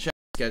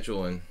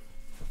schedule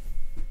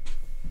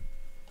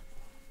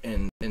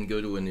and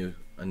go to a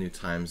new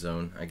time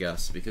zone, I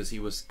guess, because he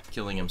was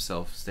killing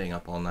himself staying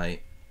up all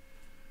night,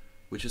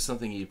 which is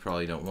something you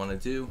probably don't want to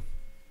do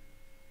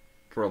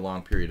for a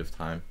long period of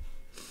time.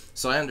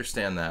 So I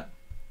understand that.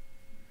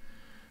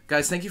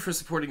 Guys, thank you for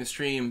supporting the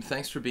stream.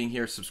 Thanks for being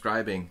here,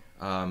 subscribing.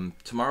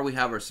 Tomorrow we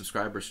have our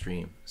subscriber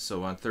stream.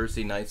 So on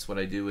Thursday nights, what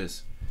I do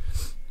is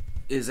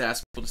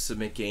ask people to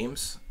submit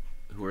games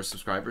who are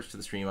subscribers to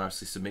the stream.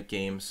 Obviously, submit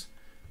games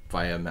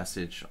via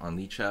message on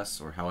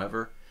Lichess or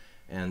however,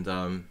 and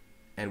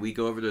we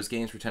go over those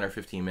games for 10 or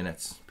 15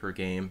 minutes per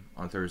game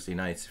on Thursday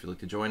nights. If you'd like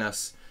to join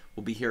us,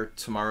 we'll be here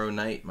tomorrow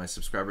night. My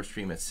subscriber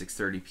stream at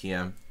 6:30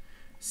 p.m.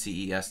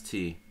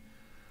 CEST.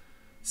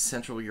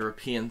 Central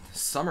European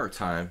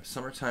summertime.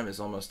 Summertime is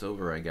almost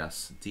over, I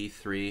guess.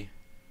 D3.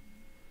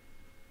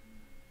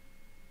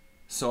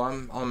 So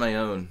I'm on my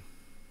own.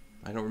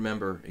 I don't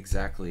remember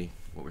exactly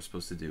what we're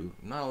supposed to do.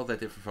 Not all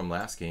that different from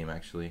last game,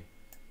 actually.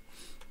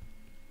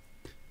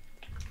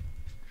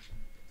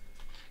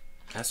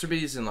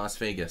 Asterbate is in Las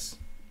Vegas.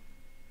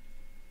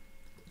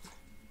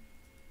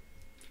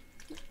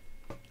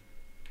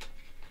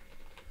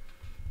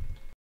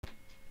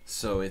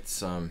 So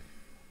it's,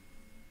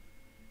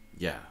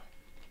 yeah.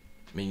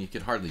 I mean, you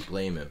could hardly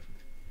blame him.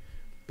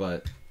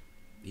 But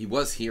he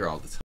was here all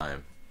the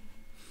time.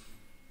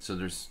 So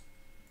there's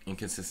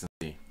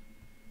inconsistency.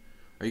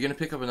 Are you going to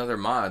pick up another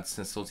mod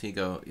since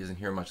Soltigo isn't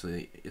here much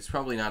lately? It's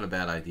probably not a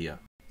bad idea.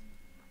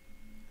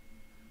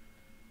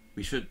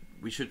 We should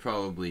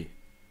probably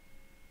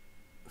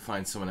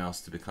find someone else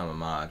to become a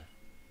mod.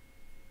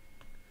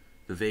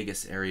 The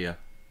Vegas area.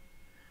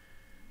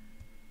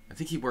 I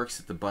think he works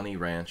at the Bunny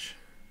Ranch.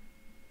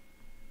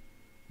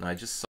 No, I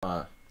just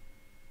saw...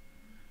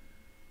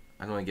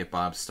 I don't want to get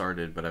Bob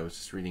started, but I was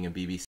just reading a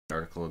BBC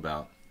article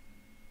about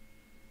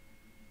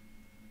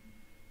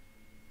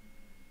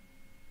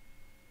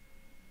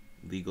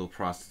legal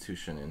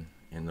prostitution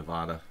in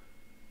Nevada.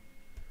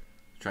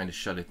 Trying to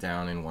shut it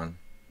down in one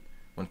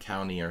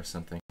county or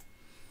something.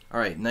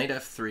 Alright, knight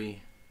f3,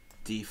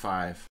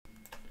 d5.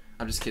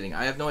 I'm just kidding.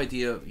 I have no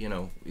idea, you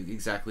know,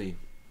 exactly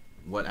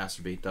what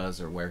Asterbate does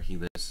or where he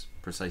lives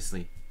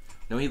precisely.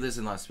 No, he lives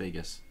in Las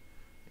Vegas.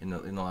 In the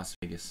Las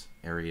Vegas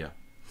area.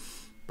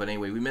 But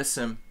anyway, we miss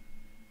him.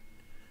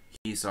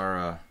 He's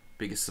our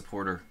biggest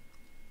supporter.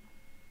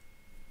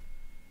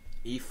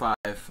 e5.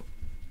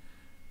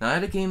 Now, I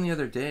had a game the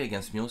other day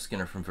against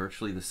Muleskinner from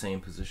virtually the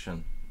same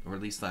position, or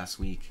at least last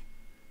week.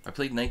 I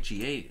played knight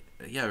g8.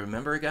 Yeah,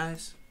 remember,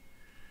 guys?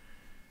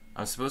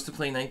 I'm supposed to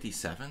play knight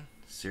d7?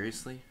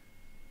 Seriously?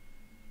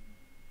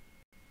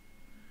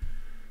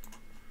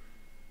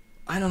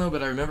 I don't know,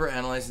 but I remember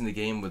analyzing the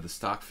game with the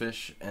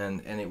Stockfish,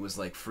 and it was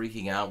like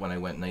freaking out when I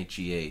went knight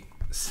g8.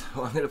 So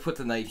I'm going to put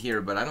the knight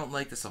here, but I don't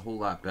like this a whole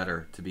lot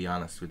better, to be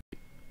honest with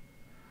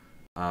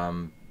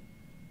you.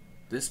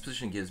 This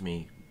position gives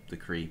me the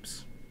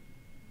creeps.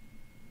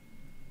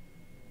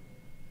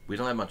 We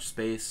don't have much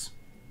space.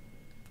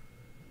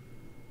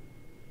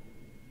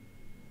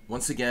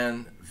 Once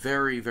again,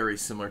 very, very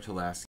similar to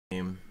last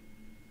game.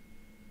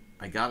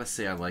 I gotta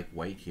say I like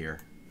white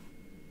here.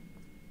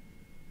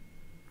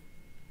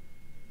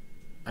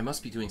 I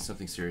must be doing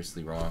something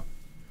seriously wrong.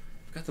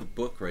 I've got the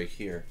book right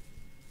here.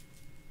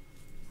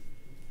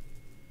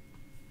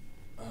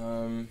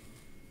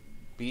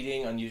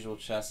 Beating unusual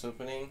chess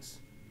openings?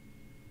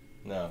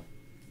 No.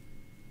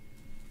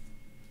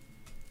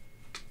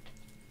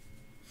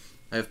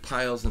 I have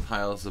piles and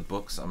piles of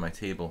books on my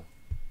table.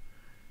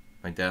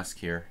 My desk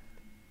here.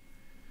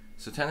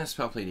 So Tennis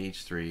Pal played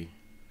h3.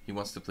 He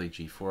wants to play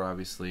g4,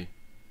 obviously.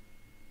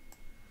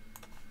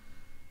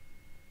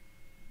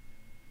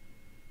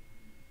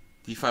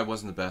 d5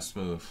 wasn't the best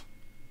move.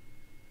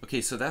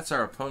 Okay, so that's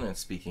our opponent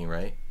speaking,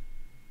 right?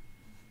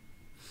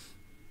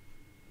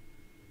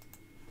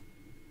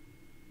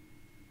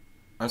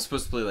 I'm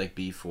supposed to play like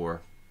b4,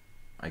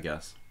 I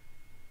guess,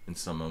 in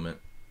some moment.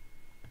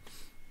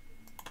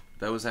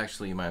 That was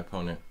actually my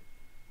opponent.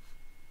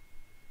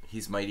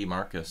 He's Mighty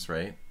Marcus,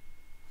 right?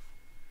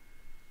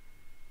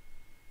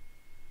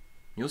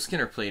 Mule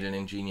Skinner played an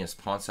ingenious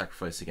pawn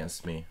sacrifice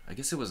against me. I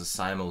guess it was a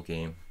simul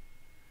game.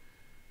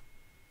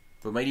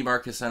 But Mighty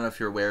Marcus, I don't know if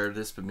you're aware of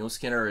this, but Mule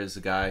Skinner is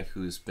a guy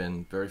who's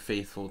been very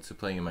faithful to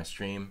playing in my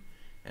stream,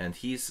 and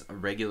he's a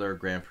regular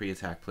Grand Prix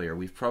Attack player.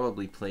 We've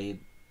probably played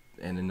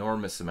an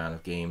enormous amount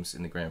of games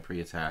in the Grand Prix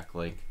Attack,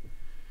 like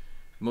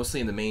mostly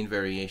in the main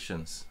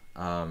variations.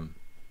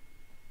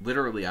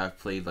 Literally, I've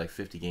played like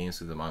 50 games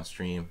with him on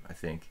stream, I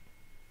think.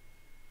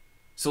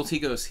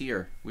 Soltigo's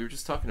here. We were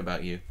just talking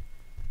about you.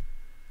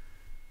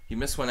 You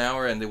missed 1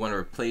 hour and they want to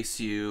replace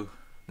you.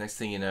 Next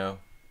thing you know,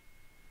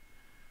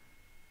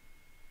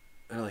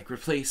 they're like,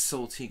 replace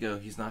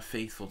Soltigo. He's not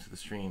faithful to the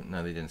stream.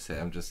 No, they didn't say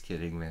that. I'm just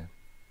kidding, man.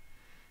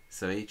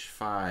 So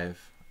H5,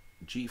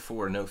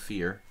 G4, no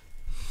fear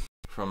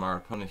from our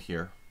opponent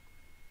here.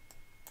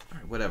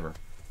 Alright, whatever.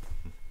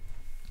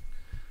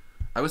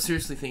 I was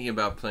seriously thinking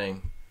about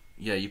playing.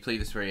 Yeah, you play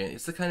this variant.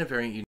 It's the kind of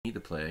variant you need to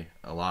play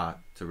a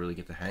lot to really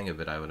get the hang of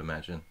it, I would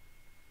imagine.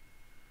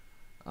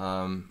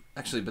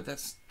 Actually, but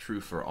that's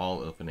true for all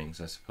openings,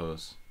 I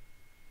suppose.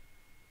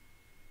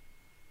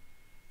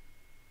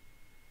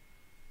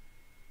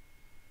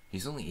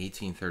 He's only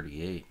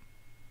 1838.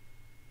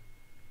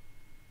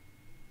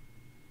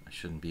 I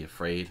shouldn't be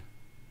afraid.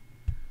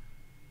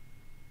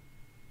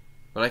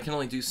 But I can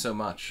only do so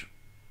much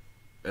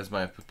as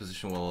my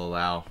position will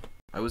allow.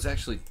 I was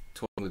actually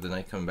toying with the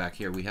knight coming back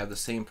here. We have the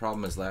same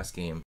problem as last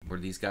game, where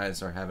these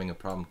guys are having a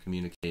problem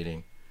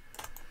communicating.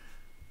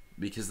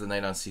 Because the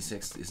knight on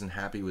c6 isn't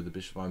happy with the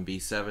bishop on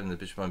b7, and the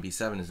bishop on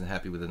b7 isn't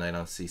happy with the knight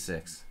on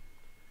c6.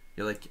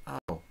 You're like,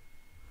 oh,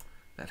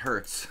 that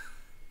hurts.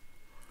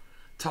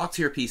 Talk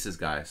to your pieces,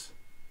 guys.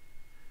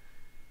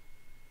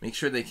 Make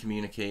sure they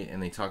communicate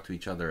and they talk to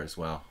each other as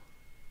well.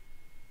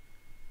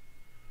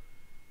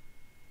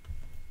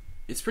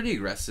 It's pretty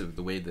aggressive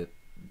the way that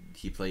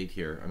he played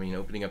here. I mean,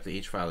 opening up the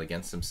h-file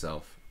against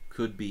himself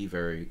could be a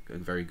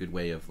very good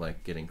way of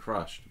like getting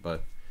crushed,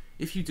 but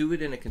if you do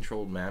it in a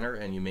controlled manner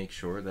and you make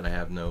sure that I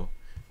have no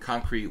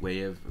concrete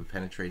way of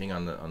penetrating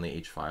on the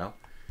h-file,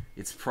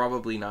 it's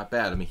probably not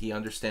bad. I mean, he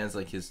understands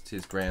like his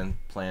grand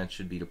plan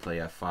should be to play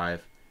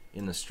f5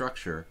 in the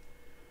structure.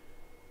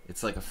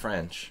 It's like a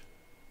French,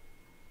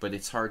 but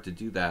it's hard to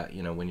do that,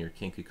 you know, when your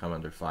king could come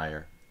under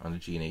fire on the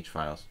G and H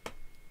files.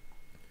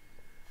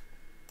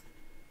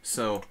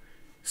 So,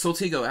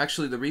 Soltigo,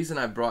 actually, the reason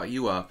I brought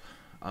you up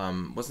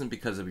wasn't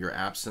because of your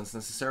absence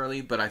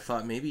necessarily, but I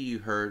thought maybe you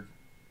heard,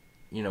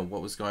 you know,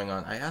 what was going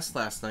on. I asked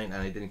last night and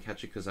I didn't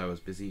catch it because I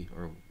was busy,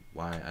 or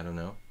why, I don't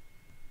know.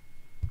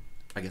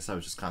 I guess I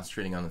was just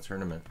concentrating on the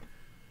tournament.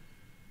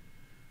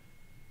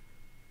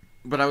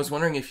 But I was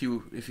wondering if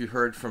you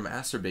heard from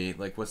Acerbate,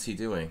 like, what's he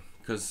doing?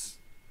 Because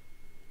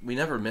we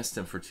never missed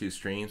him for 2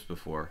 streams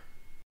before.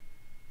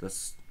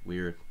 That's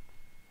weird.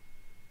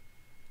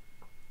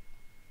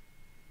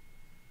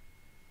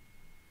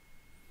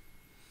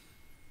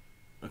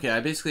 Okay,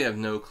 I basically have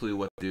no clue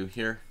what to do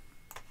here.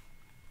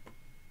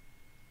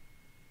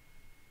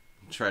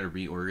 Try to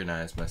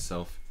reorganize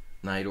myself,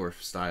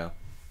 Najdorf style.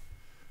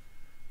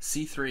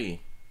 C3.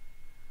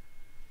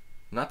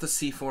 Not the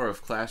C4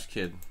 of Clash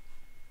Kid.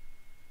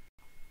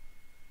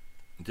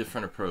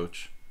 Different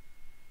approach.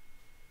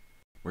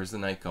 Where's the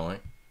knight going?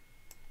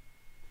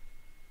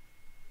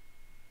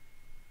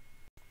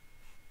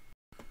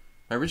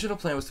 My original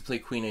plan was to play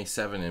Queen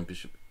A7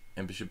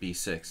 and Bishop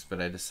B6, but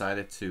I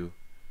decided to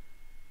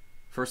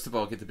first of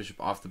all get the bishop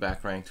off the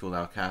back rank to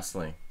allow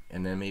castling,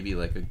 and then maybe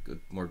like a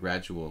more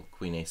gradual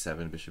Queen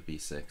A7, Bishop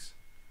B6.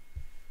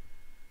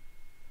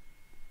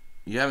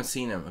 You haven't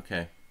seen him,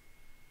 okay.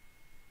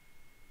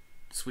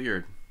 It's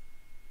weird.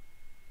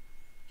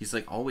 He's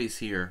like always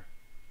here.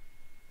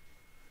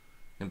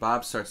 And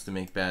Bob starts to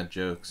make bad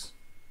jokes,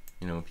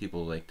 you know, when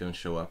people like don't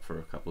show up for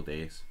a couple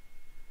days.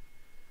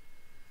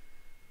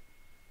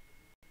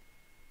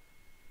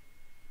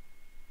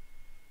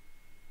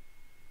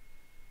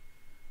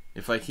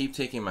 If I keep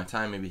taking my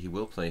time, maybe he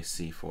will play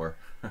C4.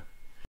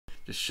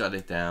 Just shut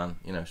it down,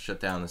 you know,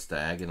 shut down this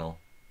diagonal.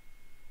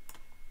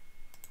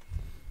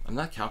 I'm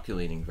not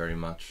calculating very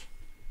much.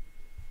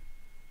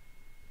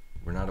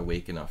 We're not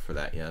awake enough for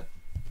that yet.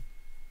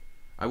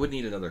 I would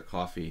need another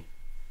coffee.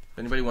 If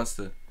anybody wants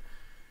to...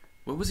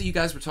 What was it you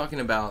guys were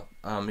talking about?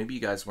 Maybe you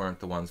guys weren't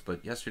the ones,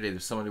 but yesterday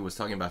there's someone who was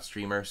talking about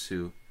streamers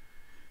who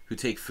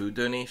take food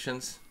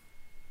donations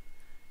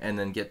and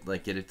then get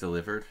it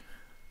delivered.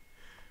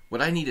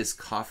 What I need is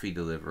coffee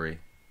delivery.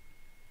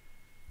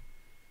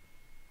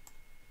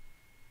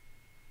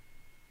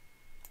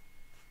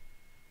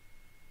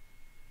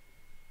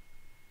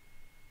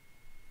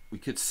 We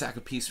could sack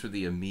a piece for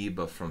the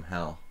amoeba from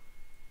hell.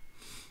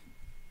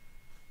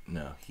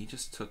 No, he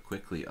just took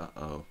quickly.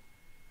 Uh-oh.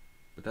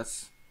 But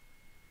that's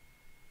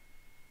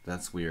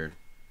weird.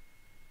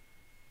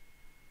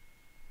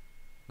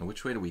 Now,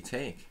 which way do we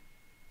take?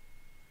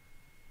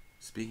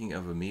 Speaking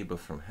of amoeba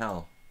from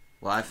hell.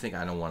 Well, I think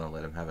I don't want to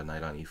let him have a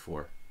knight on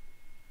e4.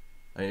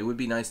 I mean, it would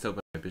be nice to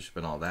open my bishop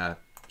and all that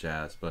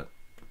jazz, but...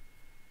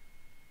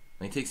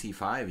 And he takes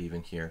e5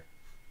 even here.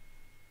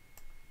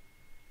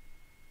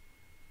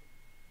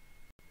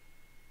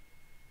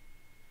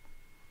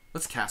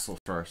 Let's castle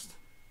first.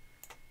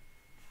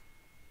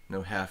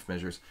 No half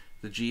measures.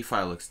 The G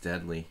file looks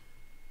deadly.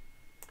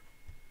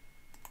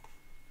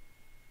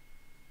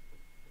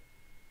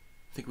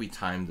 I think we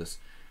timed this.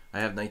 I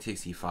have knight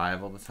takes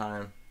e5 all the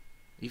time.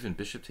 Even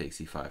bishop takes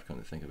e5, come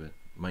to think of it.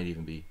 Might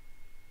even be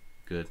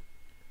good.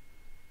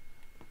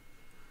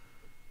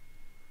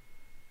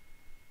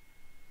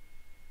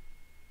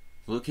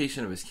 The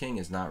location of his king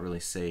is not really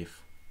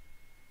safe.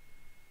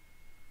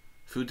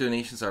 Food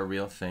donations are a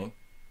real thing.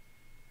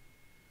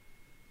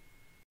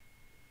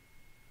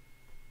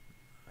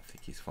 I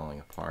think he's falling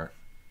apart.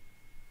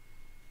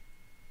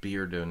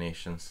 Beer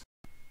donations.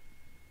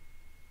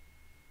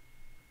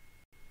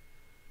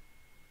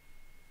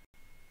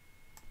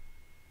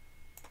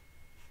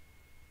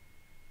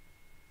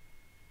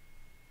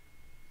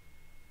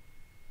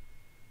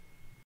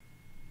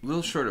 A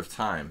little short of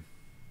time.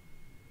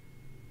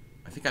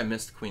 I think I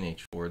missed queen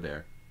h4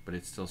 there, but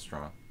it's still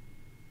strong.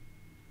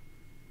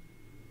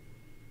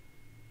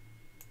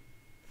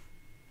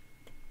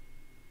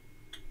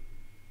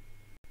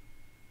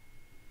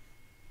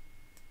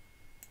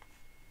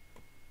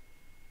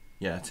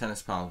 Yeah,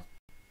 tennis pal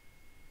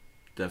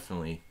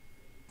definitely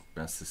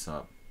messed this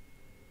up.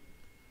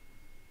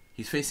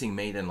 He's facing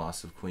mate and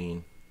loss of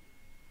queen.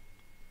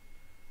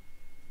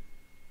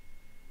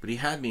 But he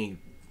had me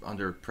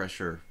under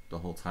pressure the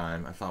whole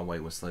time. I thought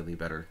white was slightly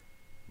better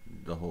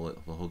the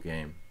whole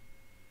game.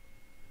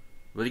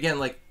 But again,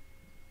 like,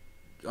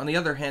 on the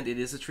other hand, it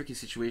is a tricky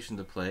situation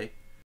to play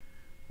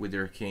with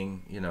your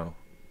king, you know,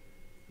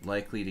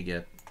 likely to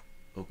get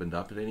opened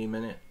up at any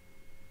minute.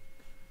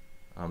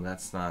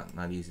 That's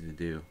not easy to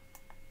do.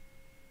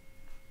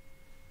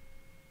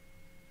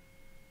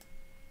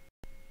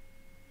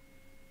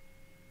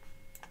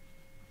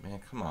 Man,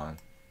 come on.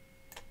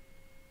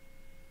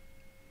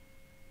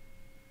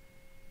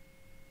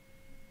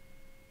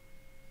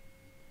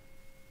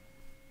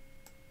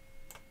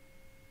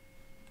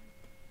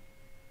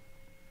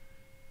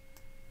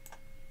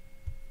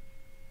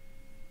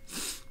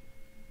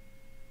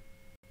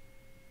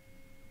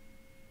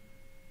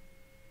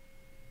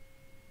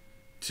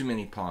 Too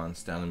many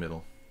pawns down the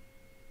middle.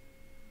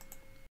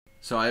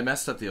 So I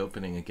messed up the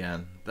opening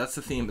again. That's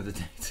the theme of the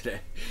day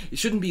today. It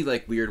shouldn't be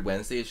like Weird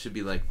Wednesday. It should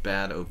be like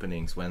Bad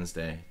Openings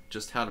Wednesday.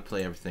 Just how to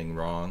play everything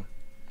wrong.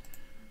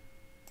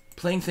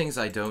 Playing things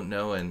I don't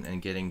know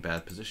and getting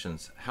bad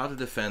positions. How to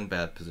defend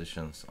bad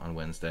positions on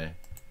Wednesday.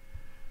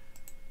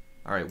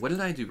 Alright, what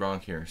did I do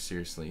wrong here?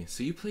 Seriously.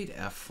 So you played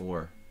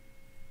f4.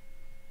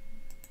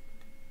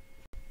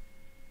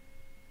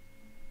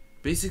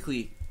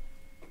 Basically,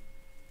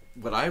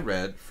 what I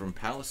read from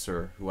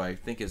Palliser, who I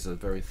think is a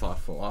very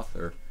thoughtful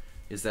author,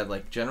 is that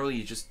like generally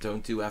you just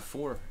don't do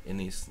f4 in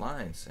these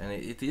lines, and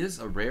it is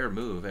a rare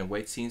move, and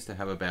white seems to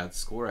have a bad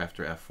score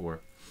after f4.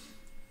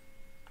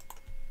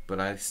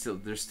 But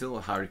there's still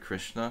a Hare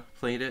Krishna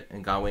played it,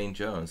 and Gawain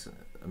Jones.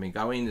 I mean,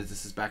 Gawain,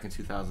 this is back in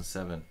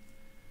 2007,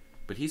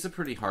 but he's a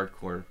pretty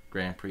hardcore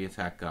Grand Prix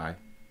attack guy,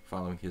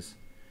 following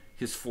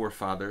his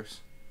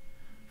forefathers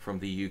from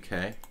the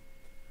UK.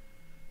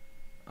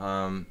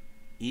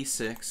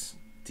 E6.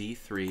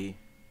 D3.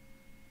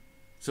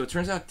 So it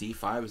turns out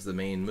D5 is the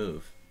main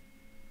move.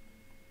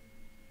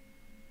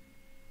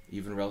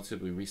 Even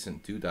relatively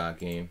recent Doodah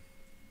game.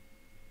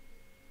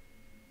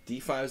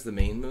 D5 is the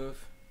main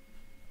move?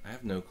 I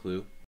have no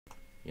clue,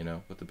 you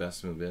know, what the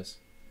best move is.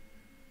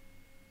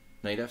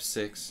 Knight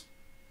F6.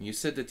 You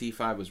said that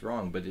D5 was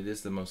wrong, but it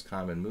is the most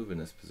common move in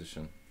this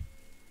position.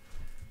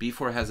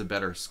 B4 has a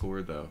better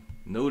score though.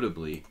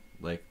 Notably,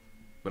 like,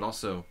 but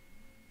also,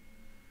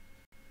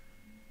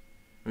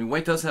 I mean,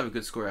 white does have a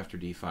good score after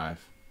d5.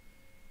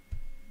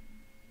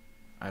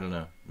 I don't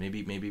know.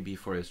 Maybe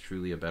b4 is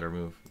truly a better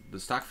move. The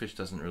Stockfish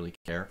doesn't really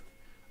care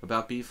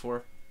about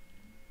b4.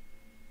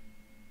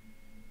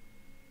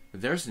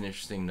 But there's an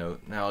interesting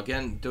note. Now,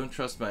 again, don't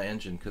trust my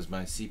engine because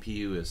my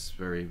CPU is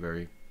very,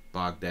 very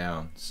bogged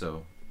down.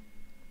 So,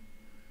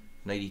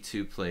 knight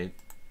e2 played.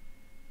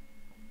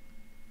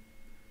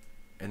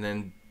 And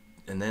then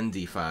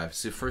d5.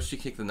 So first you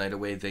kick the knight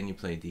away, then you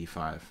play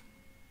d5.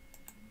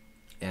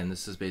 And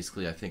this is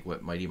basically, I think,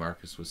 what Mighty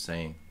Marcus was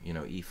saying. You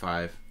know,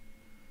 e5.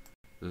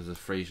 There's a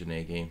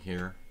Freycinet game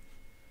here.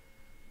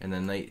 And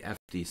then knight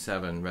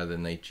fd7 rather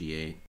than knight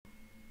g8.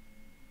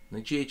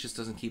 Knight g8 just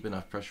doesn't keep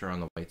enough pressure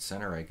on the white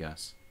center, I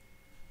guess.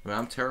 I mean,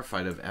 I'm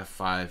terrified of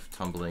f5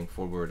 tumbling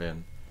forward,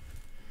 and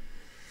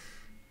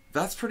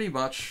that's pretty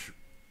much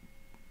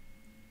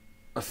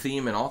a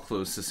theme in all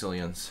closed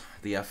Sicilians,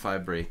 the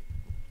f5 break.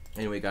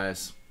 Anyway,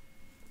 guys,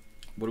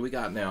 what do we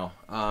got now?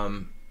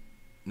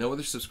 No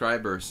other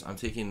subscribers. I'm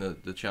taking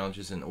the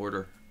challenges in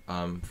order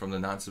from the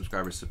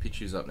non-subscribers. So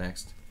Pichu's up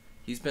next.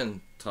 He's been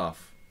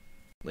tough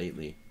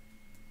lately.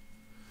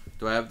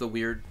 Do I have the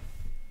weird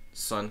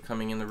sun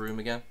coming in the room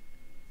again?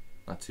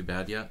 Not too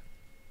bad yet.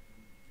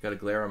 Got a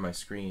glare on my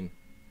screen.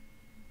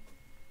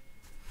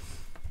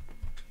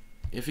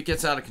 If it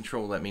gets out of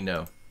control, let me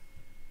know.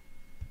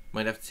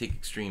 Might have to take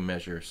extreme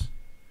measures.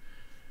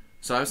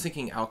 So I was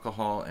thinking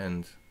alcohol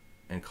and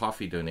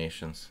coffee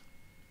donations.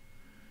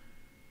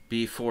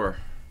 B4.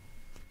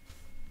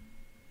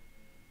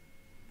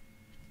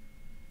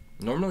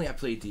 Normally I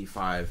play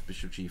d5,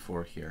 bishop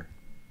g4 here.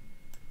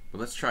 But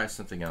let's try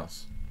something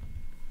else.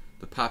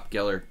 The Pop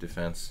Gellert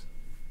defense.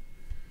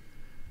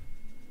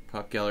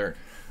 Pop Gellert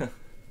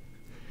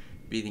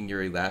beating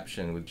Yuri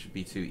Lapshin with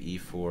b2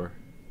 e4.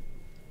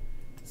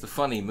 It's a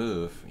funny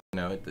move. You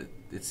know,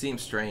 it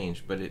seems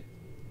strange, but it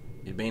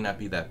may not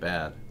be that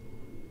bad.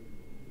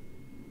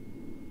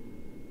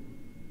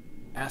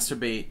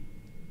 Acerbate,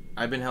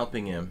 I've been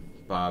helping him,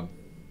 Bob.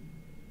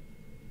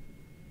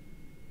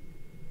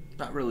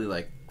 Not really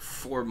like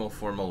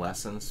formal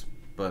lessons,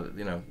 but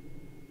you know,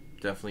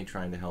 definitely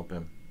trying to help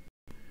him.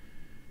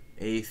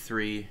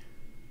 A3,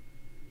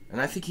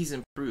 and I think he's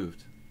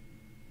improved.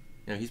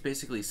 You know, he's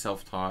basically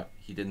self-taught.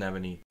 He didn't have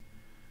any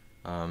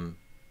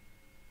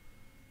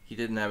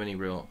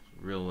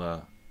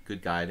real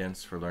good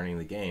guidance for learning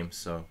the game,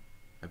 so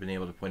I've been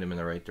able to point him in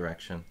the right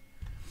direction.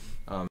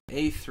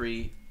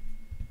 A3,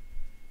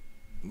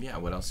 yeah,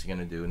 what else are you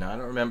gonna do? Now I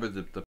don't remember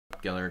the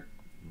Gellert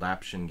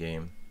Lapshin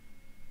game.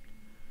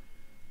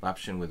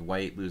 Lapshin with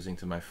white losing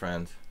to my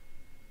friend.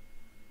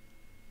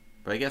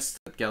 But I guess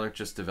Gellert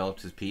just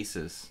developed his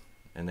pieces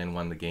and then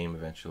won the game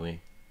eventually.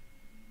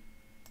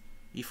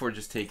 E4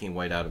 just taking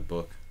white out of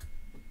book.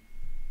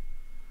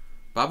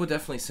 Bob would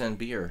definitely send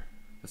beer.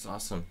 That's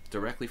awesome.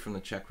 Directly from the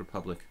Czech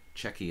Republic.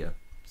 Czechia.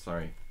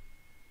 Sorry.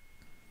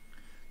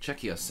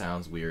 Czechia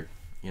sounds weird,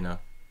 you know?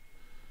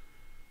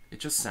 It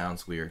just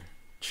sounds weird.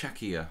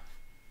 Czechia.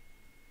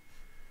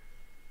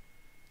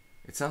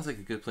 It sounds like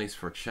a good place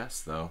for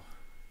chess, though.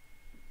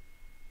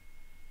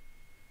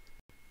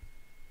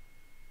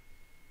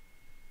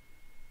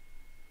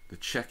 The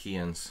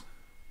Czechians.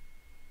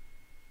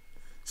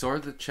 So are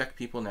the Czech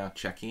people now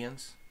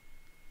Czechians?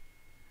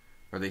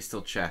 Or are they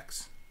still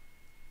Czechs?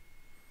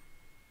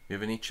 You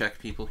have any Czech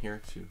people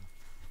here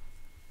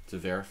to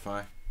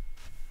verify?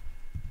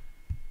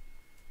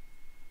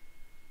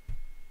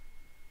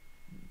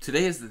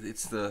 Today is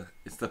it's the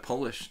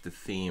Polish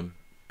theme.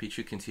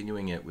 Pichu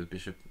continuing it with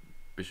bishop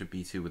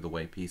b2 with the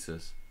white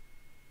pieces.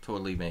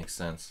 Totally makes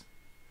sense.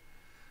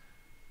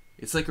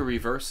 It's like a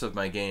reverse of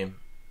my game.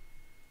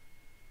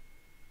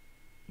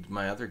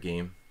 My other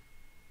game.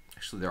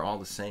 Actually, they're all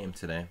the same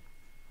today.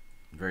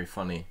 Very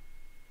funny.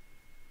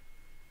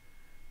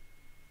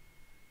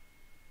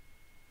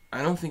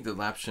 I don't think that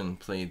Lapshin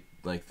played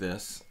like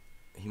this.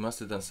 He must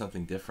have done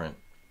something different.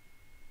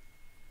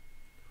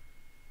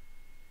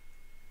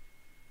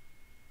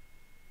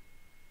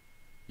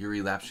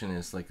 Yuri Lapshin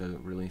is like a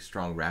really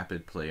strong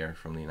rapid player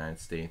from the United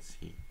States.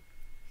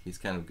 He's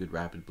kind of good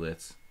rapid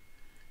blitz.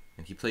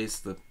 And he plays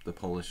the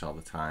Polish all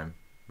the time,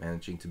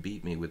 managing to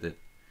beat me with it.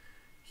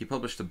 He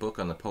published a book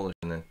on the Polish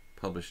and then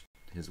published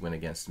his win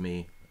against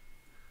me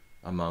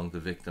among the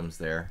victims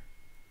there.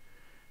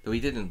 Though he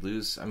didn't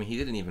lose, I mean, he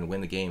didn't even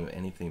win the game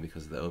anything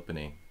because of the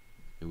opening.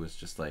 It was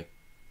just like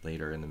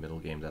later in the middle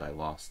game that I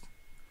lost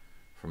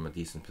from a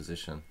decent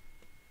position.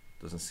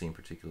 Doesn't seem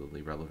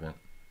particularly relevant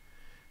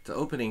to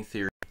opening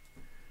theory.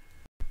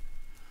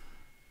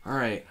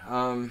 Alright,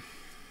 I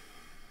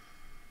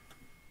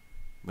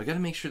gotta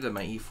make sure that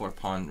my e4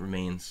 pawn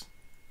remains.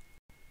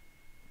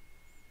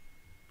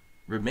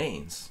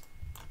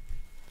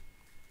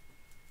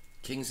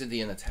 King's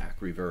Indian attack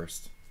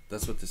reversed.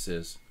 That's what this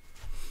is.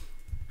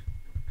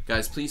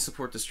 Guys, please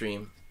support the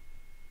stream.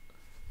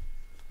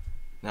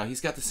 Now,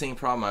 he's got the same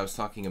problem I was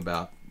talking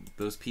about.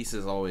 Those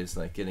pieces always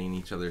like getting in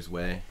each other's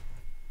way.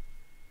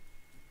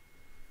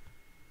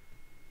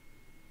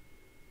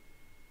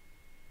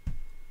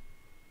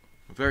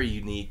 A very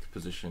unique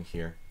position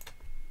here.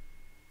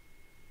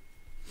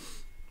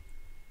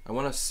 I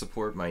want to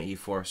support my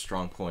e4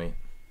 strong point.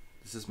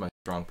 This is my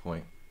strong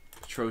point.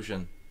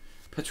 Petrosian.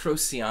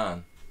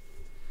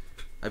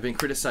 I've been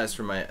criticized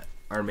for my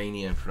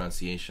Armenian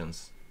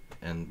pronunciations,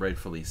 and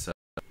rightfully so.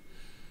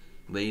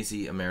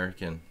 Lazy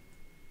American.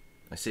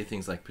 I say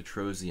things like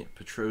Petrosian,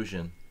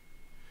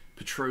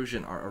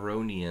 are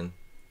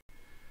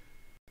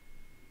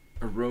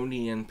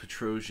Aronian,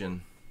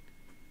 Petrosian,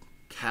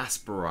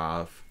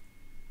 Kasparov.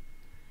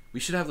 We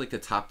should have like the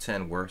top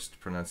 10 worst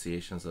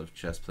pronunciations of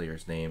chess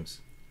players'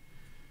 names.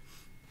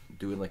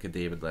 Do it like a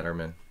David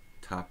Letterman.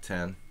 Top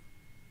 10.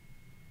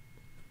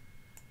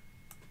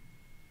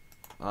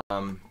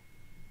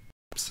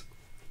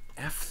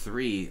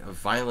 F3, a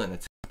violent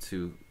attempt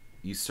to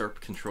usurp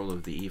control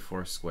of the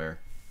e4 square.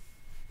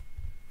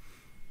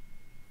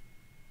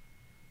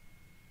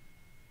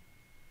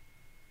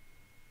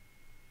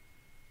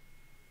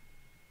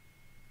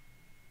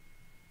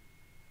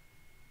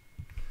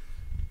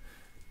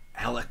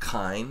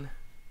 Alekine,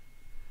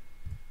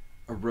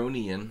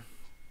 Aronian,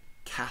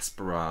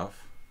 Kasparov,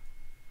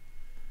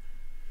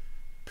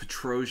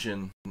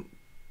 Petrosian.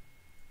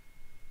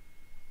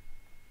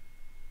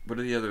 What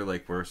are the other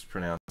like worst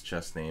pronounced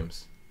chess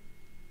names?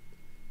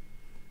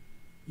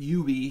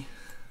 Uwe,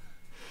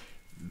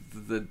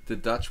 the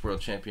Dutch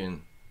world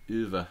champion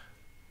Uwe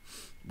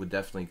would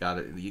definitely got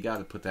it. You got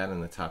to put that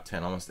in the top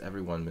 10. Almost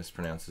everyone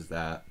mispronounces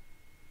that.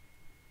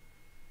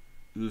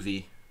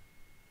 Uwe,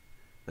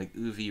 like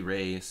Uwe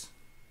Reis.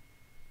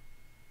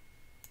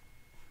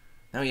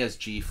 Now he has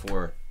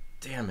G4.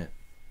 Damn it.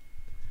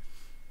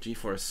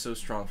 G4 is so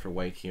strong for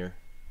white here.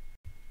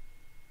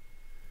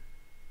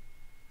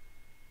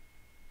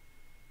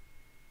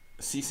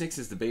 C6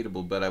 is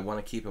debatable, but I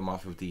want to keep him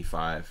off of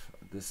D5.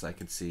 This I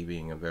could see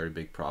being a very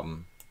big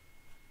problem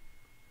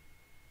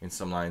in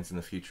some lines in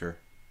the future.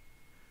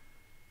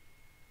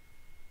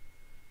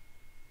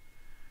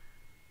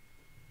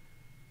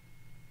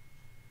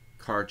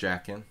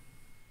 Carjacking.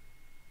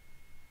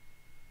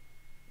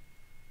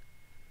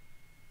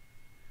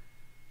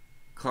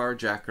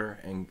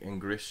 Carjacker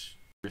and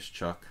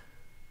Grishchuk.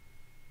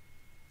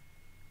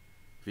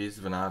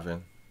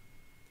 Visvanavin.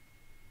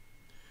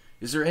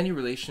 Is there any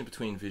relation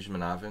between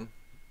Visvanavin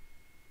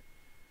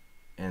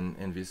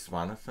and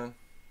Viswanathan?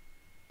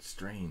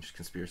 Strange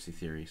conspiracy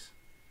theories.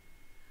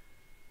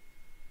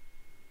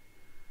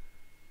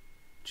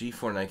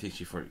 G4, knight takes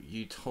G4.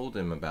 You told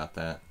him about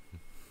that.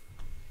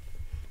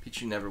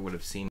 Pichu never would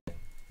have seen it.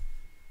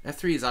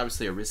 F3 is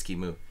obviously a risky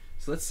move.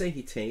 So let's say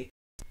he takes,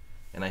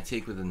 and I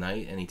take with the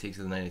knight, and he takes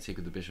with the knight, I take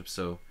with the bishop.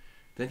 So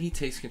then he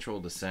takes control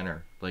of the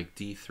center. Like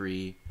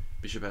D3,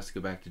 bishop has to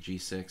go back to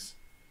G6.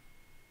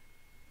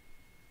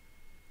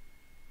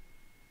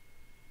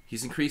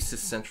 He's increased his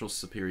central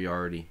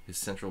superiority, his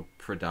central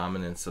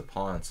predominance of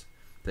pawns.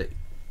 That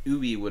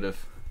Uwe would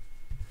have,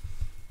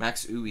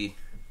 Max Uwe,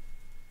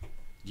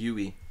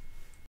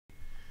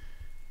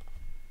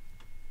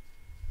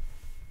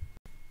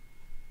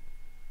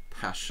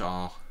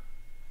 Paschall.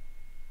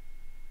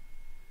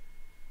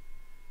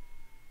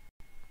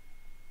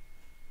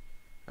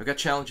 I've got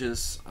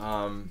challenges,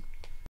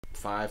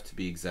 5 to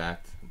be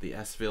exact. The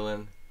S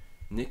villain,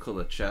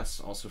 Nikola Chess,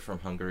 also from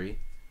Hungary.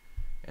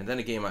 And then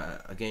a game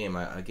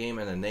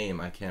and a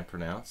name I can't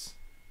pronounce.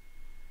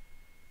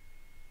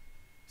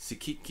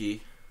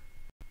 Sikiki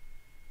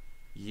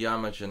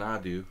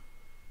Yamajanadu,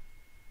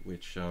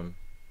 which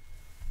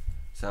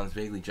sounds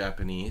vaguely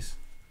Japanese.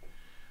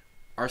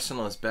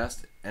 Arsenal is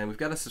best, and we've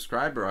got a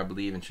subscriber, I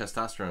believe, in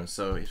Chestosterone.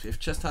 So if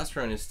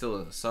Chestosterone is still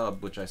a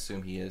sub, which I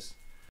assume he is,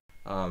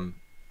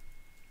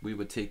 we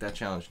would take that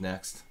challenge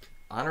next.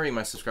 Honoring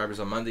my subscribers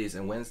on Mondays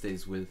and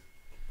Wednesdays with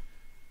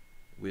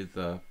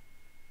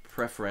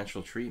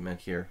preferential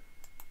treatment here.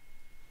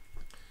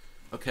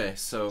 Okay,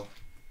 so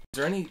is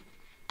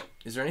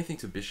there anything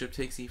to bishop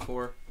takes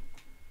e4?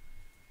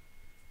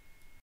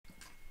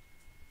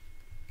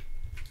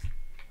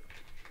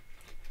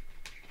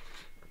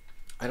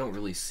 I don't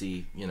really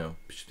see, you know,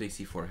 bishop takes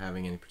e4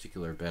 having any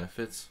particular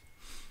benefits.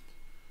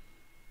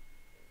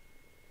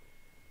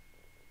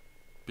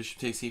 Bishop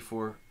takes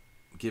e4,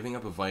 giving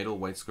up a vital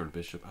white squared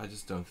bishop. I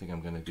just don't think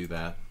I'm going to do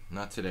that.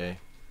 Not today.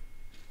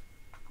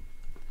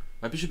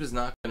 My bishop is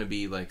not going to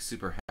be like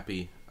super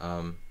happy,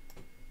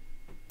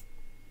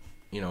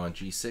 you know, on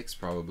g6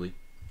 probably,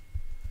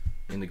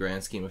 in the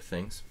grand scheme of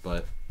things,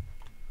 but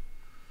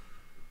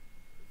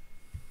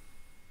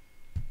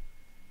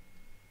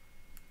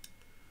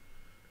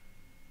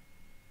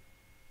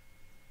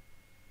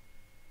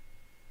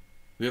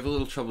we have a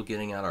little trouble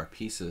getting out our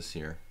pieces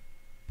here.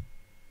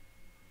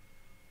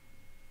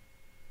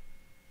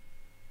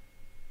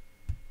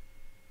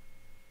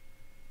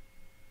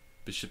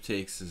 Bishop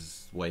takes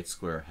is white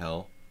square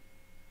hell.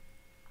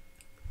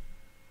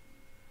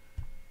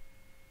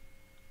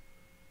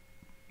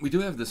 We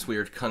do have this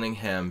weird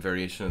Cunningham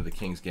variation of the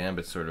King's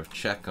Gambit sort of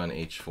check on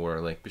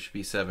h4, like bishop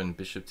e7,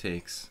 bishop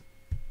takes,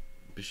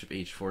 bishop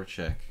h4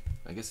 check.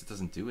 I guess it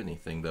doesn't do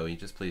anything though, he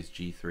just plays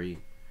g3.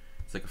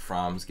 It's like a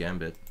Fromm's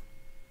Gambit.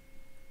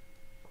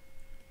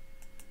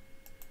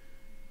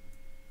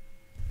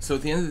 So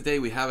at the end of the day,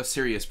 we have a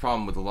serious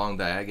problem with the long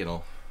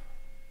diagonal.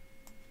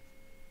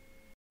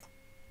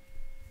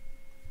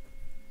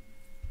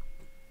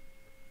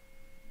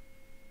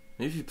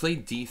 Maybe if you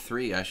played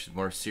d3, I should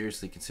more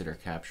seriously consider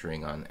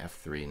capturing on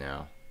f3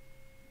 now.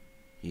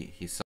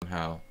 He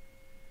somehow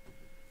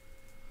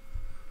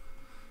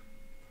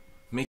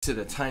makes it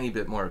a tiny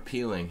bit more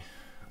appealing.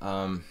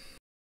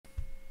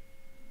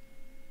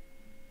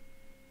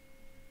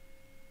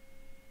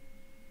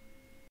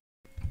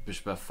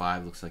 Bishop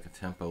f5 looks like a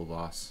tempo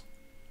loss.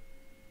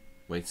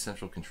 White's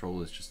central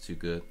control is just too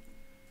good.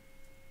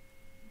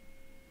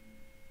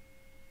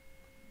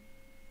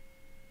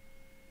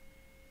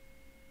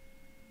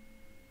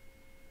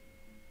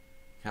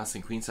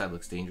 Castling queenside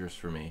looks dangerous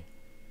for me.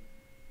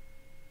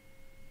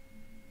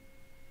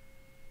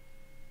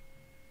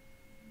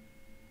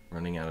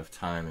 Running out of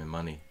time and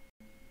money.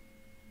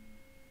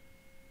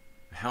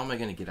 How am I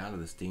going to get out of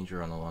this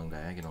danger on a long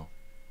diagonal?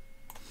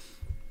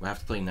 We'll have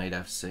to play knight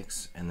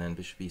f6 and then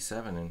bishop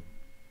e7 and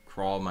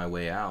crawl my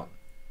way out.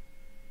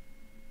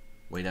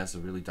 White has a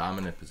really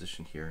dominant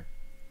position here.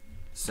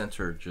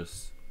 Center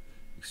just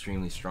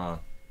extremely strong.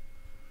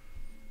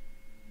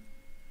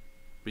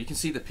 But you can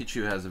see that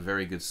Pichu has a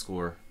very good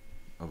score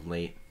of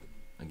late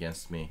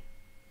against me.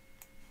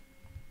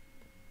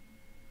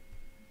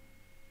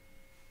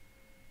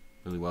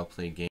 Really well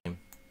played game. At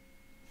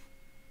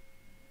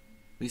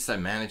least I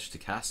managed to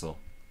castle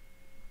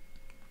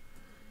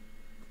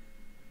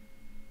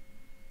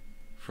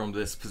from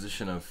this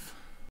position of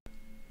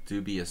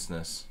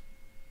dubiousness.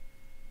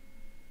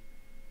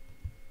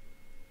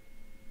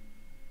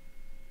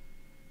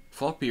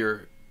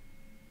 Faulkbeer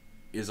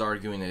is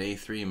arguing that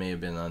a3 may have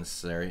been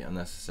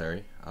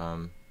unnecessary.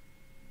 Of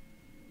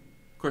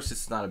course,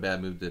 it's not a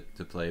bad move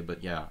to play,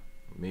 but yeah,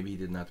 maybe he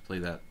didn't have to play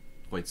that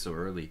quite so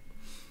early.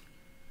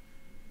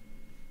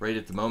 Right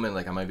at the moment,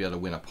 like, I might be able to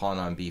win a pawn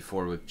on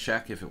b4 with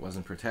check if it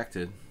wasn't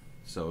protected.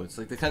 So it's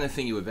like the kind of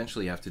thing you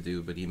eventually have to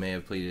do, but he may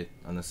have played it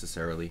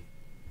unnecessarily.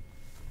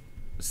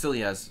 But still,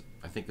 he has,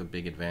 I think, a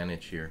big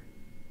advantage here.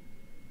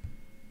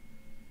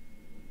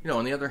 You know,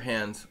 on the other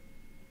hand,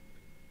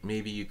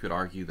 maybe you could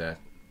argue that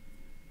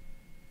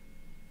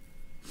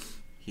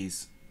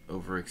he's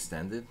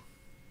overextended.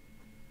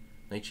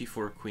 Knight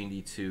g4, queen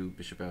d2,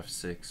 bishop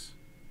f6.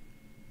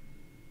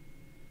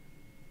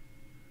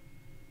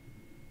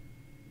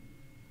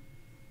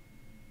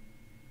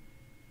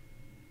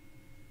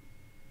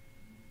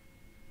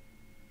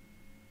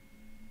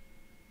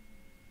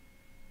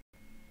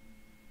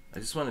 I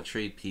just want to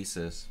trade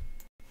pieces,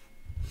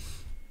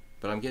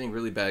 but I'm getting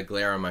really bad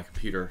glare on my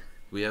computer.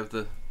 We have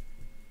the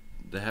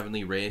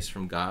heavenly rays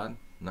from God?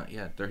 Not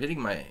yet. They're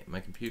hitting my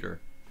computer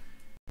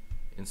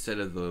instead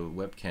of the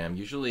webcam.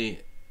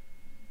 Usually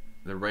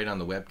they're right on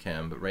the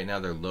webcam, but right now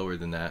they're lower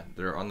than that.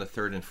 They're on the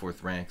 3rd and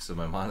 4th ranks of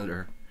my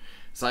monitor,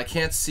 so I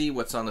can't see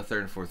what's on the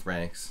 3rd and 4th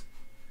ranks.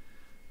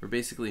 We're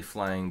basically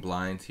flying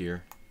blind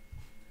here.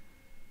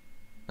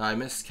 Now, I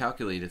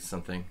miscalculated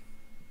something.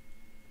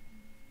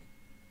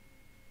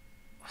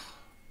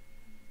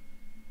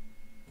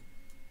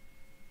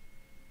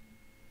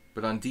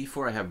 But on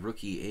d4 I have rook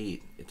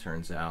e8, it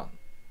turns out.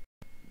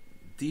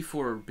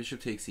 d4, bishop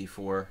takes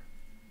e4.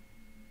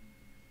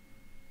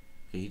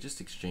 Okay, he just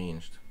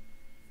exchanged.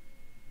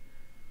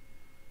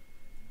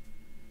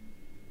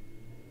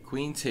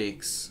 Queen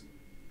takes.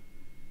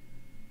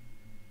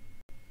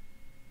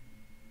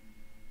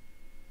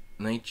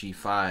 Knight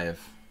g5.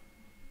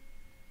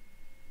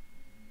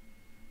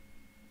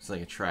 It's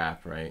like a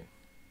trap, right?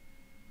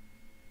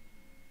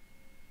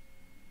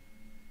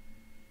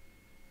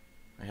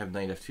 I have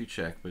knight f2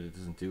 check, but it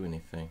doesn't do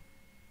anything.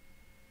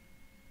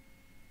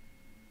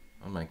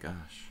 Oh my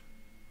gosh.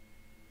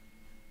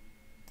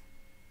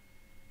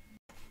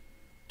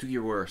 Do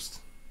your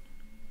worst.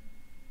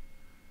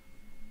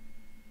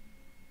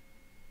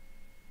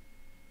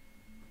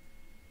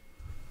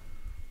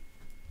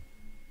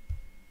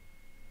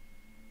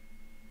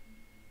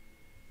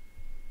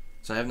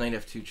 So I have knight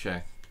f2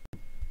 check.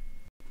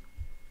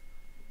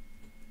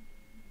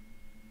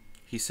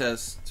 He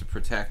says to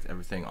protect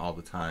everything all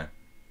the time.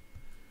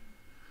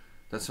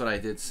 That's what I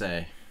did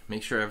say.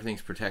 Make sure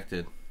everything's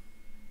protected.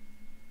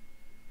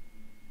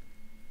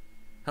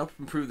 Help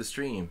improve the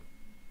stream.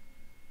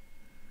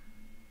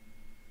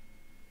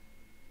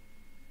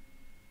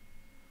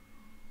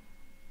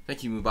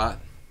 Thank you, Mubat.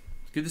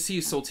 Good to see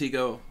you,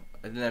 Soltigo.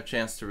 I didn't have a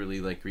chance to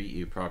really greet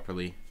you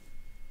properly.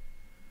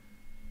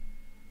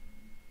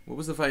 What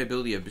was the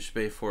viability of bishop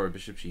a4 or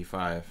bishop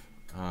g5?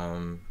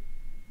 Man,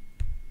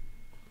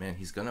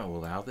 he's gonna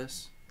allow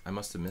this? I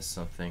must have missed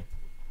something.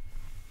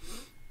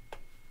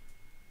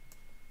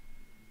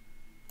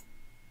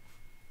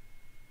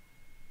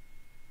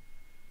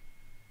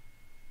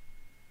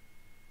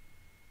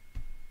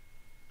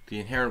 The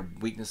inherent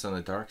weakness on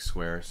the dark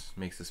squares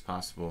makes this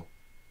possible.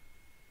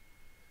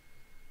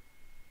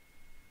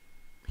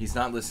 He's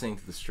not listening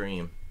to the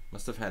stream.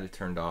 Must have had it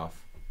turned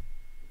off.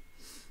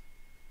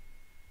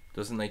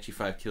 Doesn't knight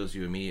g5 kills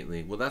you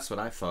immediately? Well, that's what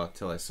I thought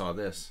till I saw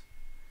this.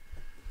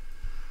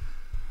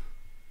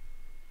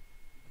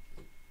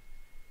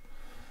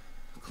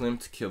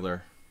 Klimt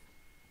killer.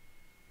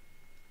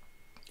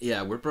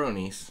 Yeah, we're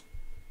bronies.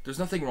 There's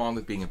nothing wrong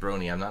with being a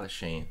brony. I'm not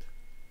ashamed.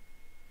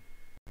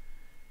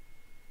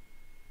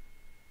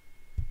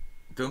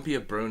 Don't be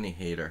a brony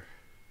hater.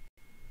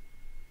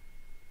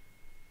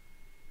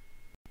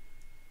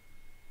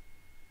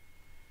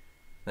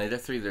 Knight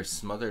f3, they're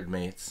smothered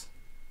mates.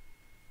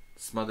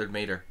 Smothered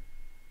mater.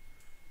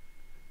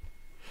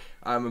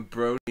 I'm a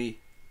brony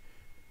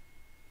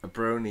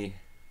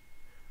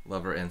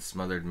lover and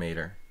smothered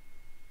mater.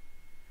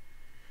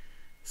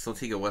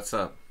 Saltiga, what's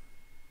up?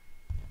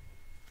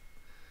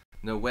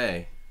 No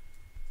way.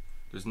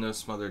 There's no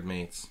smothered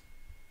mates.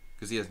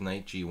 Because he has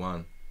knight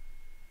g1.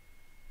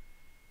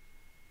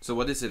 So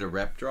what is it, a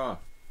rep draw?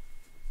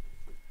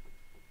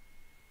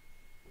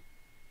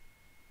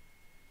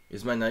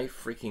 Is my knight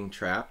freaking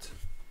trapped?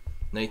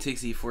 Knight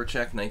takes e4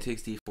 check, knight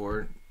takes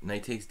d4,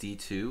 knight takes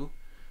d2,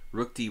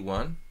 rook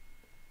d1,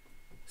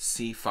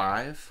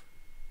 c5.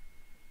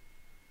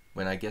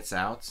 When I gets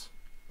out,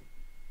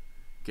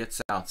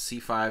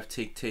 c5,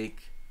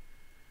 take,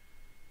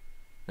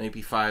 knight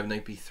b5,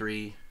 knight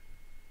b3.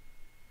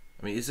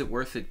 I mean, is it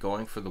worth it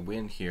going for the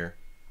win here?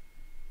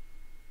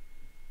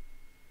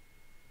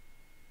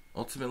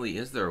 Ultimately,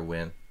 is there a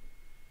win?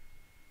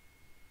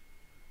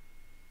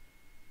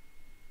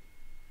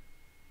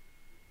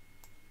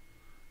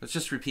 Let's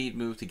just repeat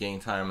move to gain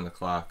time on the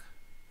clock.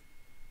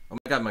 Oh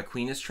my god, my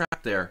queen is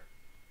trapped there.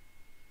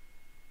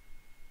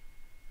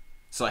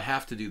 So I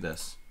have to do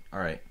this.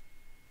 Alright.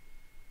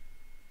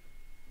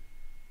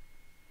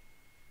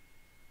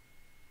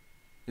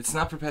 It's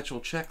not perpetual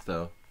check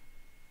though.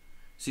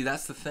 See,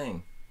 that's the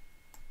thing.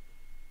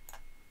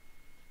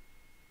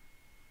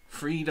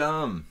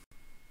 Freedom.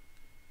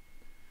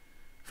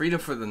 Freedom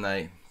for the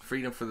night.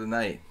 Freedom for the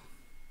night.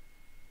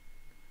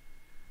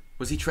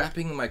 Was he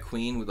trapping my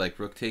queen with like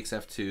rook takes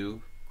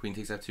f2, queen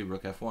takes f2,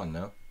 rook f1,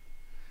 no?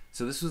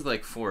 So this was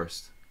like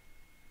forced.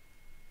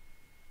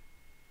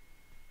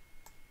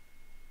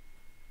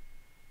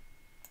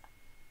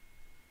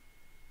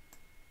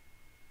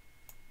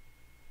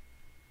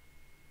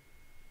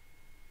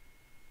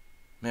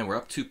 Man, we're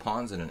up 2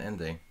 pawns in an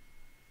ending.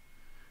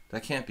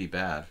 That can't be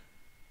bad.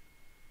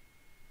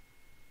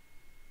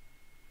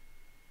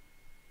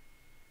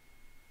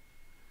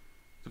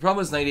 The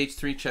problem is knight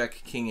h3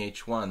 check, king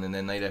h1, and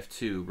then knight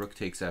f2, rook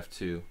takes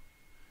f2,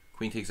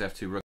 queen takes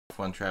f2, rook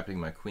f1, trapping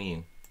my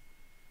queen.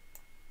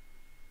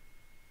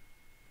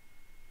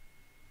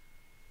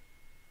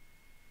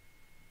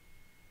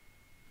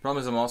 The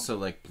problem is I'm also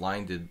like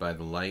blinded by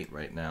the light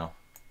right now.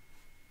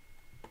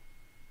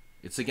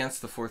 It's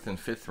against the 4th and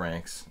 5th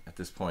ranks at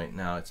this point.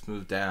 Now it's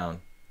moved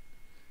down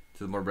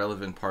to the more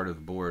relevant part of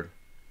the board.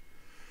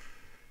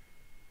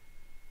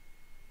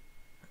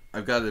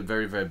 I've got a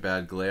very, very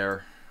bad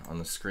glare on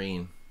the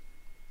screen.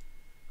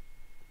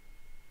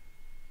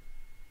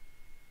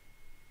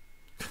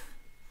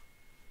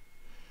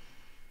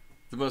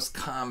 The most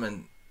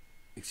common,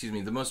 excuse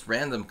me, the most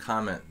random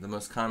comment, the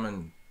most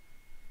common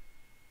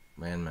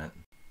randment.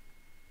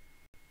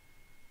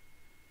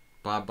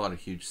 Bob bought a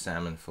huge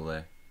salmon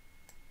fillet.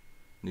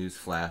 News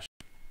flash.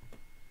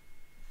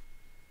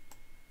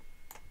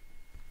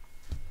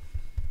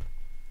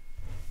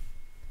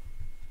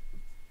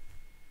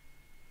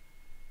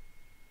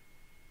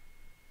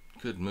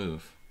 Good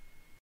move.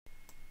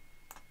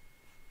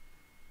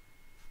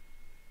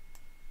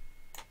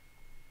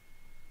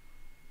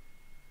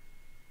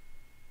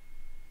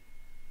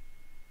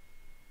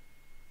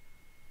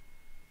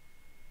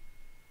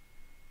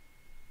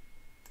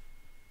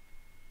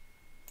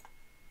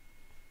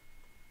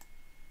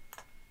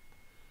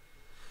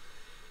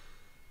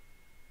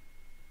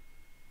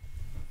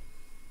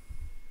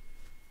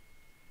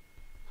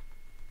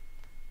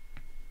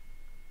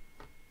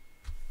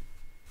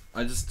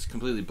 I'm just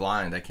completely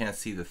blind. I can't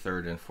see the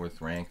 3rd and 4th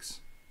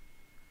ranks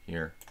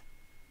here.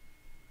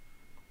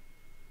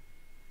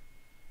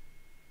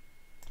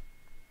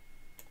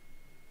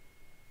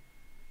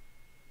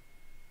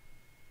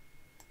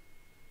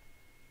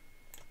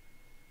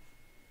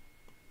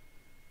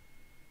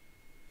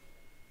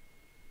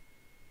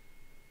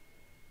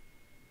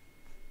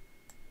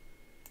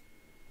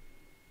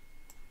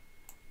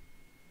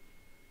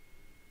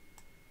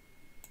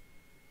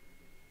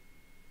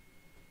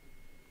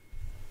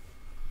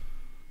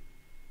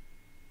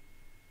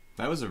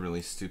 That was a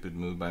really stupid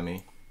move by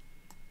me.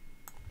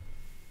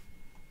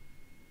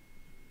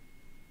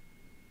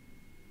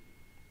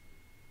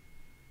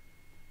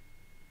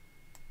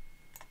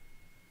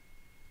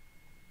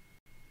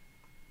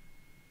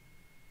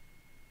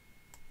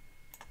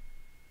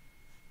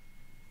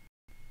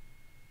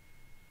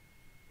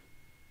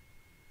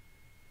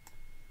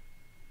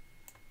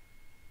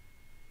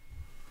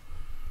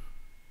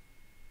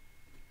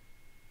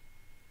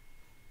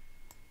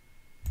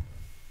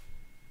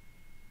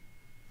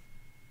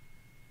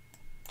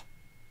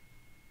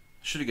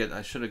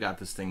 I should have got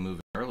this thing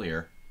moving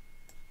earlier.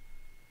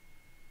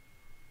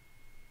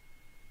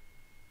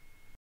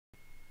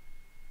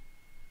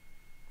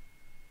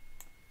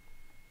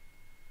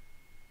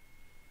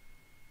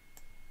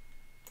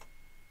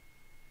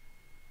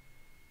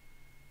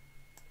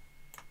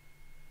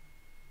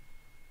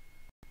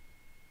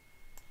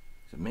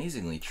 He's an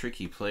amazingly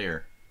tricky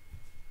player.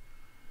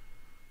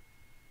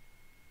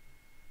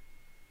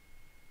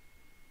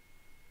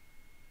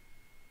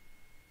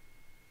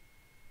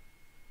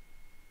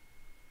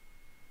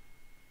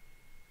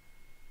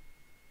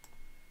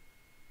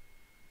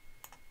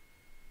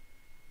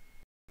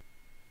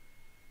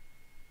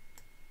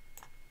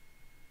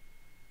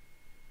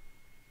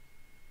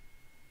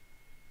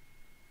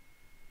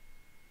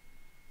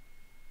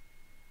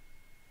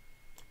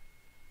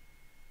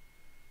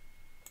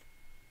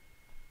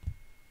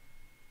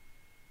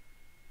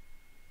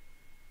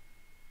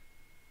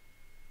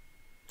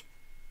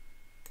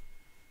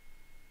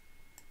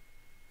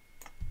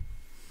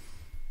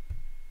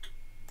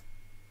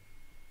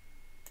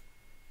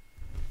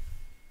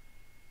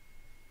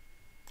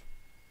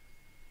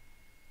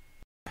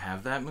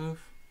 Have that move?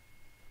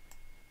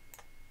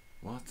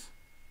 What?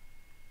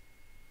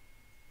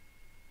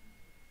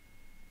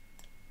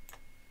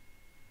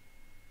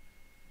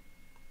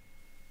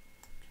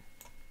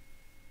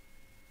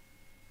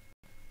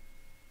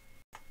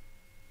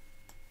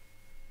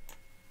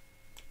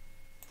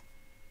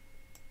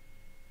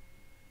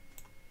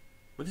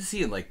 What is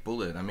he in like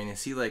bullet? I mean,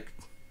 is he like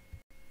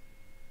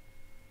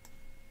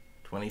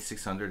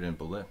 2600 in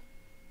bullet?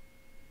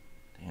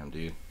 Damn,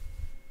 dude.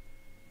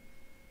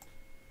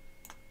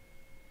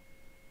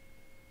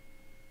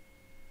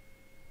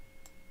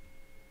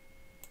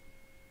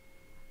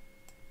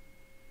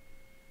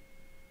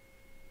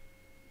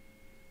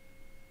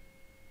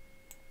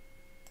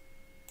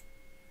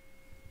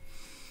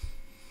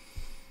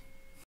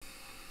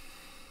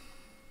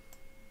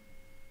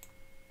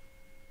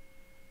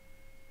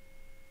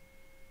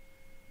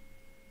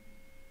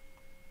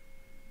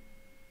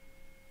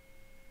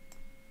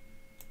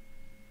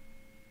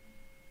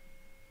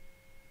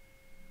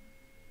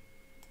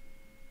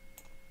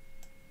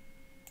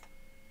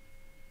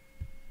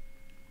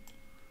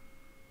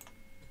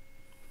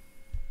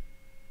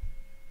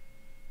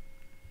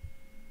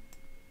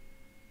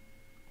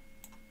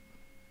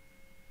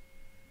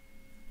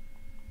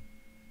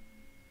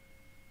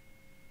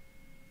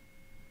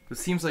 It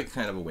seems like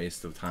kind of a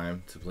waste of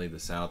time to play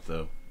this out,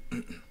 though.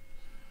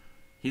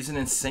 He's an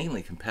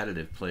insanely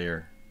competitive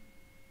player.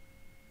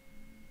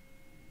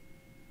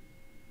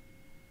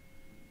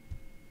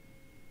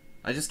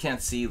 I just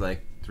can't see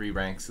like 3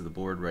 ranks of the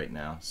board right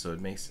now, so it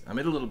makes I'm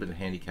in a little bit of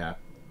handicap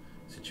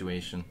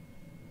situation.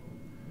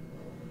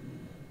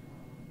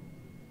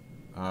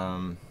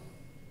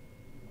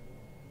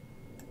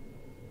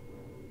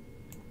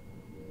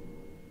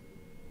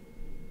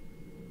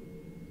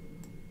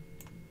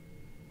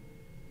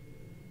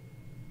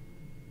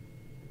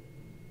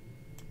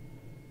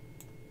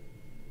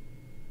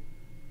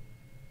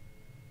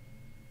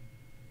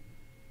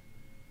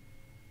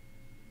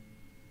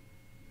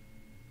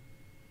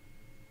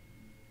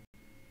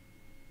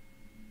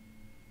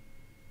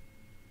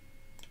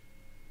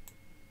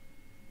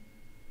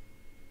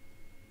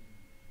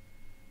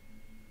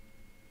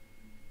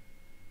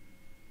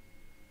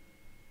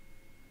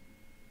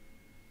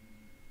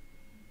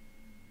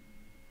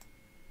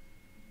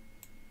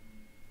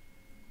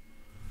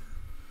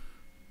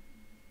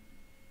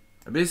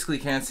 I basically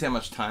can't see how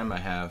much time I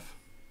have.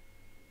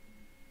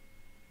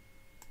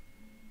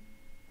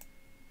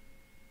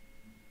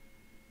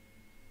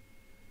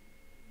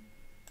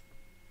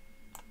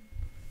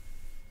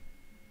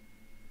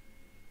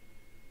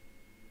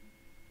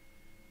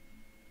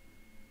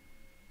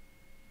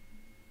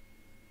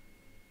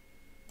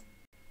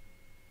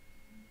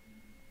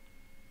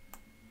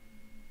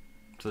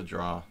 To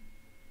draw.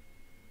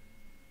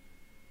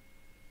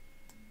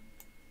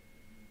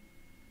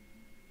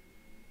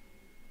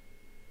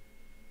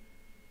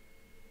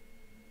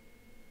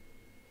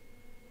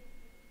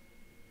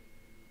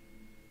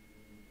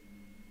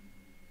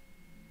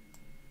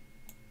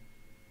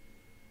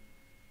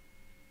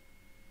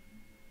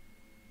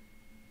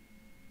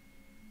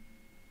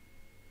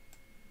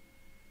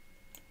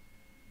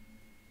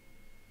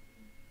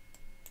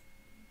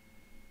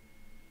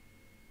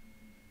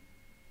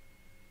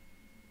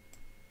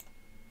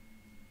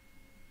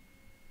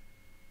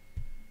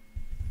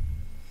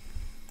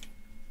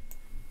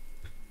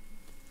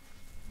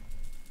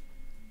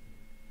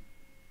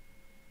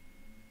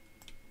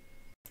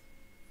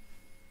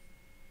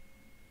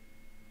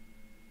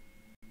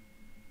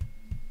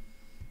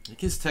 I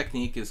think his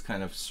technique is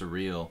kind of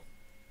surreal.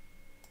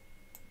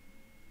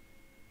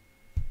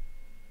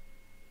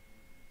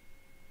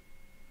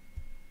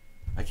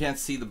 I can't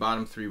see the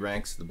bottom 3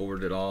 ranks of the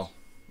board at all,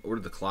 or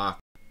the clock.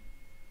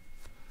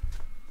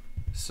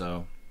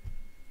 So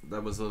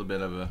that was a little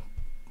bit of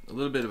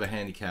a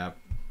handicap.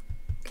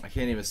 I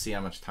can't even see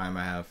how much time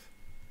I have.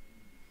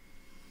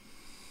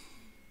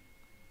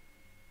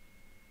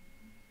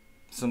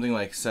 Something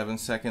like 7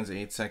 seconds,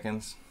 8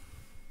 seconds.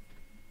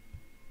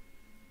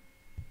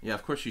 Yeah,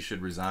 of course you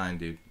should resign,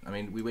 dude. I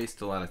mean, we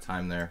wasted a lot of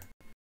time there.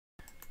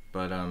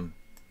 But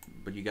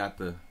you got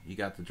the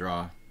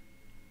draw.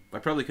 I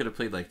probably could have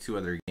played like 2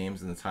 other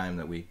games in the time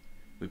that we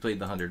played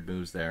the 100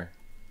 moves there.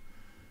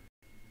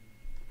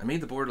 I made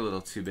the board a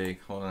little too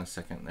big. Hold on a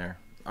second there.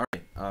 All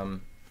right.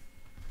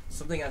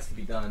 Something has to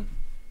be done.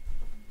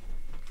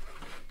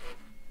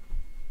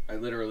 I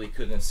literally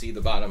couldn't see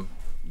the bottom,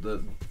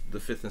 the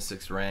 5th and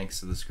 6th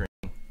ranks of the screen.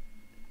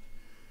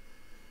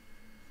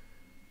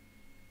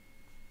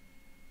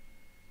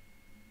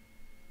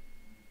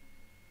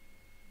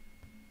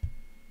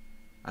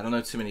 I don't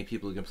know too many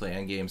people who can play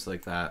endgames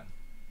like that.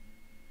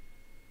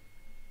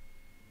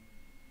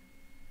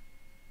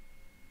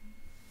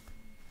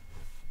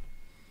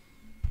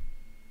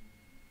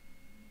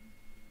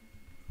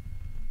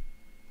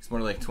 It's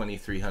more like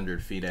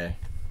 2,300 FIDE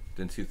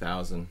than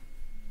 2,000.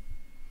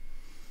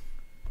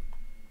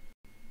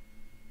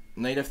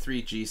 Knight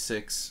f3,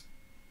 g6.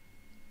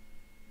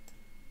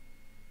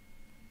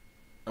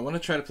 I want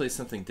to try to play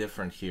something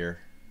different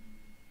here.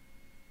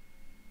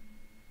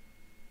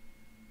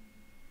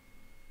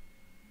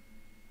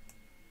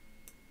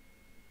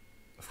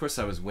 Of course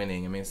I was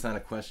winning. I mean, it's not a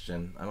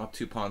question. I'm up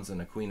 2 pawns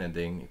and a queen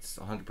ending. It's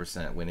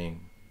 100%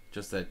 winning.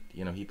 Just that,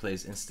 you know, he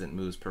plays instant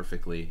moves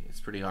perfectly. It's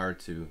pretty hard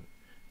to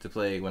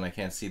play when I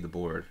can't see the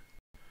board.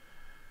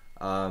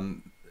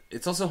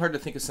 It's also hard to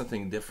think of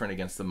something different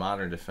against the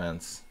modern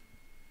defense.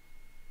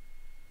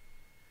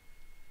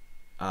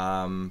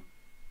 The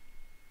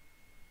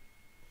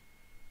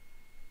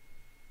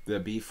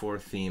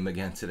b4 theme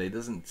again today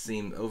doesn't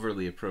seem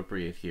overly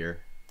appropriate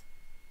here.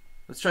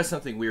 Let's try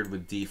something weird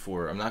with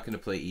d4. I'm not going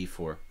to play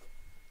e4.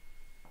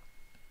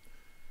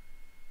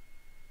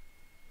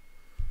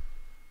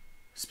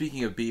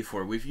 Speaking of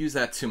b4, we've used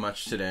that too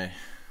much today.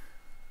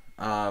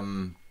 But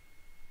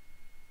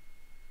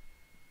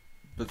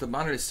the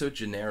modern is so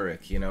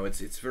generic, you know,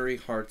 it's very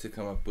hard to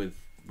come up with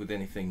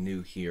anything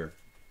new here.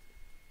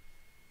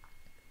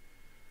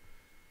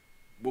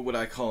 What would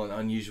I call an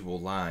unusual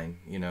line,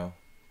 you know?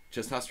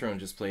 Testosterone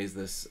just plays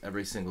this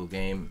every single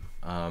game.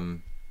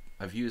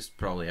 I've used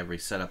probably every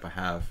setup I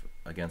have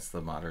against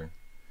the modern.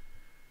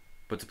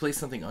 But to play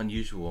something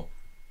unusual,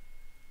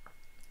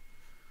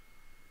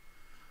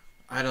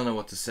 I don't know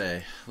what to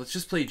say. Let's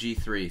just play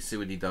g3, see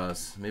what he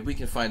does. Maybe we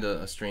can find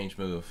a strange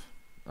move.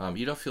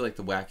 You don't feel like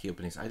the wacky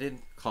openings. I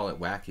didn't call it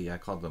wacky. I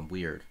called them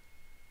weird.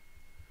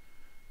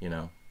 You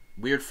know,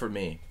 weird for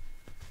me.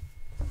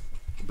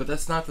 But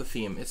that's not the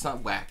theme. It's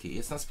not wacky.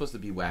 It's not supposed to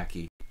be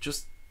wacky.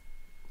 Just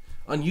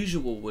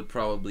unusual would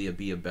probably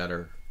be a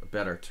better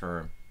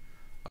term.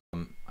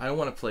 I don't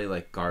want to play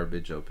like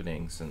garbage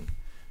openings and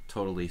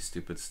totally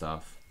stupid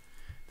stuff.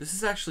 This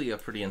is actually a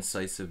pretty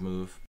incisive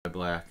move by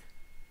black.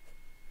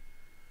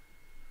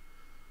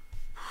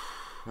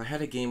 I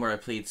had a game where I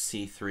played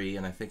c3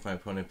 and I think my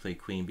opponent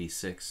played queen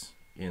b6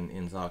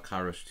 in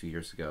Zalakarush 2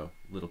 years ago.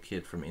 Little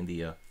kid from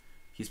India.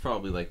 He's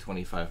probably like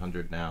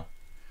 2,500 now.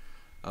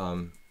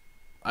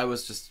 I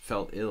just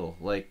felt ill.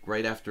 Like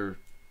right after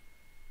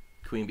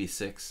queen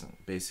b6,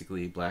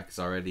 basically black is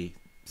already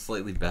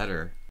slightly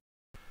better.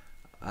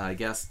 I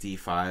guess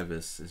d5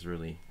 is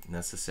really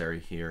necessary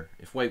here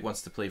if white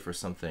wants to play for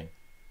something.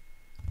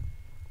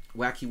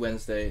 Wacky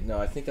Wednesday. No,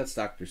 I think that's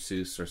Dr.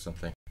 Seuss or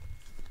something.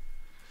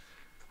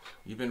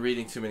 You've been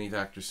reading too many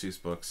Dr.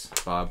 Seuss books,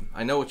 Bob.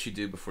 I know what you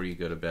do before you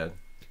go to bed.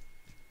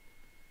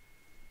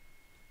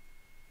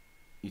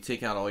 You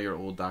take out all your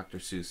old Dr.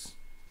 Seuss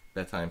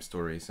bedtime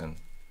stories and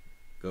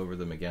go over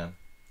them again.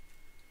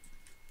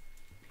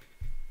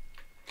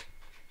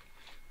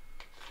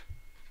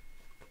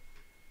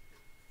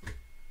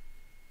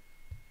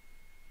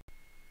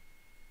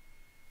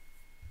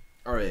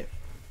 All right.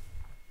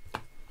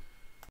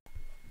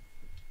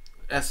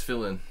 S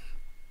villain.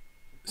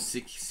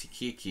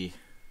 Sikiki.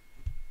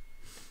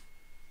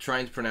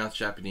 Trying to pronounce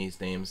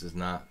Japanese names is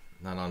not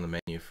on the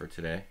menu for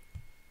today.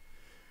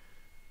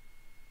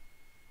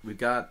 We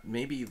got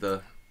maybe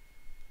the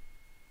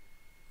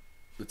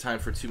time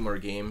for 2 more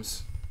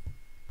games.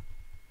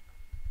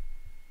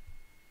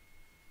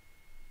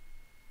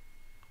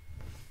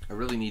 I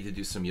really need to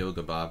do some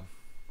yoga, Bob.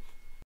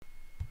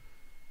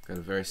 Got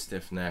a very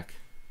stiff neck.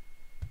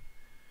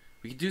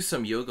 We could do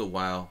some yoga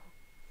while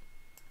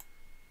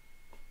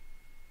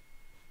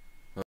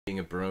being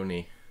a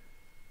brony.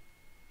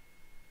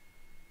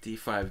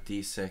 d5,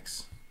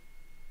 d6.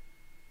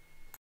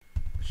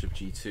 Bishop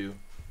g2.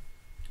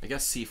 I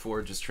guess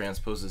c4 just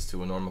transposes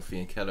to a normal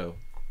fianchetto.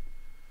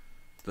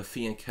 The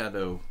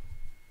fianchetto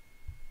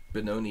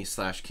Benoni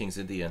 / King's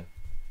Indian.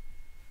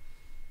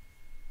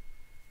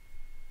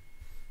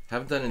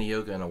 Haven't done any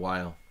yoga in a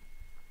while,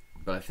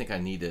 but I think I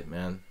need it,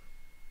 man.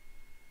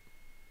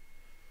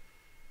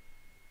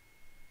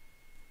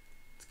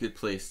 It's a good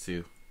place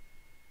to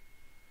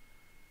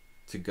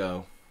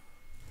go.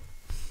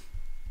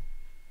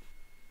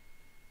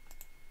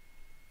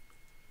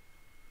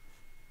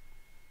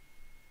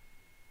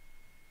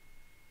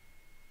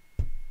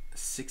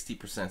 60%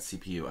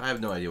 CPU. I have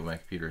no idea what my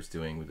computer is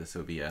doing with this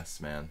OBS,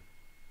 man.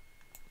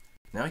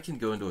 Now I can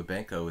go into a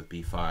Benko with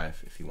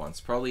b5 if he wants.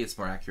 Probably it's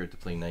more accurate to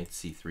play knight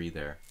c3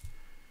 there.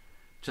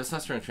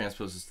 Chestnut's turn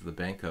transposes to the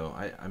Benko.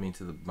 I mean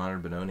to the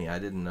modern Benoni. I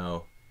didn't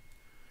know.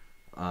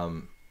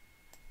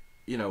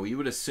 You know, you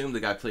would assume the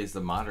guy plays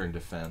the modern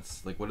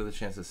defense. Like, what are the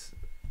chances?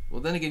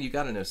 Well, then again, you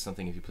got to know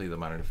something if you play the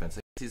modern defense.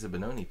 I guess he's a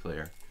Benoni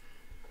player.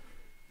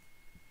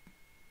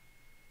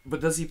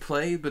 But does he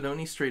play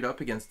Benoni straight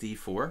up against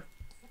d4?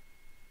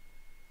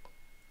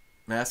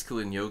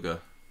 Masculine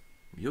yoga.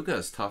 Yoga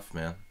is tough,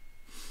 man.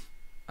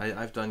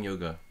 I've done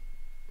yoga.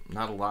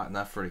 Not a lot,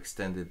 not for an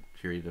extended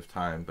period of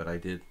time, but I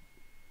did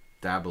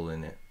dabble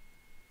in it.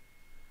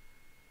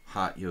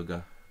 Hot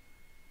yoga.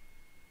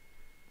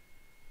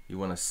 You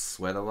want to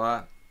sweat a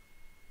lot?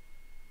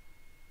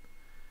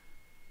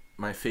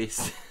 My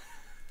face...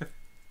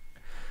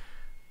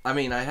 I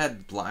mean,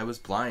 I was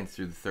blind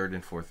through the 3rd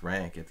and 4th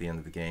rank at the end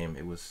of the game.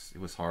 It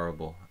was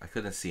horrible. I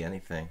couldn't see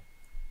anything.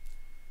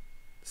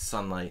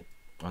 Sunlight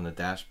on the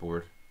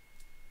dashboard.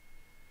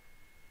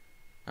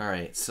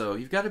 Alright, so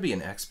you've got to be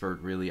an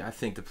expert, really, I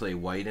think, to play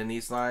white in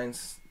these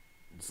lines.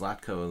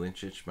 Zlatko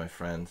Alincic, my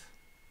friend.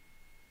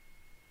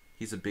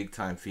 He's a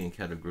big-time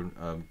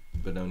fianchetto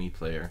Benoni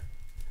player.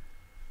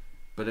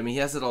 But, I mean, he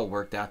has it all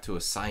worked out to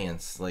a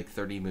science, like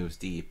 30 moves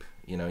deep.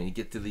 You know, and you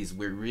get to these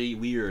really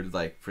weird,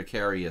 like,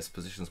 precarious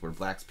positions where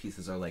black's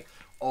pieces are, like,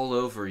 all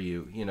over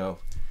you, you know.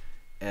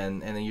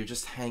 And then you're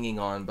just hanging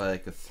on by,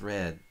 like, a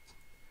thread.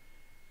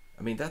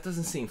 I mean, that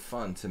doesn't seem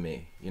fun to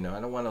me. You know, I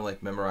don't want to,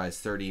 like, memorize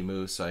 30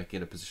 moves so I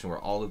get a position where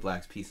all the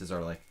black's pieces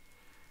are, like,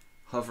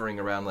 hovering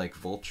around like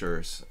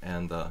vultures.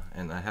 And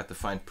I have to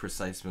find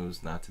precise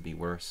moves not to be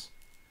worse.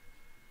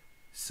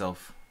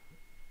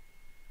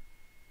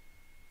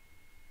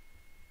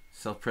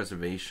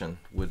 Self-preservation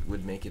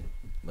would make it,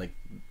 like,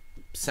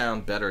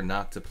 sound better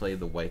not to play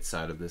the white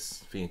side of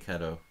this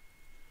fianchetto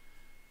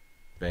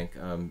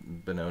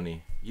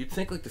Benoni. You'd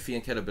think, like, the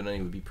fianchetto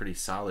Benoni would be pretty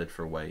solid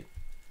for white.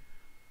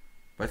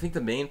 But I think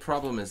the main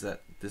problem is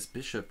that this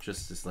bishop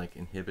just is, like,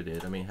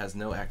 inhibited. I mean, it has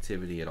no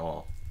activity at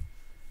all.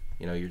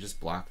 You know, you're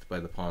just blocked by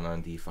the pawn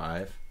on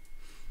d5.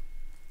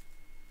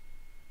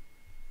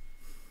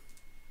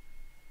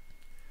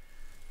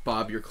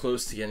 Bob, you're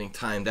close to getting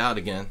timed out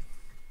again.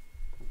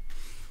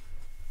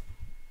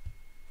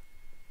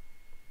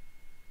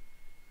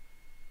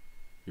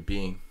 You're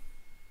being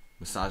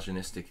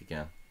misogynistic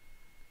again.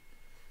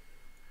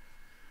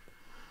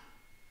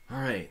 All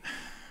right.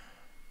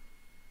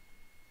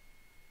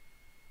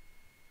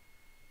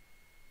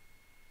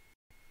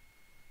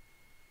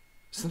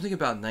 Something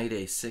about knight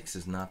a6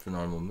 is not the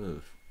normal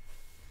move.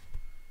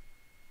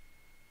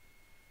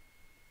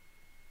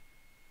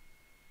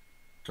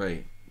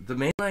 Right. The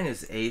main line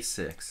is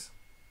a6,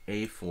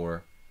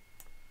 a4,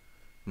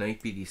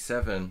 knight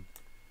bd7,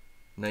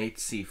 knight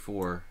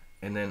c4,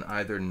 and then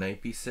either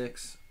knight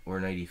b6 or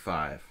knight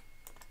e5.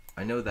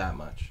 I know that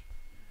much.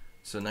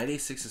 So knight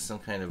a6 is some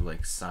kind of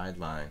like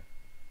sideline.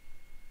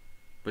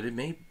 But it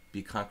may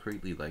be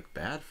concretely like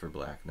bad for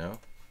black, no?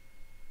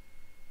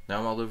 Now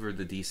I'm all over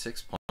the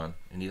d6 pawn,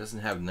 and he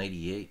doesn't have knight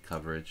e8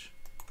 coverage.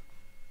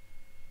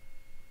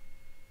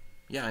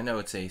 Yeah, I know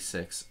it's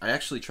a6. I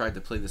actually tried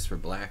to play this for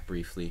black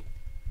briefly,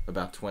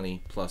 about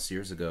 20 plus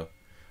years ago.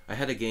 I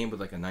had a game with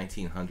like a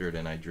 1900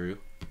 and I drew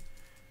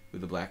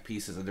with the black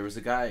pieces. And there was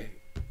a guy,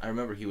 I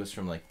remember he was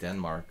from like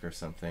Denmark or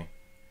something.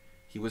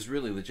 He was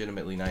really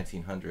legitimately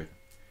 1900.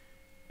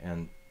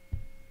 And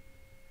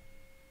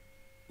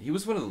he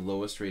was one of the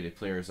lowest rated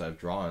players I've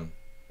drawn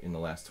in the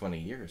last 20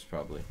 years,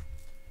 probably.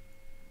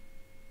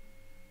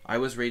 I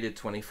was rated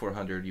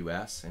 2400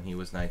 US and he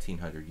was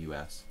 1900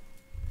 US.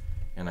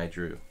 And I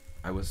drew.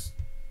 I was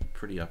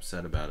pretty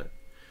upset about it.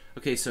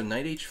 Okay, so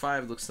knight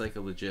h5 looks like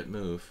a legit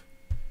move.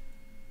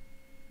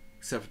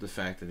 Except for the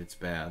fact that it's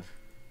bad.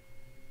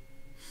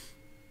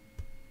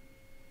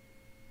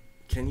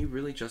 Can you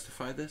really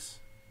justify this?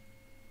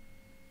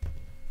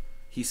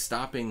 He's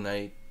stopping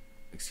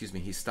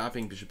he's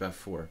stopping bishop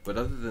f4. But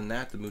other than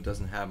that, the move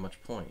doesn't have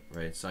much point,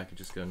 right? So I could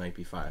just go knight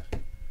b5.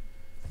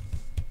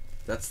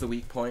 That's the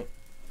weak point.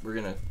 We're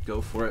gonna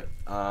go for it.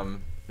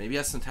 Maybe he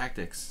has some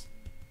tactics.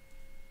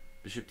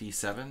 Bishop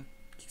d7,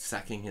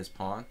 sacking his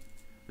pawn.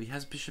 He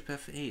has bishop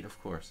f8,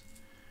 of course.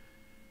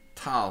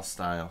 Tal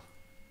style.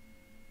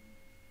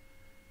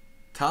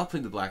 Tal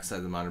played the black side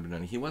of the modern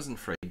Benoni. He wasn't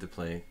afraid to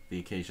play the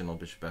occasional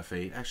bishop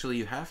f8. Actually,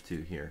 you have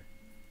to here.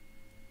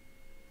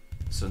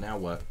 So now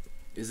what?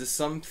 Is this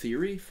some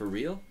theory for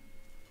real?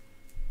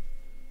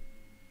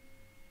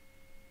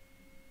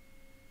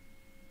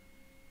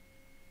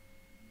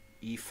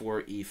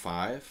 e4,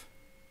 e5.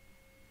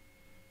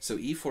 So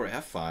e4,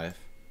 f5.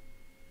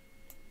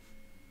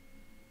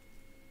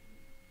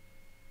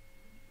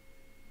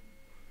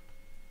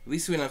 At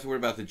least we don't have to worry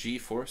about the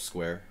g4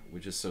 square,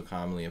 which is so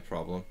commonly a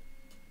problem.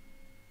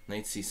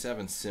 Knight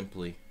c7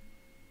 simply.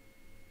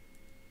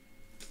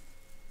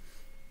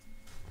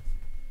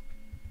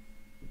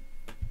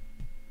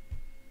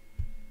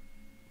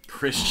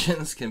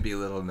 Christians can be a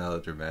little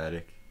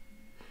melodramatic.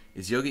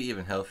 Is yoga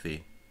even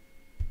healthy?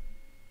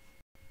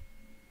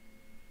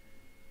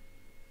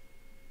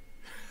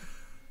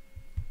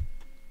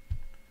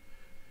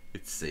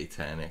 It's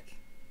satanic.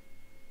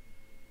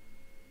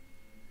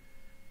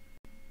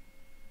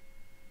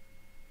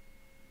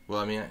 Well,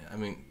 I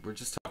mean, we're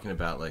just talking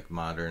about like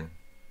modern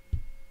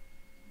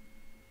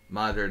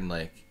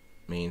like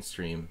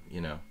mainstream, you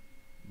know,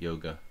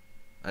 yoga.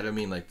 I don't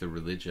mean like the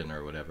religion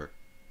or whatever.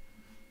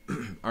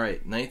 All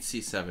right, knight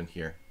c7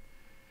 here.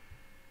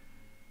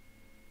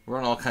 We're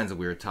on all kinds of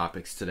weird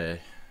topics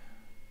today.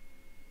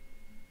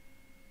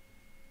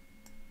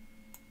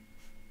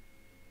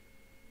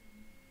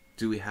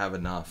 Do we have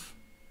enough?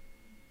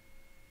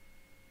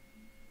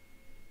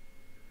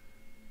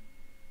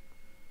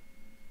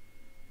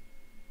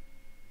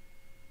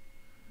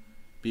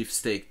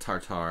 Beefsteak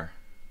tartare.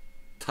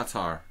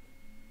 Tatar.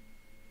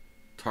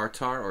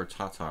 Tartar or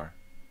tatar?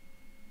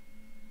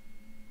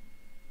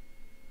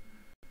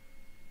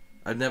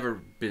 I've never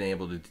been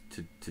able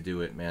to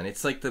do it, man.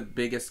 It's like the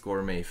biggest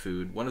gourmet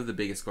food. One of the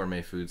biggest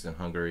gourmet foods in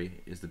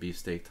Hungary is the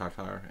beefsteak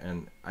tartare,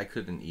 and I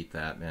couldn't eat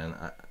that, man.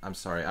 I'm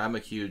sorry. I'm a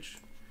huge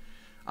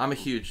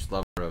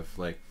lover of,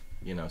 like,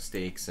 you know,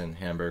 steaks and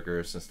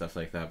hamburgers and stuff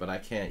like that, but I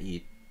can't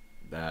eat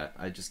that.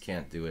 I just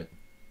can't do it.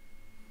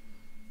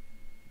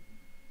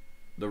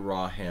 The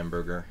raw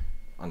hamburger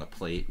on a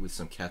plate with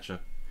some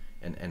ketchup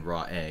and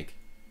raw egg.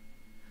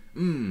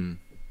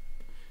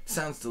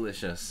 Sounds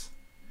delicious.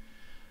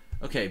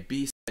 Okay,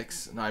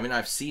 b6. No, I mean,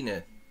 I've seen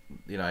it.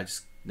 You know, I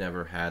just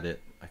never had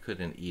it. I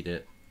couldn't eat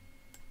it.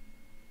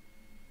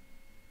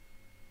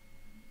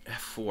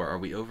 f4. Are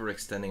we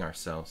overextending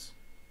ourselves?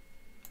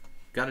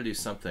 Got to do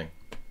something.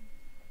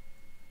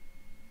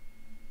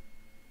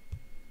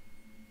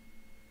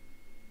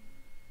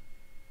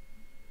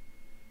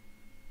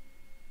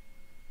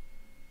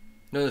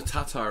 No, the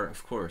Tatar,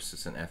 of course,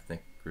 is an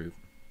ethnic group.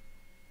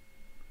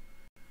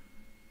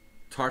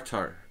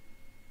 Tartar.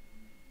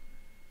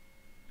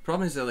 The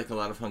problem is that, like, a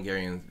lot of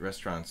Hungarian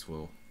restaurants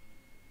will,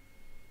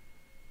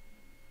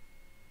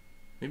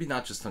 maybe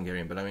not just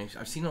Hungarian, but I mean,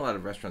 I've seen a lot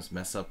of restaurants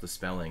mess up the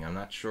spelling. I'm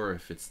not sure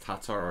if it's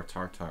Tatar or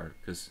Tartar,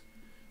 because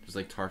there's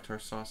like tartar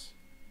sauce.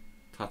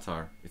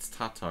 Tatar. It's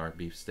Tatar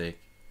beefsteak.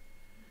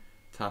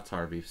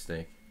 Tatar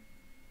beefsteak.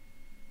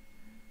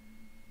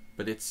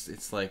 But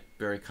it's like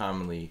very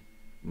commonly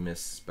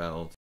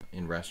misspelled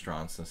in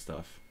restaurants and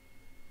stuff.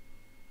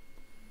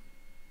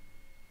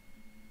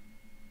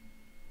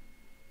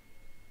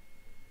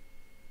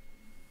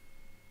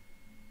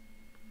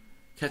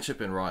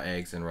 Ketchup and raw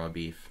eggs and raw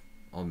beef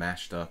all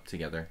mashed up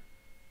together.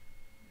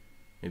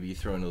 Maybe you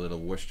throw in a little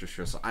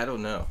Worcestershire sauce. I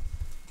don't know.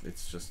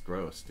 It's just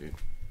gross, dude.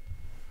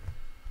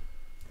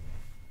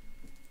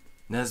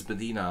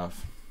 Nezbedinov.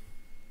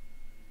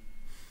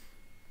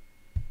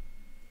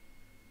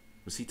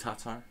 Was he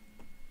Tatar?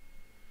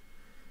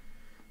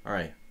 All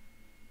right.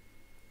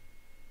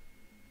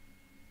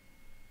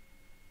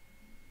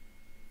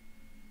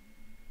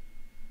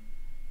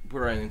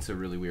 We're right into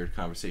really weird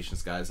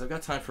conversations, guys. I've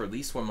got time for at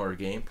least one more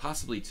game,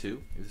 possibly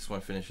two, if this one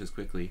finishes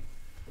quickly.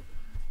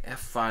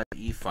 F5,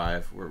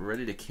 E5. We're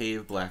ready to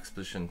cave black's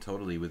position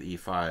totally with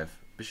E5.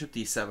 Bishop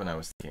D7, I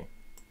was thinking.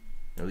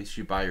 At least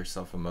you buy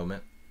yourself a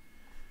moment.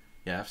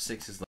 Yeah,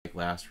 F6 is like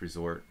last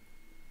resort.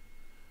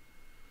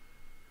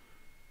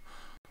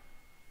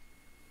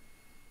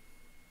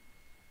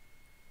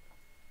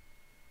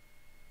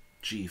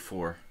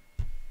 G4.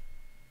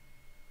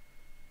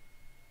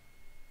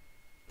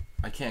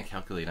 I can't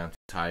calculate, I'm too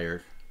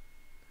tired.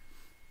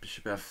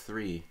 Bishop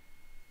F3.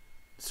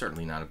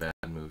 Certainly not a bad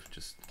move,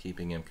 just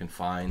keeping him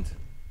confined.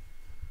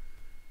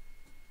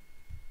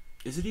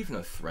 Is it even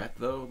a threat,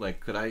 though?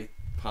 Like, could I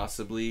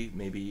possibly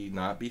maybe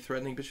not be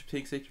threatening bishop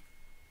takes H?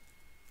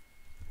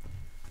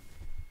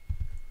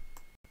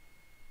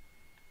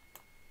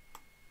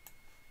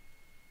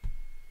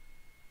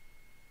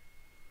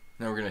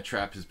 Now we're going to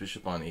trap his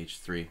bishop on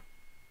H3.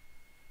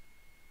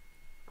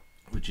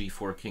 With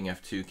G4, King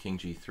F2, King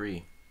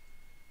G3.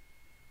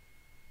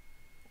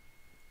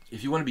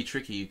 If you want to be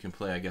tricky, you can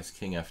play, I guess,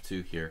 King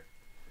F2 here.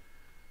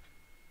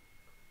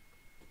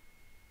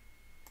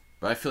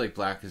 But I feel like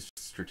black is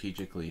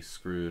strategically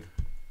screwed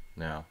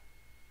now.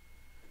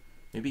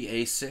 Maybe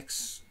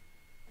A6,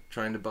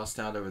 trying to bust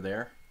out over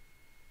there.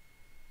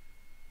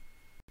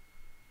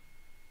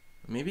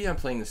 Maybe I'm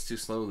playing this too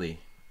slowly.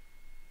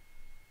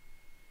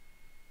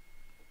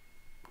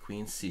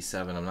 Queen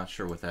C7, I'm not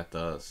sure what that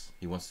does.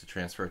 He wants to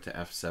transfer it to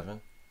F7.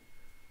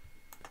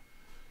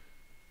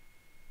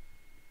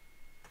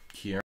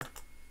 Here.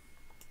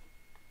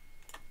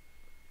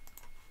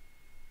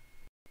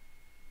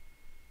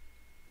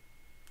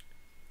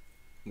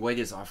 White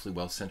is awfully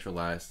well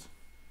centralized.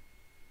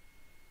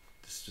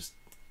 This is just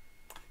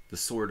the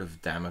sword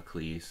of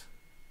Damocles.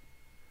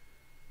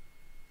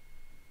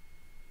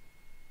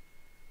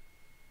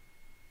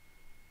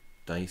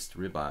 Diced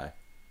ribeye.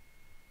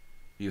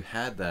 You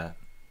had that.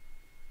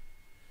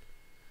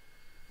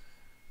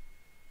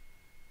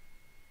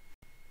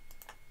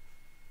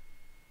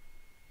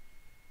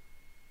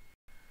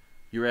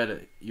 You're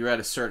at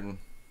a certain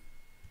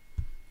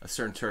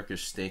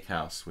Turkish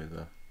steakhouse with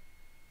a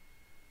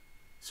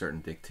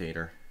certain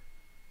dictator,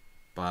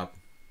 Bob.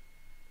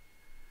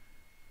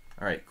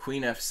 All right,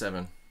 Queen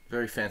F7,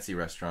 very fancy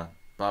restaurant.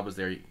 Bob was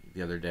there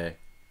the other day.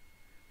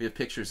 We have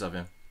pictures of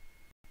him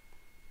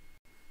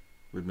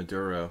with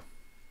Maduro.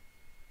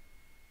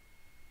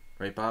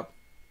 Right, Bob?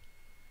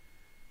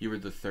 You were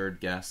the third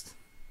guest.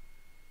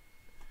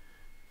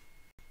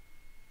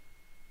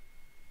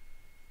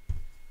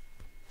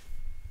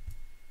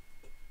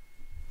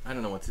 I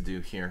don't know what to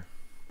do here.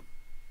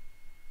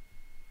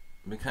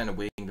 I've been kind of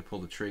waiting to pull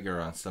the trigger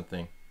on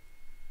something.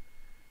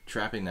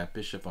 Trapping that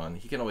bishop on.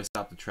 He can always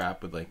stop the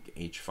trap with like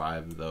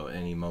H5 though at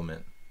any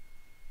moment.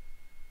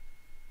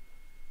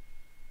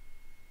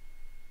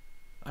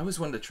 I always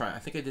wanted to try. I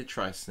think I did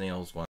try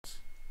snails once.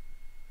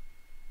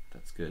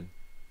 That's good.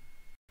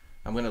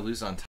 I'm going to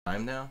lose on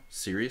time now?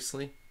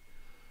 Seriously?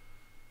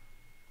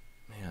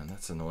 Man,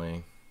 that's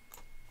annoying.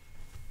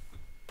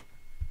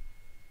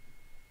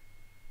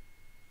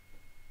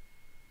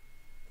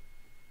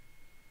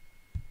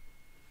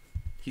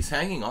 He's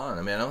hanging on.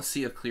 I mean, I don't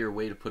see a clear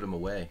way to put him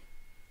away.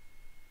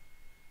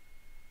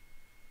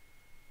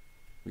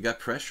 We got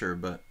pressure,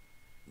 but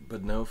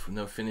no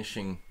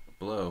finishing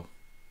blow.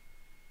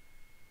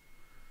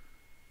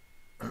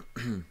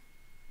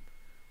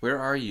 Where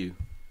are you?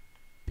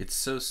 It's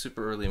so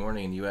super early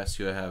morning in the U.S.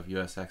 You have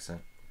U.S.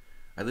 accent.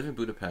 I live in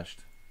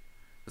Budapest.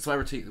 That's why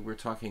we're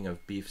talking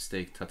of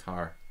beefsteak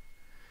Tatar.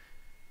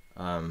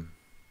 Not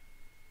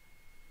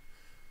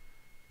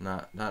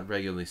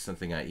regularly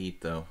something I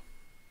eat though.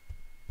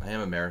 I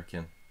am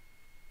American.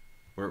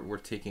 We're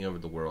taking over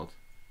the world.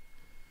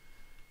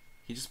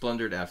 He just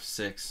blundered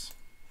F6.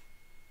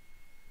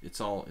 It's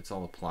all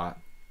a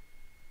plot.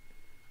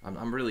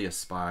 I'm really a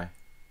spy.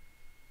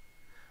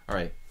 All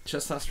right,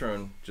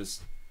 Testosterone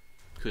just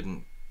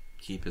couldn't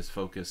keep his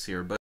focus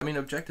here, but I mean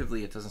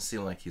objectively it doesn't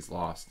seem like he's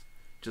lost.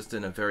 Just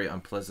in a very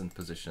unpleasant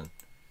position.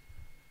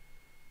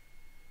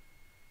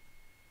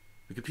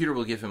 The computer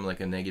will give him like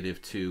a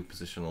 -2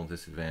 positional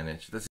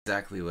disadvantage. That's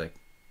exactly like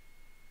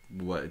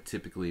what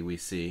typically we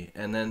see,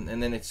 and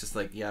then it's just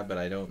like, yeah, but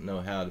I don't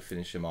know how to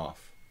finish him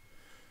off.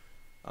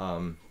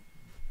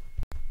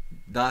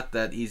 Not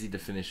that easy to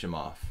finish him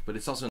off, but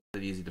it's also not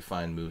that easy to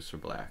find moves for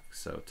black.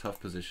 So tough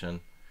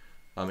position.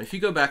 If you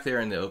go back there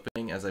in the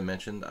opening, as I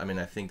mentioned, I mean,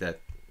 I think that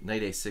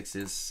knight a6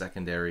 is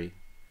secondary.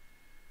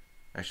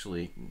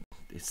 Actually,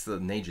 it's the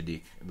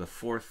Nejadik, the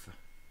fourth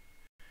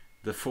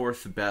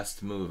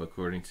best move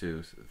according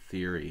to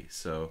theory.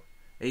 So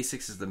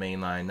A6 is the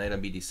main line. Knight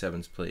on BD7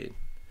 is played,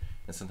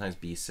 and sometimes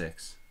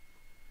B6.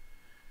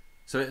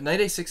 So knight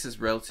A6 is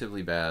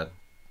relatively bad.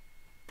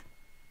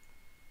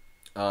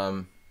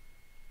 Vodka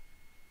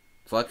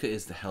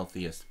is the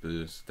healthiest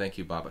booze. Thank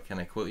you, Baba. Can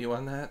I quote you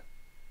on that?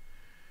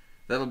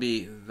 That'll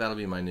be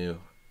my new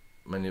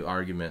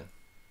argument.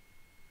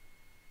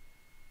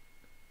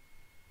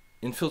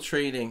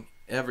 Infiltrating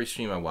every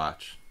stream I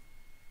watch.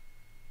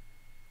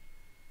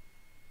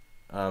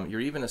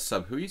 You're even a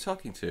sub. Who are you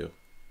talking to?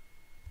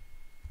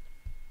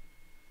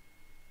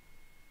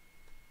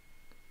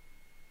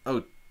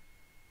 Oh.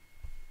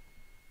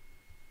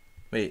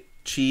 Wait,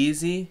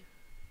 Cheesy?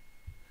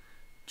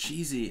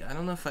 Cheesy, I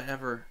don't know if I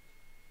ever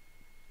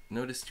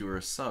noticed you were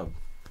a sub.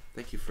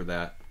 Thank you for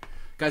that.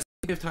 Guys,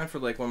 we have time for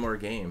like one more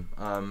game.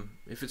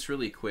 If it's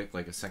really quick,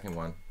 like a second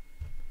one.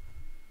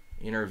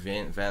 Inner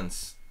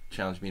Vents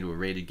challenged me to a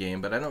rated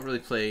game, but I don't really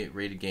play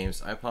rated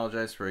games. I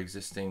apologize for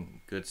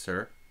existing, good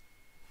sir.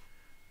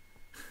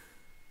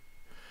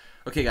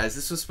 Okay, guys,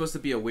 this was supposed to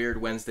be a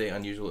weird Wednesday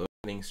unusual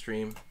opening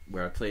stream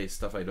where I play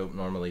stuff I don't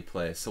normally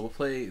play. So we'll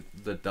play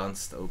the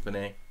Dunst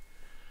opening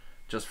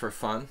just for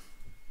fun.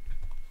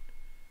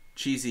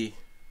 Cheesy,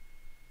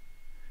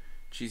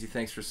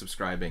 thanks for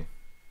subscribing.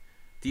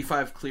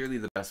 D5 clearly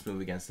the best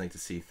move against knight to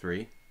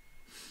C3.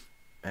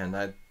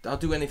 And I'll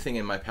do anything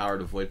in my power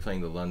to avoid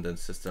playing the London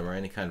system or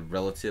any kind of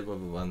relative of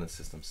the London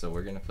system. So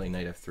we're going to play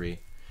knight F3.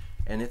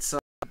 And it's a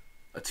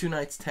two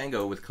knights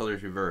tango with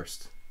colors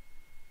reversed.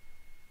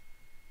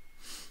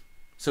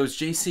 So is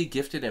JC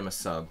gifted him a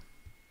sub?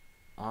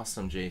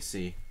 Awesome,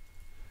 JC.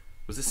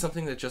 Was this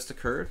something that just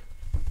occurred?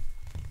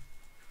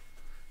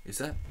 Is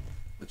that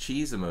the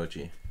cheese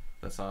emoji?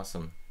 That's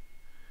awesome.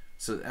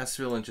 So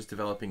S-Villain just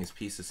developing his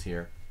pieces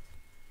here.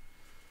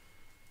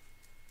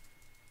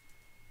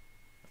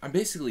 I'm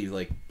basically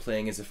like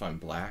playing as if I'm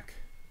black,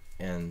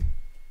 and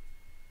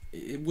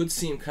it would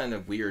seem kind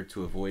of weird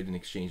to avoid an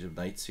exchange of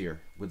knights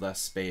here with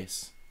less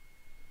space.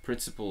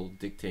 Principle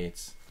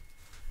dictates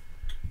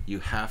you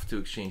have to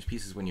exchange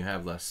pieces when you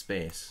have less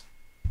space.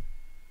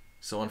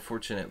 So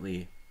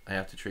unfortunately, I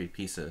have to trade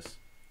pieces.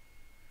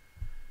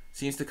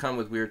 Seems to come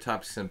with weird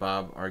topics and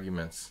Bob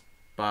arguments.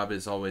 Bob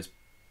is always,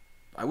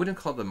 I wouldn't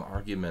call them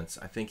arguments.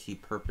 I think he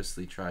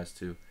purposely tries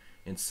to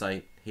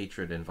incite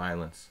hatred and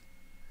violence.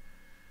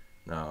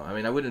 No, I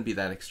mean, I wouldn't be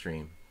that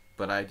extreme,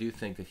 but I do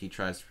think that he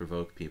tries to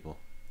provoke people.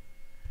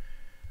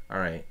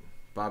 Alright,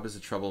 Bob is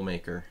a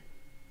troublemaker.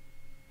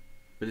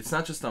 But it's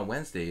not just on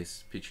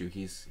Wednesdays, Pichu.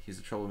 He's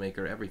a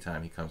troublemaker every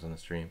time he comes on the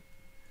stream.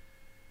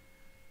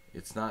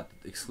 It's not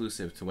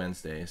exclusive to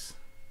Wednesdays.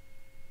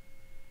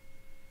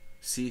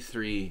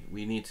 C3,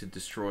 we need to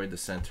destroy the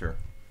center.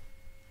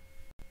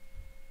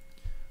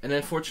 And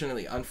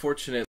unfortunately,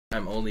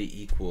 I'm only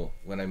equal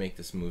when I make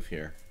this move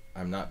here.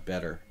 I'm not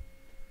better.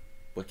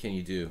 What can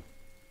you do?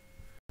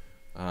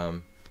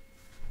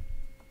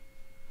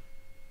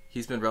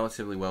 He's been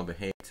relatively well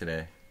behaved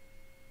today.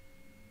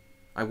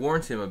 I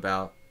warned him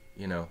about,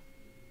 you know,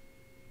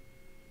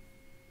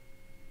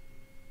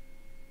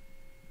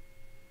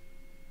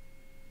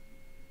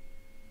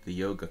 the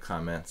yoga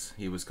comments.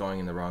 He was going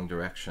in the wrong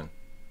direction.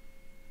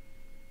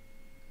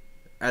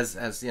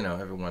 As you know,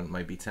 everyone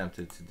might be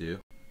tempted to do.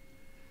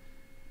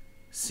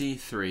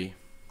 C3.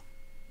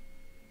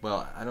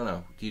 Well, I don't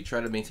know. Do you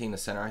try to maintain the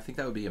center? I think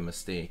that would be a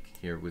mistake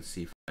here with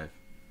C5.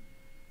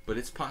 But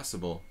it's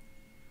possible.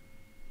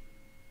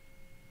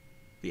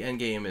 The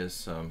endgame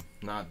is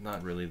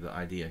not really the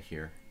idea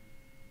here.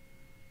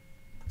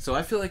 So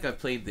I feel like I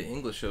played the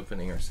English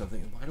opening or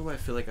something. Why do I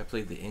feel like I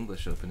played the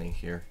English opening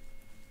here?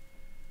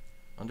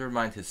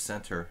 Undermined his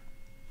center.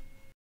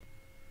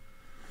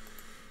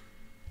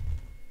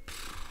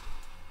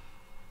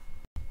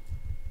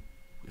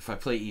 If I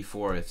play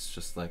E4, it's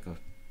just like a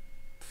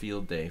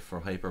field day for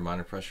hyper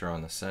minor pressure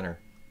on the center.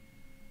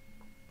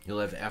 You'll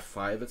have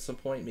F5 at some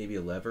point, maybe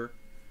a lever.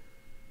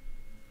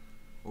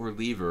 Or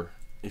lever,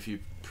 if you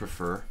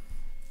prefer.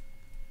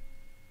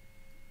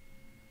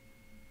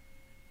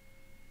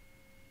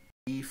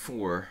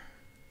 E4.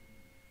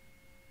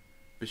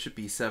 Bishop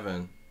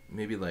E7,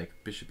 maybe like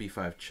Bishop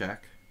E5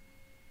 check.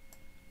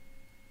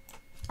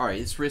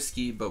 Alright, it's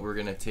risky, but we're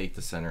going to take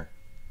the center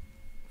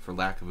for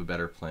lack of a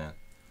better plan.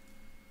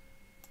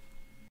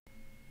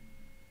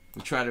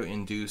 We try to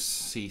induce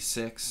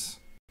C6,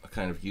 a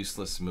kind of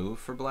useless move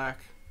for black,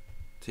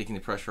 taking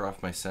the pressure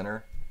off my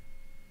center.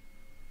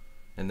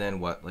 And then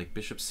what, like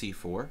Bishop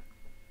C4?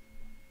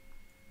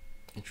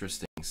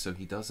 Interesting, so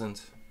he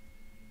doesn't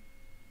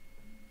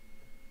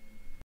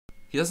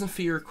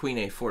fear Queen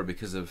A4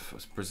 because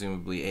of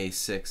presumably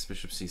A6,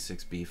 Bishop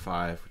C6,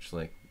 B5, which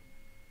like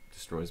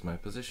destroys my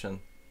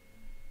position.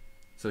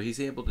 So he's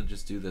able to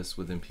just do this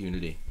with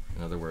impunity,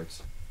 in other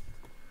words.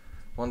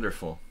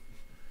 Wonderful.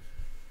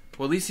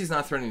 Well, at least he's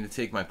not threatening to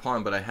take my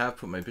pawn, but I have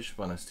put my bishop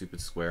on a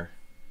stupid square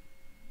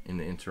in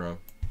the interim.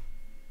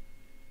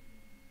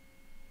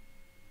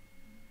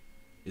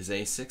 Is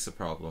A6 a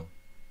problem?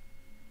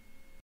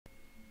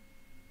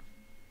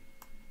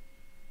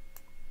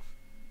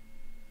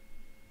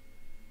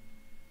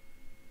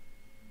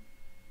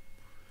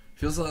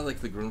 Feels a lot like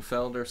the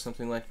Grunfeld or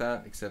something like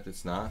that, except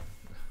it's not.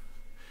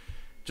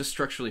 Just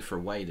structurally for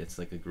white, it's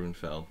like a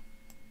Grunfeld.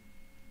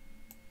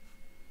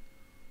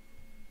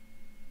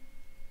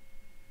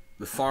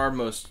 The far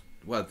most...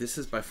 Wow, this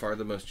is by far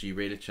the most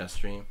G-rated chess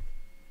stream.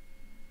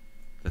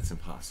 That's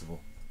impossible.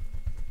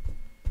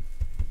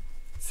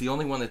 It's the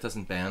only one that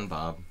doesn't ban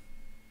Bob.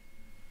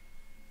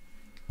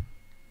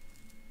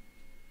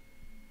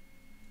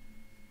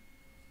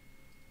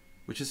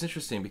 Which is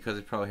interesting because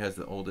it probably has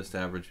the oldest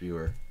average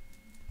viewer.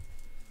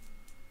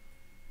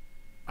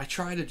 I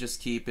try to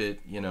just keep it,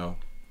 you know,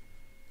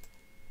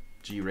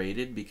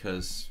 G-rated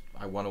because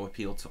I want to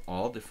appeal to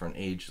all different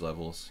age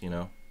levels, you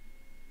know.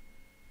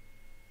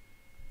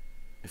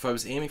 If I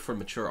was aiming for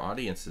mature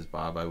audiences,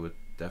 Bob, I would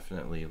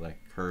definitely like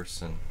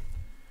curse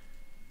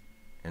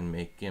and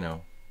make, you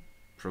know,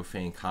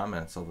 profane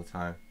comments all the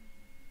time.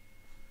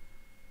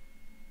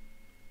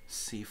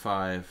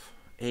 C5,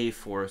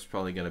 A4 is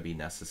probably going to be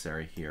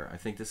necessary here. I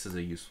think this is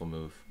a useful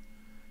move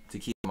to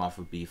keep him off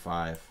of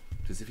B5,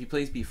 because if he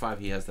plays B5,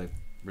 he has that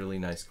really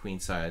nice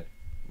queenside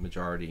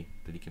majority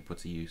that he can put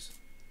to use.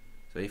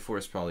 So A4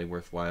 is probably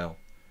worthwhile.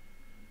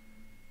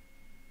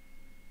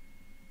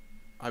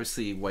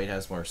 Obviously, white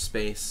has more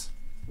space.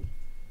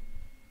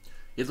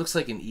 It looks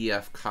like an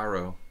EF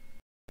Caro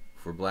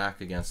for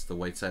black against the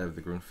white side of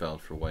the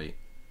Grunfeld for white.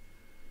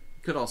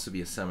 It could also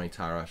be a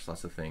semi-Tarrasch,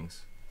 lots of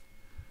things.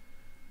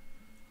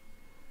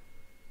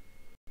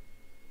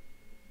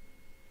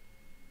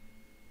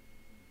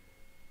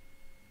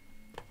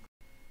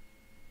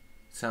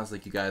 Sounds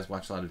like you guys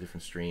watch a lot of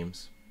different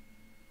streams.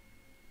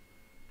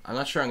 I'm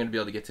not sure I'm going to be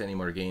able to get to any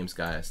more games,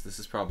 guys. This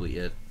is probably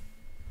it.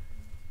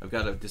 I've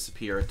got to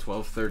disappear at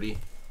 12:30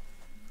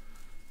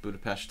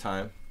 Budapest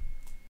time.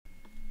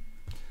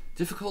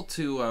 Difficult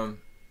to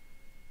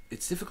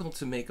it's difficult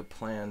to make a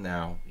plan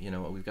now. You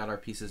know, we've got our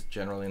pieces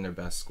generally in their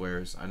best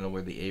squares. I don't know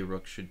where the A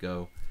rook should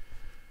go.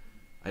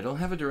 I don't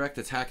have a direct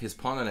attack. His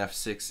pawn on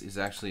F6 is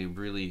actually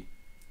really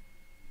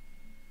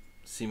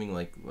seeming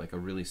like a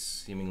really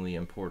seemingly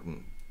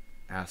important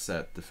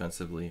asset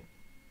defensively.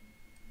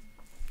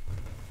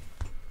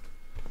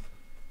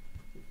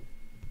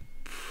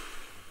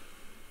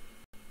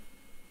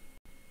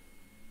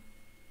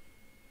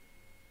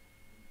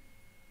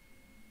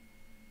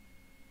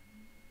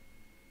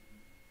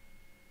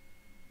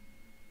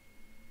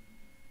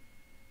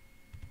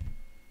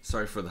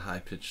 Sorry for the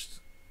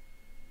high-pitched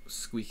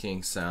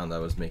squeaking sound I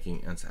was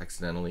making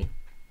accidentally.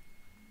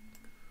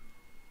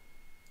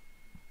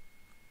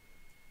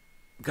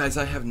 Guys,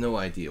 I have no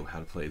idea how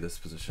to play this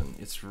position.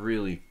 It's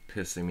really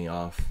pissing me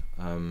off.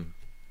 And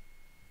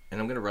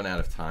I'm going to run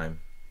out of time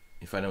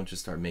if I don't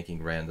just start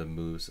making random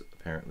moves,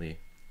 apparently.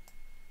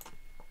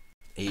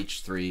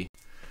 H3.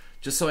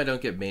 Just so I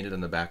don't get mated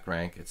on the back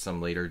rank at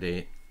some later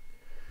date.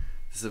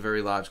 This is a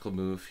very logical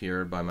move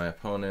here by my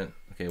opponent.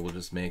 Okay, we'll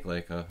just make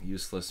like a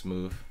useless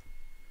move.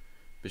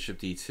 Bishop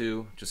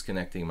D2, just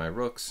connecting my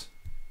rooks.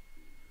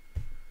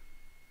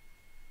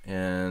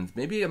 And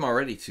maybe I'm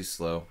already too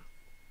slow.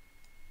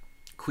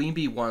 Queen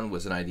B1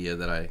 was an idea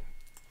that I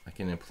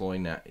can employ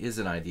now, is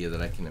an idea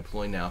that I can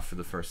employ now for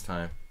the first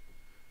time.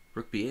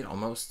 Rook B8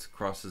 almost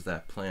crosses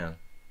that plan.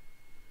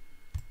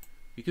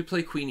 You could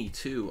play Queen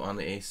E2 on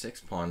the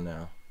A6 pawn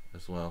now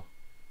as well.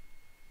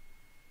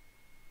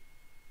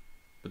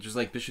 But just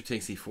like bishop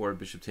takes E4,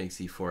 bishop takes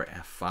E4,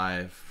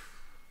 F5.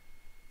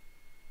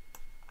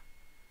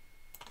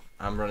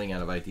 I'm running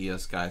out of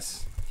ideas,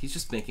 guys. He's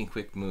just making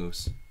quick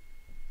moves.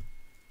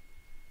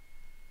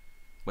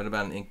 What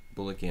about an ink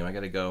bullet game? I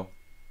gotta go.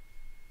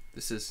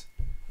 This is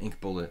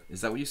ink bullet.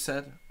 Is that what you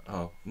said?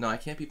 Oh, no, I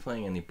can't be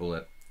playing any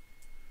bullet.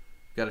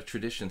 Got a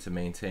tradition to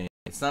maintain.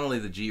 It's not only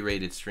the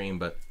G-rated stream,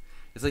 but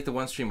it's like the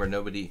one stream where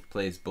nobody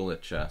plays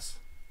bullet chess.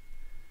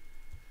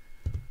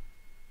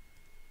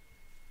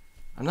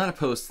 I'm not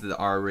opposed to the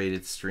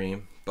R-rated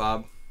stream,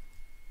 Bob,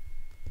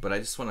 but I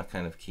just want to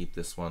kind of keep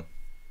this one,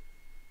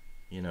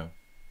 you know,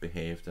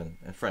 behaved and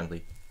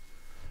friendly.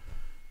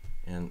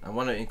 And I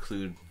want to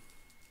include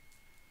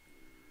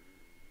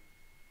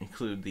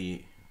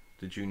the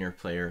junior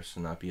players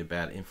and not be a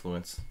bad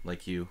influence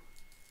like you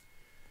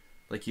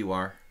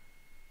are.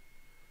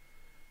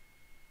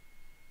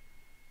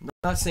 I'm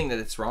not saying that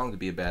it's wrong to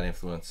be a bad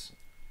influence,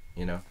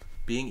 you know.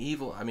 Being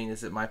evil, I mean,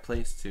 is it my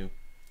place to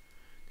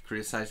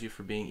criticize you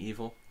for being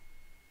evil?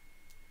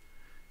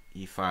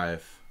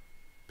 E5,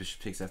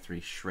 bishop takes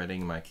F3,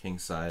 shredding my king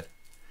side.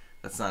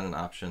 That's not an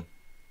option.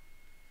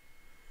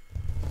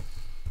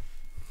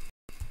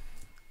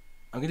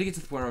 I'm gonna get to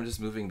the point where I'm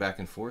just moving back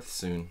and forth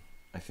soon,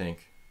 I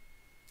think.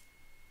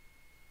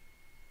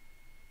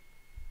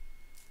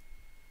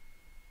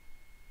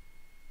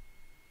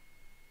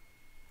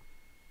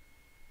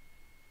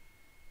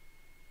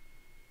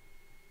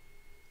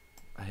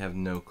 I have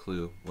no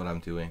clue what I'm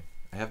doing.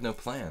 I have no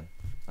plan.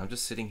 I'm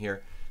just sitting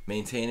here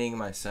maintaining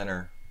my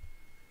center.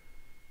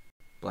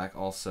 Black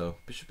also.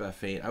 Bishop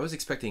F8. I was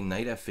expecting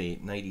knight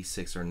F8, knight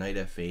E6, or knight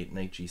F8,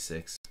 knight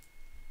G6.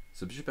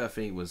 So bishop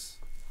F8 was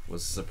a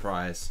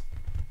surprise.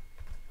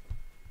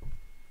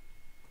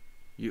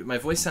 My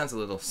voice sounds a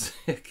little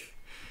sick.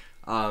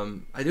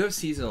 I do have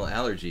seasonal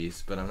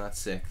allergies, but I'm not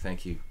sick,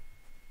 thank you.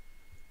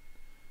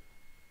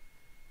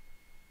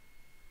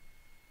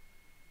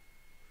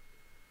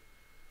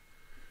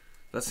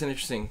 That's an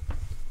interesting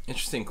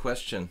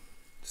question.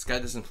 This guy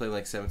doesn't play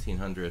like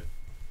 1700.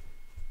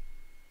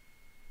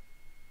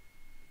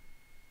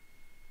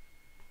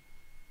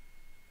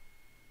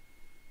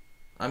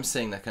 I'm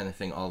saying that kind of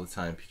thing all the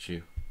time,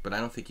 Pichu, but I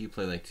don't think you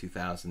play like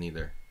 2000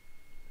 either.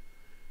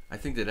 I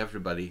think that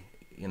everybody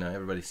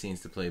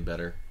seems to play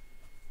better.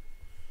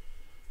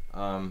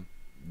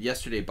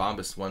 Yesterday,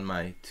 Bombas won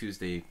my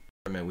Tuesday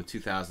tournament with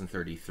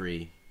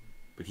 2033,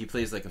 but he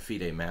plays like a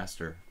FIDE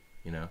master,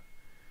 you know.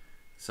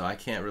 So I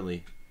can't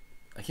really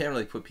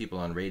put people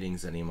on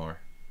ratings anymore.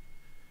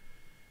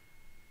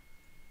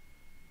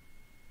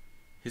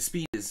 His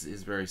speed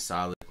is very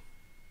solid.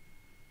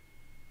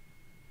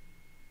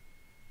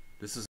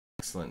 This is an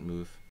excellent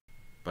move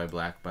by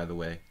Black, by the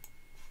way.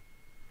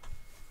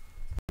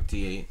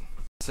 D8.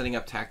 Setting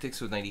up tactics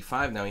with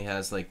 95. Now he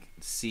has like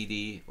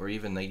CD or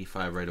even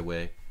 95 right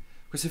away.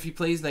 Of course, if he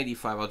plays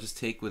 95, I'll just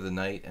take with a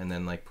knight and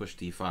then like push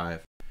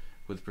D5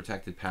 with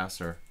protected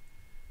passer.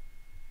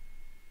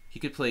 He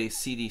could play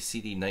CD,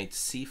 CD, knight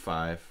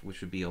C5,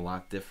 which would be a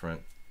lot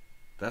different.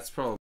 That's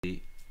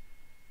probably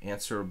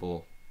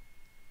answerable.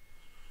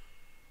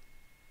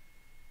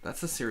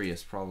 That's a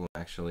serious problem,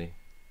 actually.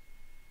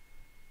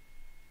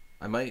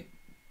 I might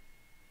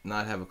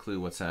not have a clue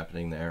what's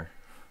happening there.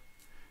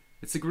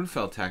 It's a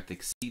Grunfeld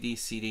tactic, CD,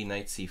 CD,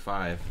 knight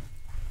C5.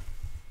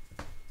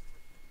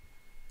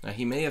 Now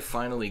he may have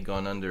finally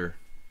gone under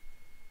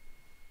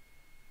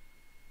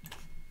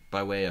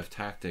by way of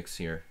tactics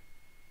here.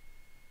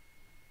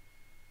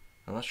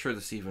 I'm not sure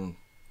this even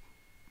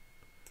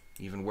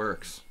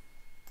works.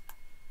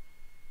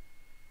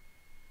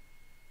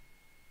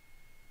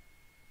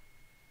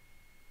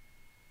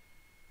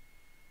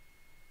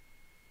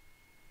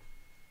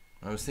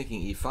 I was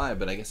thinking E5,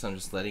 but I guess I'm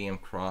just letting him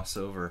cross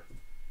over.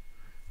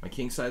 My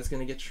king side's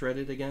gonna get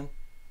shredded again.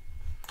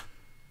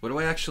 What do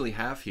I actually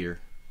have here?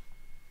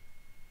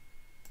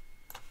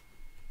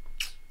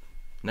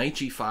 Knight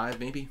G5,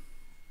 maybe?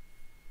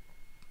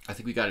 I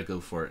think we gotta go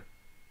for it.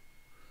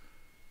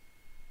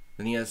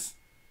 Then he has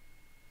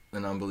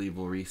an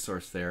unbelievable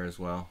resource there as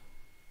well.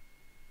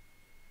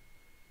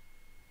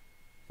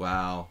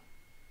 Wow.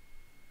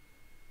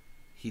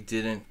 He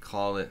didn't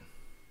call it.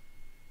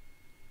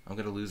 I'm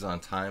gonna lose on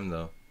time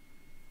though.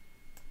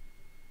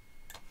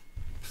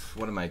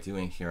 What am I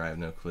doing here? I have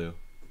no clue.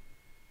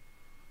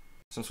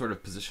 Some sort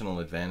of positional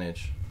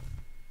advantage.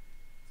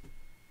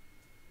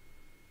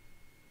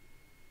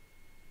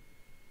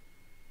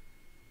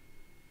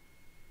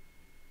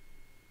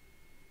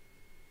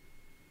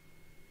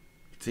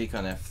 Take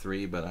on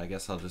F3, but I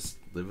guess I'll just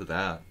live with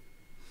that.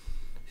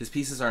 His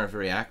pieces aren't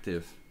very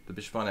active. The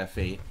bishop on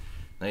F8,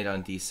 knight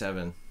on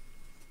D7.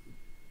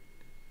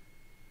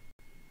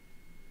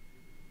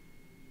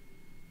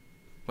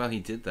 Well, he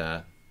did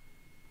that.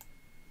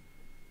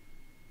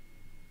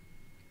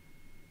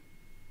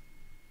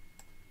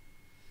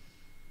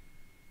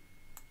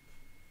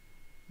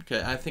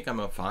 Okay, I think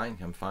I'm fine.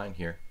 I'm fine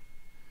here.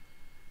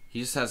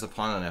 He just has a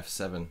pawn on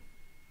F7,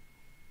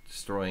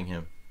 destroying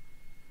him.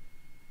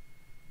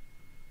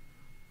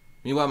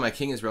 Meanwhile, my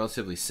king is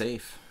relatively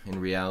safe in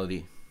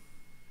reality.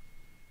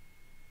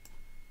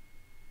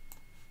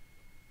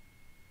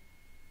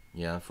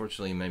 Yeah,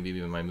 unfortunately, maybe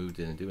my move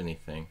didn't do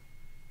anything.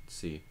 Let's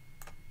see.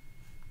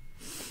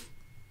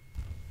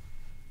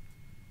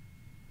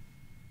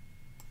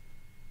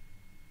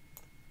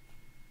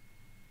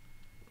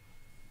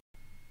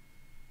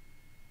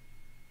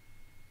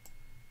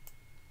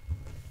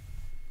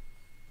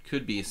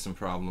 Could be some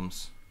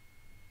problems.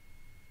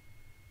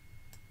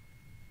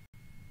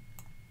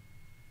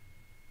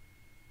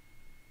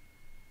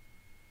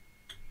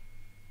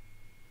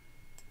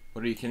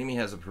 What, are you kidding me? He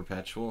has a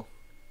perpetual?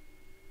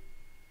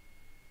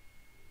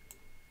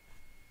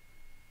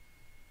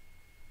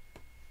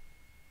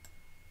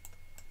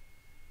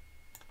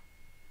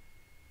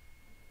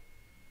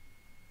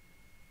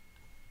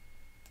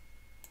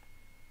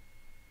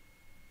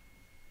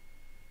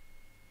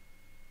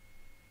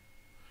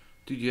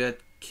 Dude, you had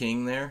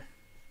king there?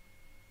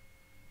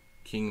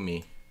 King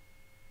me.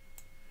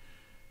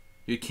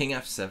 You had king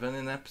F7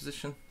 in that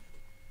position?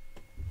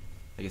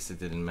 I guess it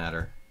didn't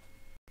matter.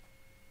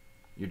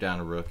 You're down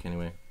a rook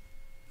anyway.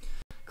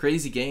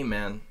 Crazy game,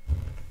 man.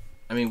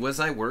 I mean, was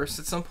I worse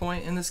at some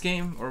point in this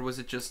game? Or was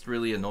it just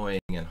really annoying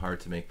and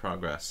hard to make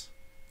progress?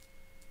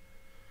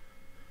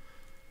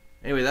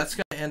 Anyway, that's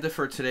going to end it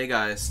for today,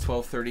 guys.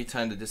 12:30,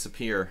 time to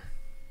disappear.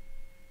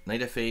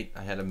 Knight F8,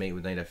 I had a mate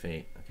with Knight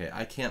F8. Okay,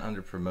 I can't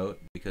under promote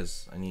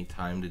because I need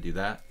time to do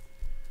that.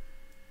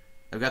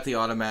 I've got the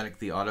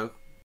automatic,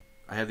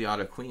 I have the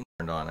auto queen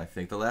turned on, I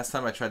think. The last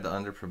time I tried to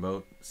under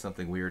promote,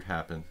 something weird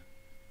happened.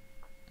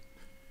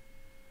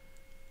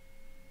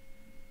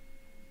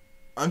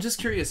 I'm just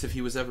curious if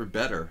he was ever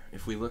better,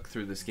 if we look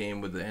through this game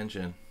with the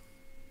engine.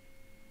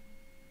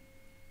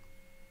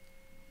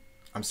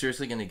 I'm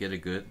seriously going to get a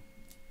good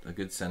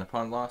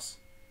Senapon loss?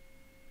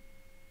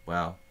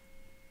 Wow.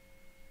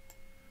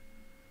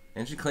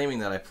 Engine claiming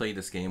that I played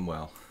this game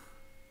well.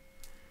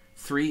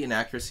 3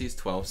 inaccuracies,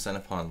 12 sent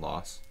upon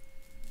loss.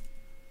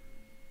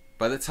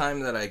 By the time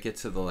that I get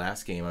to the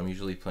last game, I'm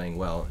usually playing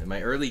well. And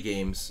my early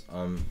games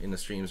in the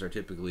streams are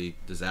typically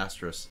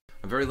disastrous.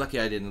 I'm very lucky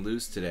I didn't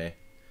lose today.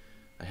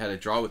 I had a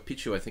draw with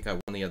Pichu. I think I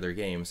won the other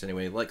games.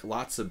 Anyway, like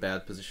lots of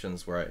bad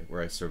positions where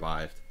I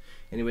survived.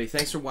 Anyway,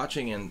 thanks for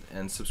watching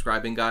and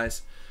subscribing,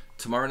 guys.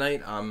 Tomorrow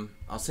night,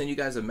 I'll send you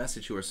guys a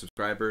message who are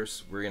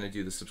subscribers. We're gonna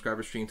do the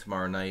subscriber stream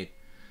tomorrow night.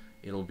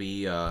 It'll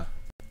be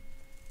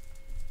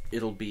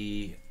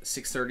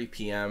 6:30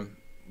 p.m.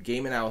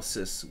 game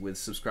analysis with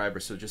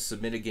subscribers. So just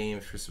submit a game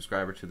if you're a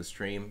subscriber to the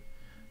stream,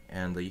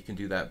 and you can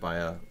do that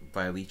via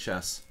Lee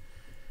Chess.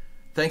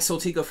 Thanks,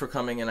 Soltico, for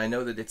coming, and I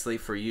know that it's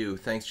late for you.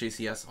 Thanks,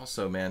 JCS,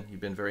 also, man.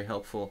 You've been very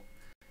helpful.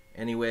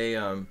 Anyway,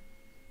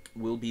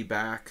 we'll be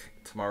back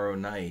tomorrow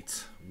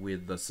night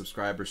with the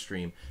subscriber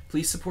stream.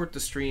 Please support the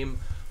stream.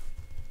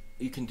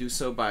 You can do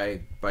so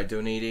by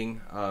donating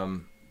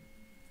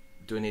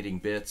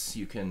bits.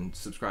 You can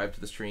subscribe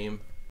to the stream.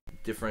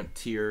 Different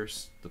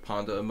tiers. The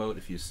Panda emote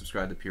if you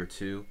subscribe to Tier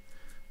 2.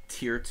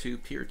 Tier 2,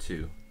 Peer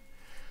 2.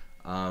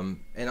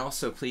 And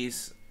also,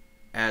 please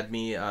add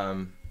me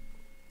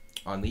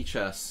on Lee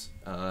Chess,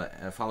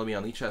 follow me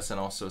on Lee Chess, and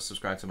also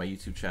subscribe to my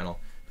YouTube channel,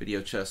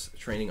 Video Chess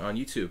Training on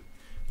YouTube.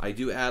 I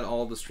do add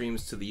all the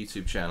streams to the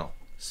YouTube channel,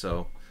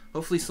 so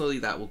hopefully slowly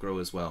that will grow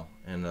as well,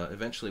 and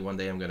eventually one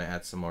day I'm going to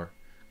add some more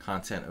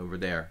content over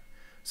there.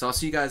 So I'll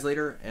see you guys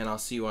later, and I'll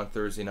see you on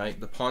Thursday night.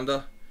 The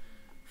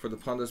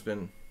Panda's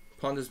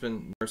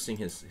been nursing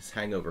his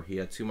hangover. He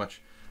had too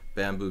much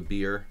bamboo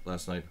beer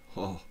last night.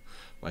 Oh,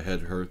 my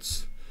head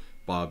hurts.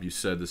 Bob, you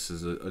said this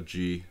is a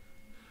G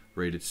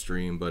rated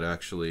stream, but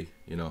actually,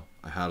 you know,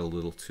 I had a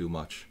little too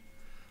much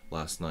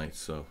last night,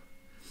 so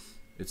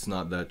it's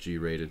not that G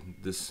rated.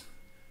 This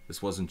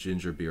wasn't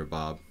ginger beer,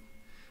 Bob.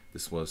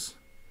 This was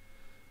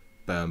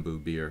bamboo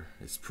beer.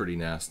 It's pretty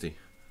nasty.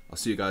 I'll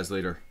see you guys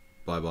later.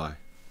 Bye bye.